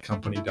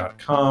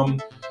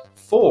blackholesupplycompany.com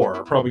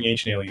for Probing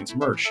Ancient Aliens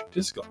merch,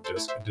 disc golf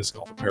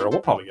apparel.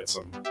 We'll probably get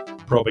some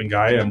Probing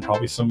Gaia and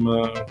probably some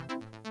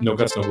No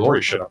Guts, No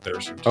Glory shit up there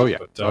soon. Oh, yeah.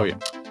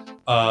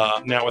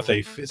 Now with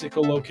a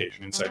physical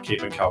location inside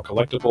Cape and Cow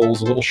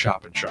Collectibles, a little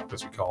shop and shop,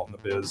 as we call it in the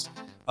biz,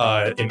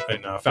 in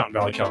Fountain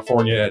Valley,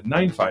 California, at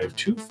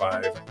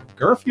 9525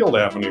 Garfield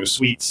Avenue,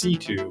 Suite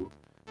C2,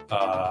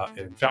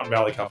 in Fountain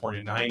Valley,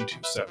 California,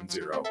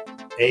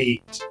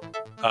 92708.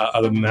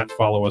 Other than that,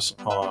 follow us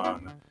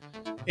on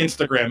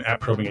Instagram at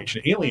Probing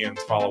Ancient Aliens.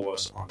 Follow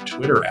us on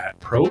Twitter at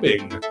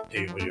Probing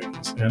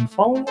Aliens. And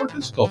follow our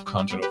disc golf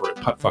content over at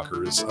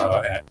Puttfuckers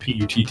at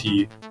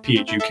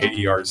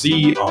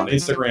PUTTPHUKERZ on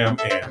Instagram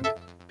and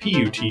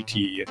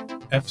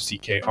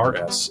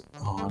PUTTFCKRS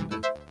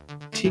on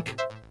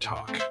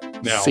TikTok.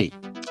 Now,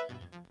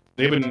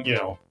 they've been,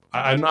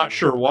 I'm not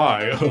sure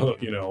why,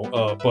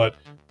 but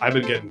I've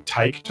been getting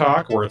Tyke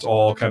Talk, where it's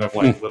all kind of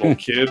like little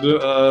kid,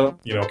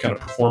 kind of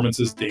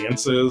performances,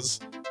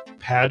 dances,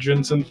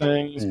 pageants and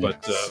things,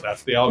 but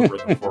that's the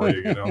algorithm for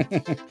you,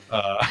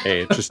 Hey,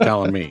 it's just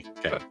telling me.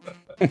 Okay.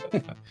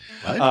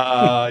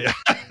 Yeah.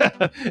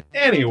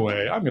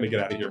 Anyway, I'm going to get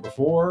out of here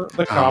before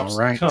the cops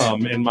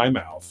come in my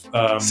mouth.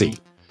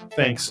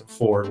 Thanks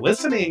for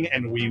listening,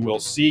 and we will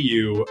see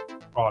you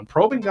on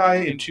Probing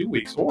Gaia in 2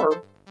 weeks,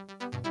 or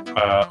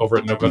over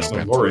at No Guts,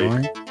 No Glory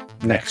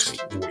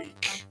next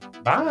week.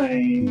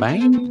 Bye.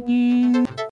 Bye.